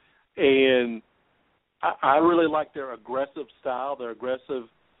 and I really like their aggressive style, their aggressive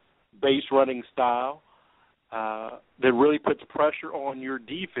base running style. That really puts pressure on your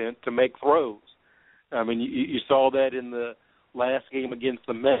defense to make throws. I mean, you saw that in the last game against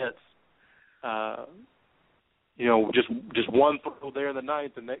the Mets. Just one throw there in the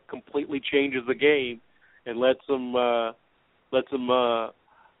ninth, and that completely changes the game and lets them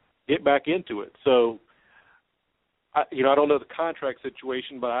get back into it. So, I don't know the contract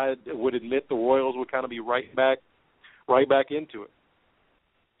situation, but I would admit the Royals would kind of be right back into it.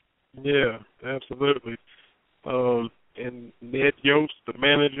 Yeah, absolutely. And Ned Yost, the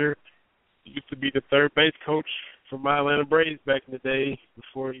manager, used to be the third base coach for my Atlanta Braves back in the day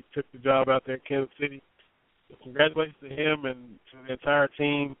before he took the job out there in Kansas City. So congratulations to him and to the entire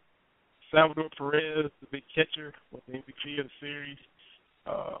team. Salvador Perez, the big catcher, with the MVP of the series.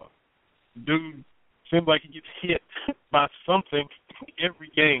 Dude seems like he gets hit by something every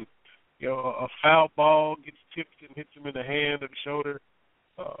game. A foul ball gets tipped and hits him in the hand or the shoulder.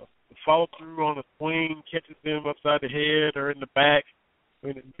 The follow through on a swing catches him upside the head or in the back. I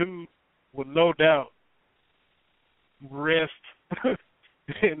mean, the dude will no doubt rest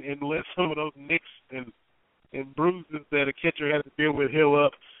and let some of those nicks and bruises that a catcher has to deal with heal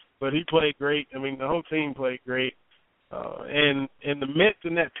up. But he played great. I mean, the whole team played great. And the Mets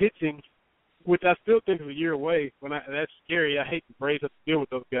in that pitching, which I still think is a year away. That's scary. I hate the Braves have to deal with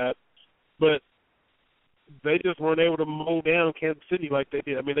those guys. But they just weren't able to mow down Kansas City like they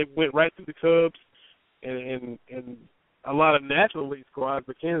did. I mean, they went right through the Cubs and a lot of National League squads,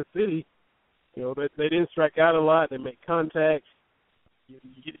 but Kansas City, they didn't strike out a lot. They made contact. You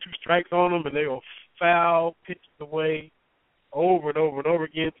get 2 strikes on them, and they will foul pitches away over and over and over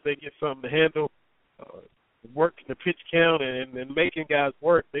again so they get something to handle. Working the pitch count and making guys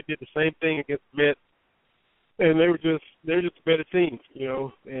work. They did the same thing against the Mets, and they're just a better team,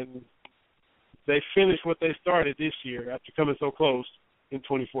 and they finished what they started this year after coming so close in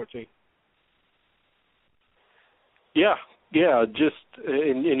 2014. Yeah,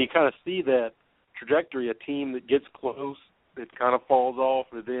 and you kind of see that trajectory, a team that gets close, that kind of falls off,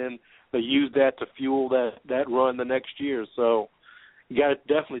 and then they use that to fuel that run the next year. So you got to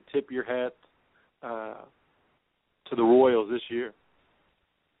definitely tip your hat to the Royals this year.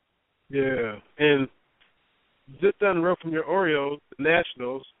 Yeah, and just down the road from your Orioles, the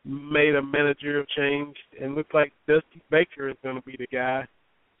Nationals made a managerial change and looks like Dusty Baker is going to be the guy.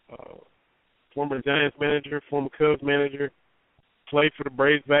 Former Giants manager, former Cubs manager, played for the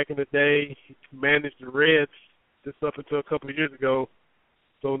Braves back in the day. He managed the Reds just up until a couple of years ago.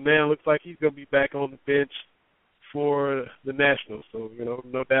 So now it looks like he's going to be back on the bench for the Nationals. So,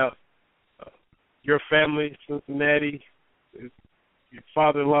 no doubt your family, Cincinnati, your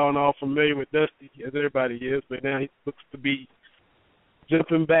father-in-law and all familiar with Dusty, as everybody is, but now he looks to be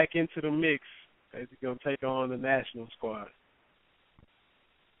jumping back into the mix as he's going to take on the National squad.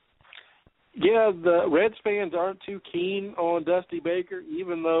 Yeah, the Reds fans aren't too keen on Dusty Baker,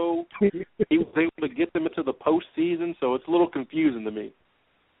 even though he was able to get them into the postseason, so it's a little confusing to me.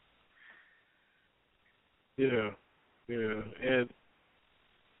 Yeah, and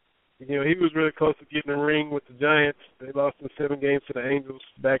he was really close to getting a ring with the Giants. They lost in 7 games to the Angels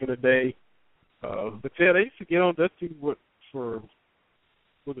back in the day. But yeah, they used to get on Dusty for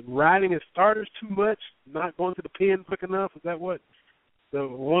riding his starters too much, not going to the pen quick enough. Is that what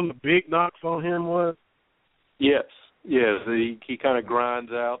one of the big knocks on him was? Yes. He kind of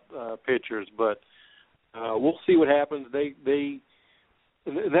grinds out pitchers, but we'll see what happens. And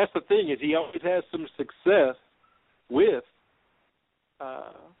that's the thing, is he always has some success with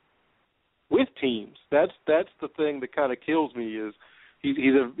teams. That's the thing that kind of kills me, is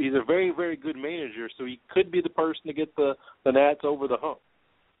he's a very, very good manager, so he could be the person to get the Nats over the hump.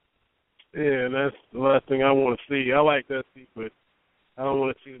 Yeah, and that's the last thing I want to see. I like Dusty, but I don't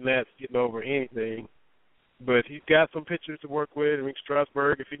want to see the Nats getting over anything. But he's got some pitchers to work with. I mean,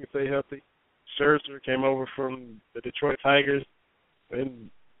 Strasburg, if he can stay healthy. Scherzer came over from the Detroit Tigers. And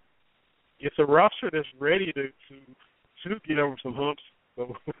it's a roster that's ready to get over some humps.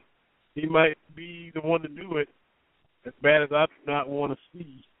 So he might be the one to do it. As bad as I do not want to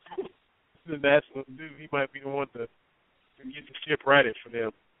see the Nationals do, he might be the one to get the ship righted for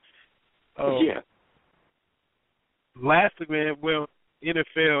them. Yeah. Lastly, man,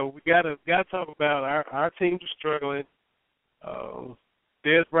 NFL, we gotta talk about our teams are struggling.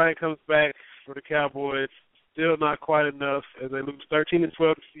 Dez Bryant comes back for the Cowboys, still not quite enough as they lose 13-12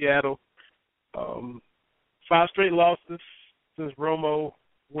 to Seattle. 5 straight losses since Romo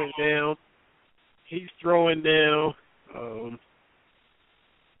went down. He's throwing now.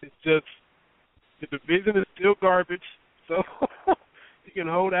 It's just the division is still garbage, so you can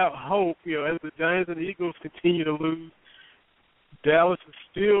hold out hope. As the Giants and the Eagles continue to lose, Dallas is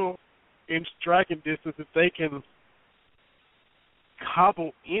still in striking distance if they can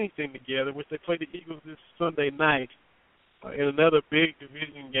cobble anything together, which they play the Eagles this Sunday night in another big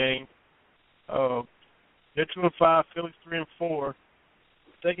division game. They're 2-5, Philly's 3-4. If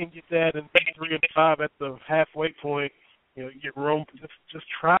they can get that and 3-5 at the halfway point, you get Rome. Just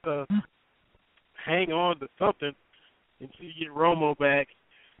try to hang on to something until you get Romo back.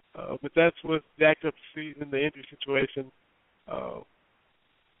 But that's what's jacked up the season, the injury situation.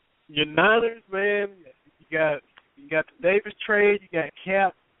 Your Niners, man, you got the Davis trade, you got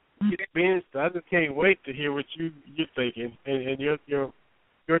Cap, you get benched. I just can't wait to hear what you're thinking and your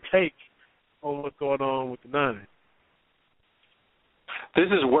take on what's going on with the Niners. This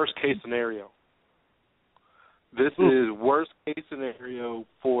is worst case scenario. This is worst case scenario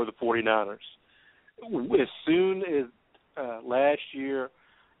for the 49ers. As soon as last year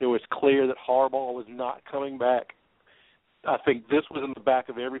it was clear that Harbaugh was not coming back, I think this was in the back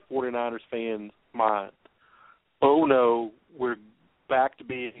of every 49ers fan's mind. Oh, no, we're back to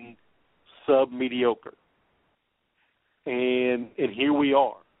being sub-mediocre. And here we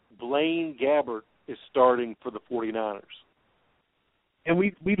are. Blaine Gabbert is starting for the 49ers. And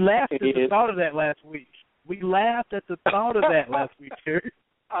we laughed at the thought of that last week. We laughed at the thought of that last week, Terry.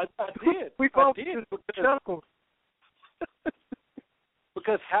 I did. We both did. Chuckled.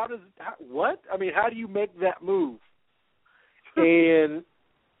 Because what? I mean, how do you make that move? And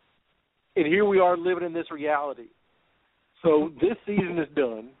here we are living in this reality. So this season is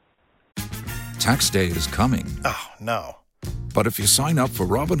done. Tax day is coming. Oh, no. But if you sign up for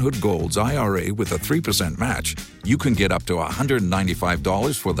Robinhood Gold's IRA with a 3% match, you can get up to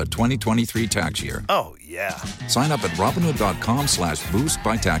 $195 for the 2023 tax year. Oh, yeah. Sign up at Robinhood.com/boost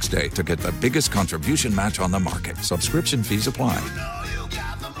by tax day to get the biggest contribution match on the market. Subscription fees apply.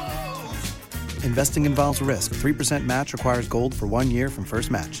 Investing involves risk. 3% match requires gold for 1 year from first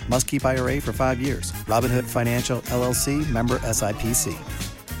match. Must keep IRA for 5 years. Robinhood Financial, LLC, member SIPC.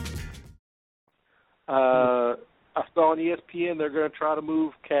 I saw on ESPN they're going to try to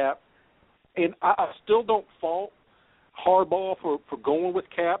move Cap. And I still don't fault Harbaugh for going with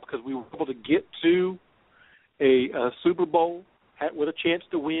Cap because we were able to get to a Super Bowl with a chance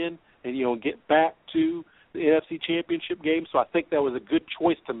to win and, get back to the NFC Championship game. So I think that was a good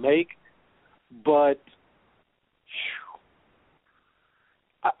choice to make. But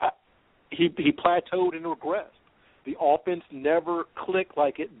he plateaued and regressed. The offense never clicked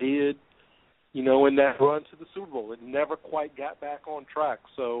like it did, in that run to the Super Bowl. It never quite got back on track.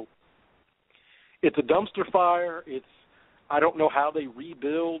 So it's a dumpster fire. I don't know how they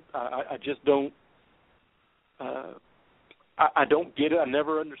rebuild. I just don't. I don't get it. I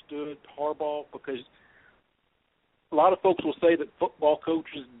never understood Harbaugh because a lot of folks will say that football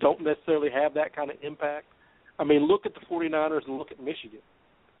coaches don't necessarily have that kind of impact. I mean, look at the 49ers and look at Michigan.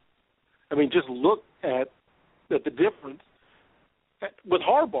 I mean, just look at the difference with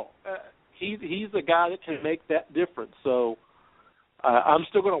Harbaugh. He's a guy that can make that difference. So I'm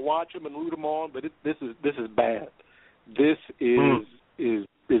still going to watch him and root him on, but this is bad. This is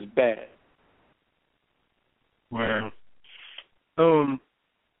bad. Wow. Now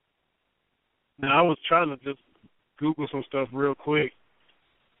I was trying to just Google some stuff real quick.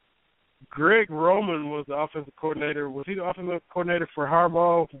 Greg Roman was the offensive coordinator. Was he the offensive coordinator for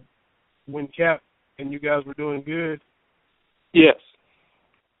Harbaugh when Cap and you guys were doing good? Yes.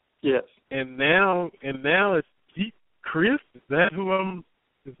 Yes. And now it's Pete Chris. Is that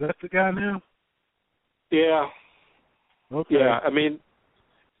is that the guy now? Yeah. Okay. Yeah. I mean,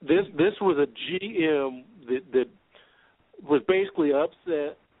 this was a GM that was basically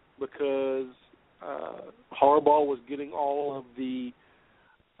upset because Harbaugh was getting all of the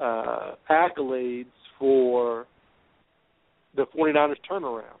accolades for the 49ers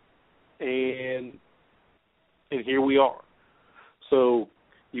turnaround. And here we are. So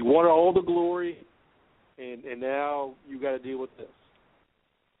you wanted all the glory, and now you got to deal with this.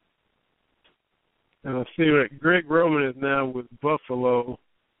 And I see that Greg Roman is now with Buffalo.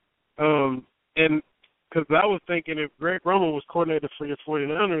 And because I was thinking if Greg Roman was coordinator for your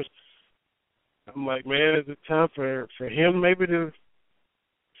 49ers, I'm like, man, is it time for him maybe to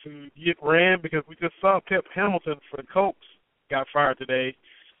get ran? Because we just saw Pep Hamilton for the Colts got fired today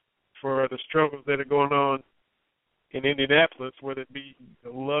for the struggles that are going on in Indianapolis, whether it be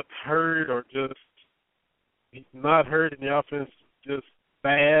luck hurt or just he's not hurt and the offense just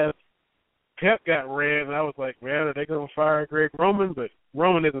bad. Pep got ran, and I was like, man, are they going to fire Greg Roman? But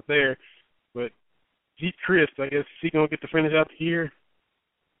Roman isn't there. But Pete Christ, I guess, is he going to get to finish out the year?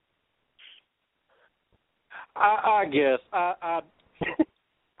 I guess. I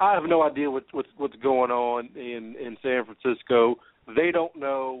have no idea what's going on in San Francisco. They don't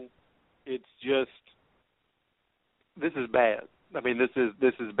know. It's just this is bad. I mean, this is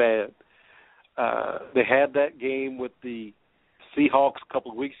bad. They had that game with the Seahawks a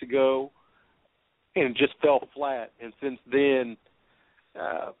couple of weeks ago, and it just fell flat. And since then,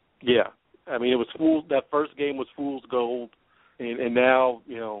 I mean, it was that first game was fool's gold, and now,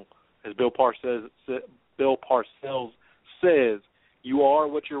 you know, as Bill Parcells says, you are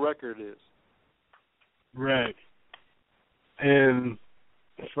what your record is. Right. And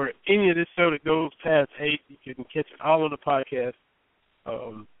for any of this show that goes past 8, you can catch it all on the podcast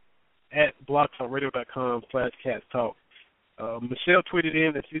at blogtalkradio.com/catstalk. Michelle tweeted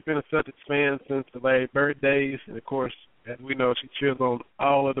in that she's been a Celtics fan since the Larry Bird days, and of course, as we know, she cheers on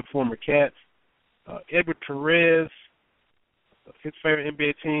all of the former Cats. Edward Perez, his favorite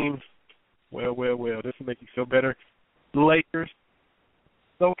NBA team. Well, this will make you feel better. The Lakers,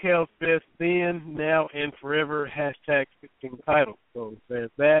 SoCal's best then, now, and forever, #16 title. So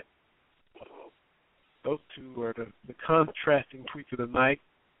there's that. Those two are the contrasting tweets of the night.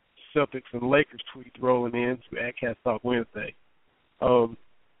 Celtics and Lakers tweets rolling in to @Cats Talk Wednesday.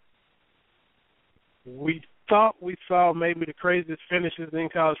 We thought we saw maybe the craziest finishes in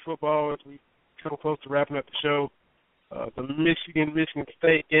college football as we come close to wrapping up the show. The Michigan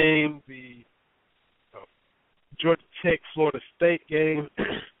State game, the Georgia Tech Florida State game,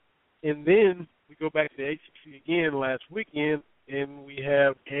 and then we go back to the ACC again last weekend, and we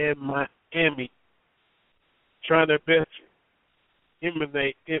have Miami trying their best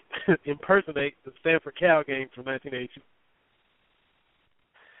to impersonate the Stanford Cal game from 1982.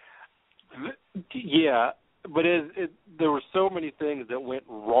 Yeah, but there were so many things that went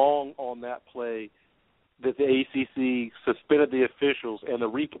wrong on that play that the ACC suspended the officials and the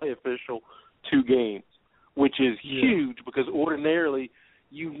replay official 2 games, which is huge because ordinarily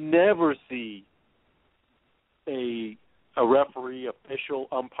you never see a referee, official,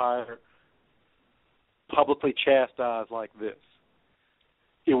 umpire publicly chastised like this.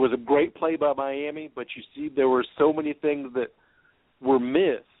 It was a great play by Miami, but you see there were so many things that were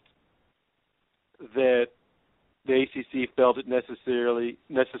missed that the ACC felt it necessary,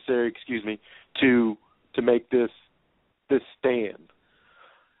 to make this stand.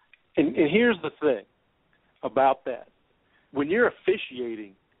 And here's the thing about that. When you're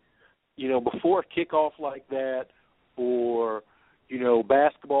officiating, you know, before a kickoff like that or, you know,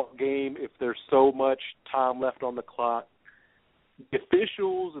 basketball game, if there's so much time left on the clock, the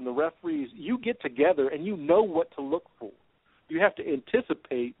officials and the referees, you get together and you know what to look for. You have to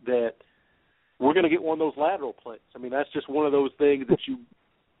anticipate that we're going to get one of those lateral plays. I mean, that's just one of those things that you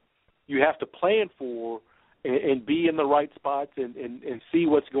have to plan for and be in the right spots and see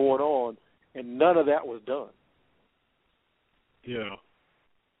what's going on, and none of that was done. Yeah.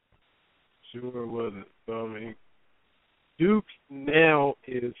 Sure wasn't. So, I mean, Duke now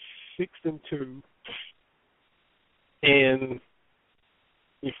is 6-2, and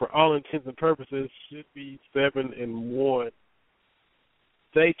for all intents and purposes, should be 7-1.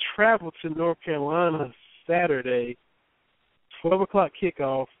 They travel to North Carolina Saturday, 12 o'clock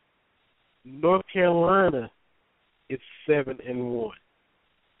kickoff. North Carolina is 7-1.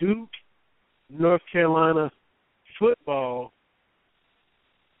 Duke, North Carolina football,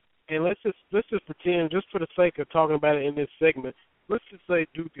 and let's just pretend, just for the sake of talking about it in this segment, let's just say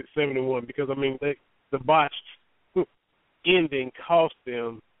Duke is 7-1 because I mean the botched ending cost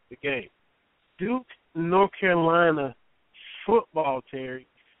them the game. Duke, North Carolina football, Terry,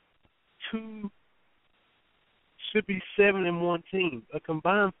 2 should be 7-1 teams, a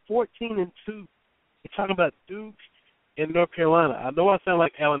combined 14-2. We're talking about Duke and North Carolina. I know I sound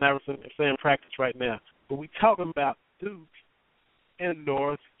like Allen Iverson saying practice right now, but we're talking about Duke and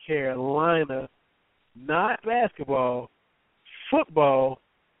North Carolina, not basketball, football.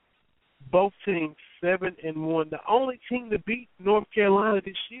 Both teams 7-1. The only team to beat North Carolina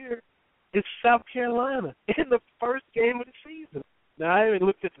this year is South Carolina in the first game of the season. Now, I haven't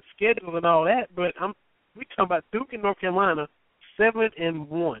looked at the schedule and all that, but we're talking about Duke and North Carolina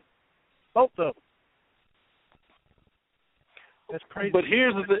 7-1. Both of them. That's crazy. But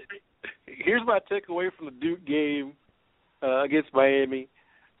here's my takeaway from the Duke game against Miami.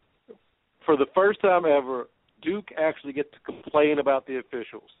 For the first time ever, Duke actually get to complain about the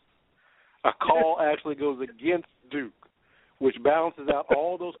officials. A call actually goes against Duke, which balances out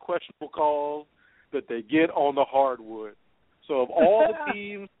all those questionable calls that they get on the hardwood. So of all the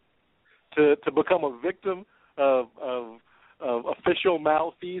teams to become a victim of official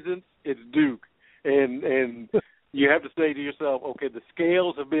malfeasance, it's Duke. And you have to say to yourself, okay, the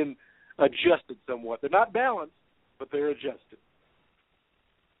scales have been adjusted somewhat. They're not balanced, but they're adjusted.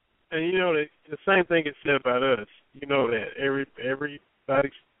 And you know, the same thing is said about us. You know that everybody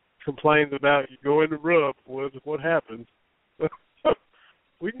complains about you go in the rub. What happens?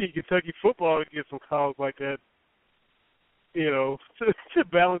 We need Kentucky football to get some calls like that. You know, to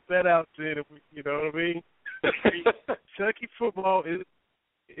balance that out. Then, if we, you know what I mean? Kentucky football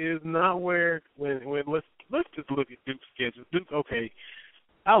is not where when let's just look at Duke's schedule. Duke, okay,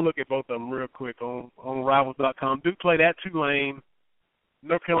 I'll look at both of them real quick on Rivals.com. Duke played at Tulane,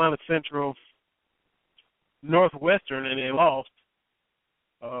 North Carolina Central, Northwestern, and they lost.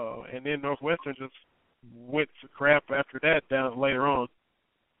 And then Northwestern just went to crap after that down later on.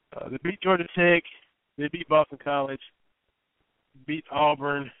 They beat Georgia Tech. They beat Boston College. Beat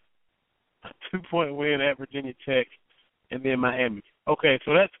Auburn. A 2-point win at Virginia Tech. And then Miami. Okay,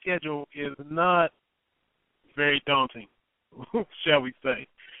 so that schedule is not very daunting, shall we say.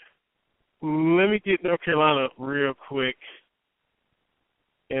 Let me get North Carolina real quick.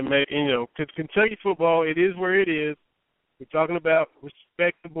 And make, you know, because Kentucky football, it is where it is. We're talking about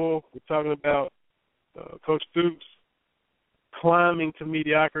respectable. We're talking about Coach Stoops climbing to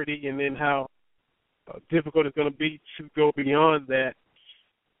mediocrity, and then how difficult it's going to be to go beyond that.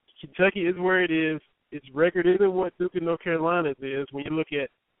 Kentucky is where it is. Its record isn't what Duke and North Carolina's is when you look at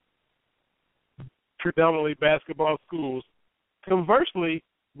predominantly basketball schools. Conversely,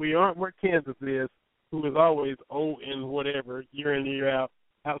 we aren't where Kansas is, who is always 0 in whatever, year in, year out,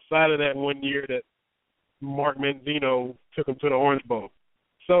 outside of that 1 year that Mark Menzino took them to the Orange Bowl.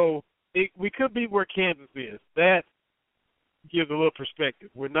 So we could be where Kansas is. That gives a little perspective.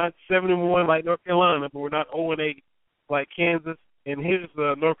 We're not 7-1 like North Carolina, but we're not 0-8 like Kansas. And here's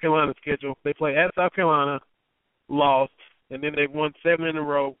the North Carolina schedule. They play at South Carolina, lost, and then they've won 7 in a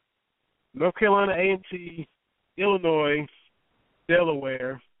row. North Carolina, A&T, Illinois,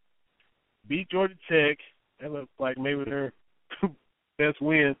 Delaware, beat Georgia Tech. That looks like maybe their best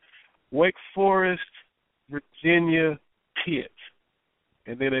win. Wake Forest, Virginia, Pitt.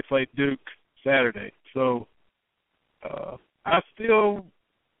 And then they play Duke Saturday. So I'm still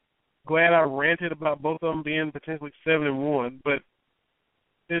glad I ranted about both of them being potentially 7-1, but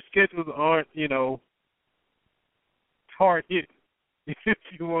their schedules aren't, you know, hard hit if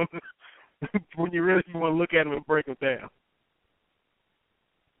you want to, when you really want to look at them and break them down.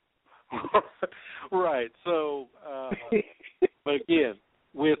 Right. So, but again,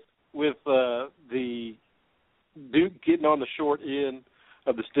 with the Duke getting on the short end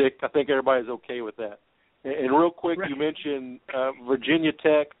of the stick, I think everybody's okay with that. And real quick, right. You mentioned Virginia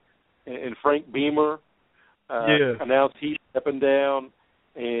Tech and Frank Beamer announced he's stepping down,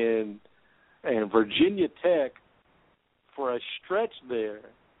 and Virginia Tech, for a stretch there,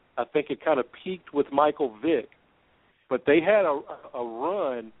 I think it kind of peaked with Michael Vick, but they had a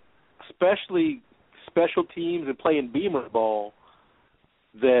run, especially special teams and playing Beamer ball,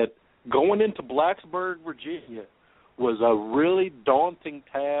 that going into Blacksburg, Virginia, was a really daunting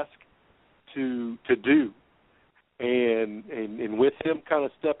task to do. And with him kind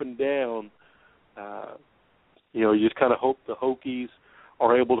of stepping down, you know, you just kind of hope the Hokies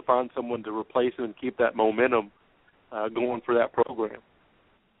are able to find someone to replace him and keep that momentum going for that program.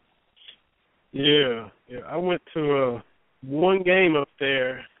 Yeah. I went to one game up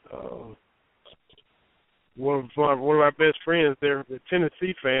there. One of our best friends there, the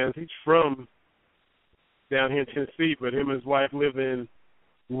Tennessee fans. He's from down here in Tennessee, but him and his wife live in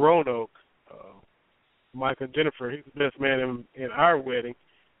Roanoke. Mike and Jennifer, he's the best man in our wedding.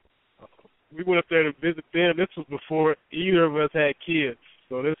 We went up there to visit them. This was before either of us had kids.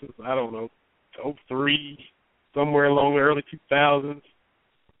 So this is, I don't know, 2003, somewhere along the early 2000s.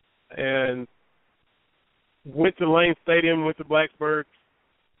 And went to Lane Stadium, went to Blacksburg.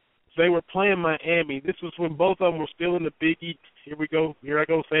 They were playing Miami. This was when both of them were still in the Big East. Here we go. Here I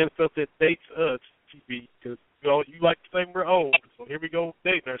go saying stuff that dates us, TV, because you like to say we're old. So here we go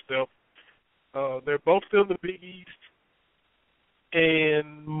dating ourselves. They're both still in the Big East.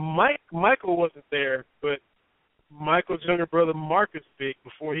 And Michael wasn't there, but Michael's younger brother Marcus Vick,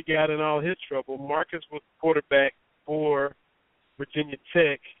 before he got in all his trouble, Marcus was the quarterback for Virginia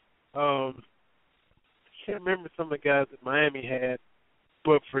Tech. I can't remember some of the guys that Miami had,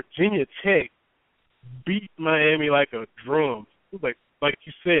 but Virginia Tech beat Miami like a drum. Like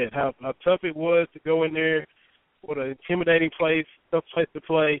you said, how tough it was to go in there what an intimidating place, tough place to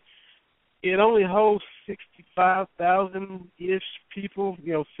play. It only holds 65,000-ish people,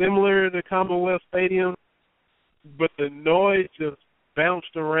 similar to Commonwealth Stadium, but the noise just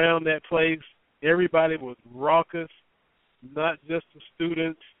bounced around that place. Everybody was raucous, not just the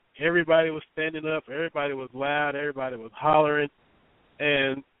students. Everybody was standing up. Everybody was loud. Everybody was hollering,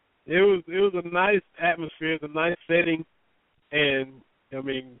 and it was a nice atmosphere. It was a nice setting, and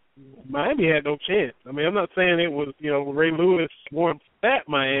Miami had no chance. I'm not saying it was Ray Lewis won at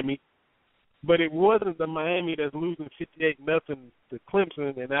Miami, but it wasn't the Miami that's losing 58-0 to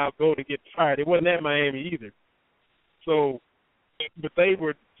Clemson and now go to get fired. It wasn't that Miami either. So, but they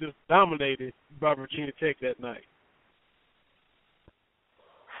were just dominated by Virginia Tech that night.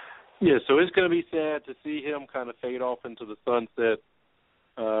 Yeah, so it's going to be sad to see him kind of fade off into the sunset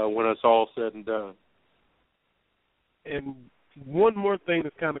when it's all said and done. And one more thing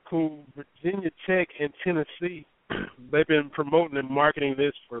that's kind of cool, Virginia Tech and Tennessee, they've been promoting and marketing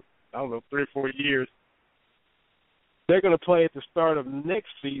this for, 3 or 4 years. They're going to play at the start of next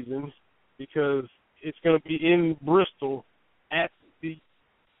season because it's going to be in Bristol at the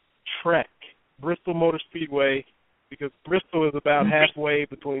track, Bristol Motor Speedway, because Bristol is about halfway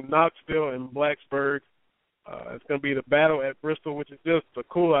between Knoxville and Blacksburg. It's going to be the battle at Bristol, which is just a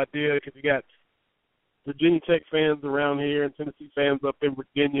cool idea because you got Virginia Tech fans around here and Tennessee fans up in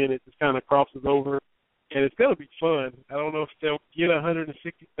Virginia, and it just kind of crosses over. And it's going to be fun. I don't know if they'll get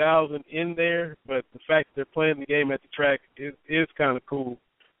 160,000 in there, but the fact that they're playing the game at the track is kind of cool.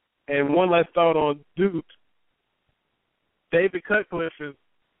 And one last thought on Duke. David Cutcliffe has,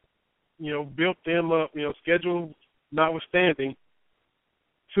 built them up, schedule notwithstanding,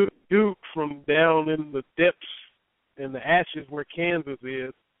 took Duke from down in the depths and the ashes where Kansas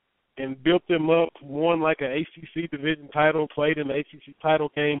is and built them up, won like an ACC division title, played in the ACC title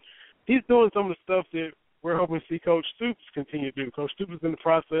game. He's doing some of the stuff that we're hoping to see Coach Stoops continue to do. Coach Stoops is in the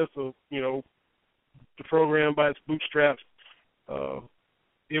process of, the program by its bootstraps.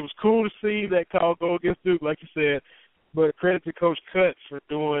 It was cool to see that call go against Duke, like you said, but credit to Coach Cutts for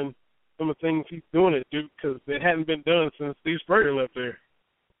doing some of the things he's doing at Duke because it hadn't been done since Steve Spurrier left there.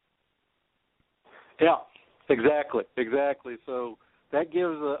 Yeah, exactly. So that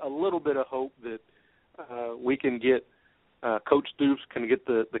gives a little bit of hope that we can get Coach Stoops can get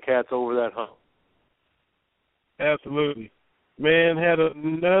the Cats over that hump. Absolutely. Man, had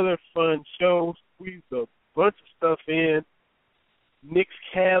another fun show. Squeezed a bunch of stuff in. Knicks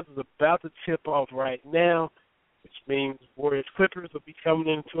Cavs is about to tip off right now, which means Warriors Clippers will be coming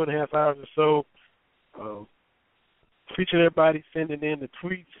in 2.5 hours or so. Appreciate everybody sending in the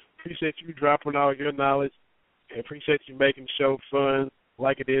tweets. Appreciate you dropping all your knowledge. And appreciate you making the show fun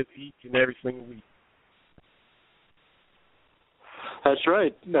like it is each and every single week. That's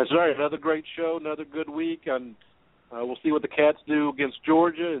right. Another great show, another good week, and we'll see what the Cats do against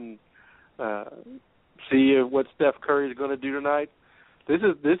Georgia and see what Steph Curry is going to do tonight. This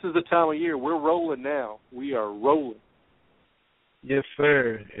is the time of year. We're rolling now. We are rolling. Yes,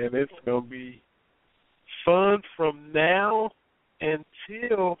 sir. And it's going to be fun from now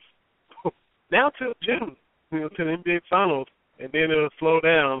till June, to the NBA Finals, and then it'll slow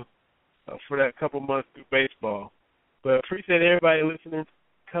down for that couple months through baseball. But appreciate everybody listening.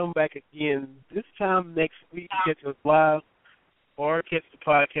 Come back again this time next week to catch us live or catch the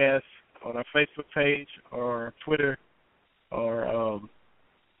podcast on our Facebook page or Twitter or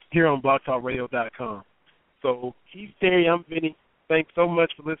here on blogtalkradio.com. So Keith Terry, I'm Vinny. Thanks so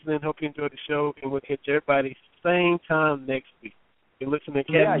much for listening. Hope you enjoyed the show, and we'll catch everybody same time next week. You're listening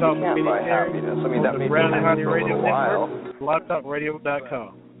to Cat Talk with Vinny Terry on the Brown and Honey Radio Network,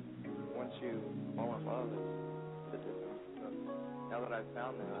 blogtalkradio.com. Once you fall in love, it's different. Now that I've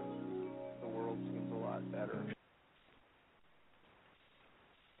found that, the world seems a lot better.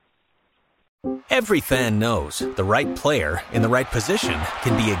 Every fan knows the right player in the right position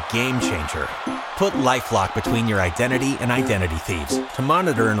can be a game changer. Put LifeLock between your identity and identity thieves to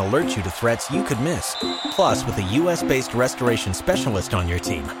monitor and alert you to threats you could miss. Plus, with a U.S.-based restoration specialist on your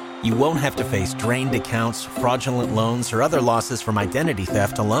team, you won't have to face drained accounts, fraudulent loans, or other losses from identity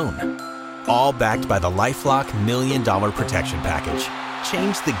theft alone. All backed by the LifeLock $1 Million Protection Package.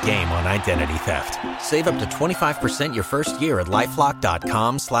 Change the game on identity theft. Save up to 25% your first year at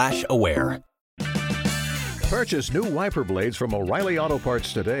LifeLock.com/aware. Purchase new wiper blades from O'Reilly Auto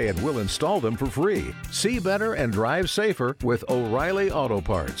Parts today and we'll install them for free. See better and drive safer with O'Reilly Auto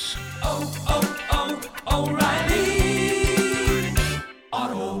Parts. Oh, oh, oh, O'Reilly.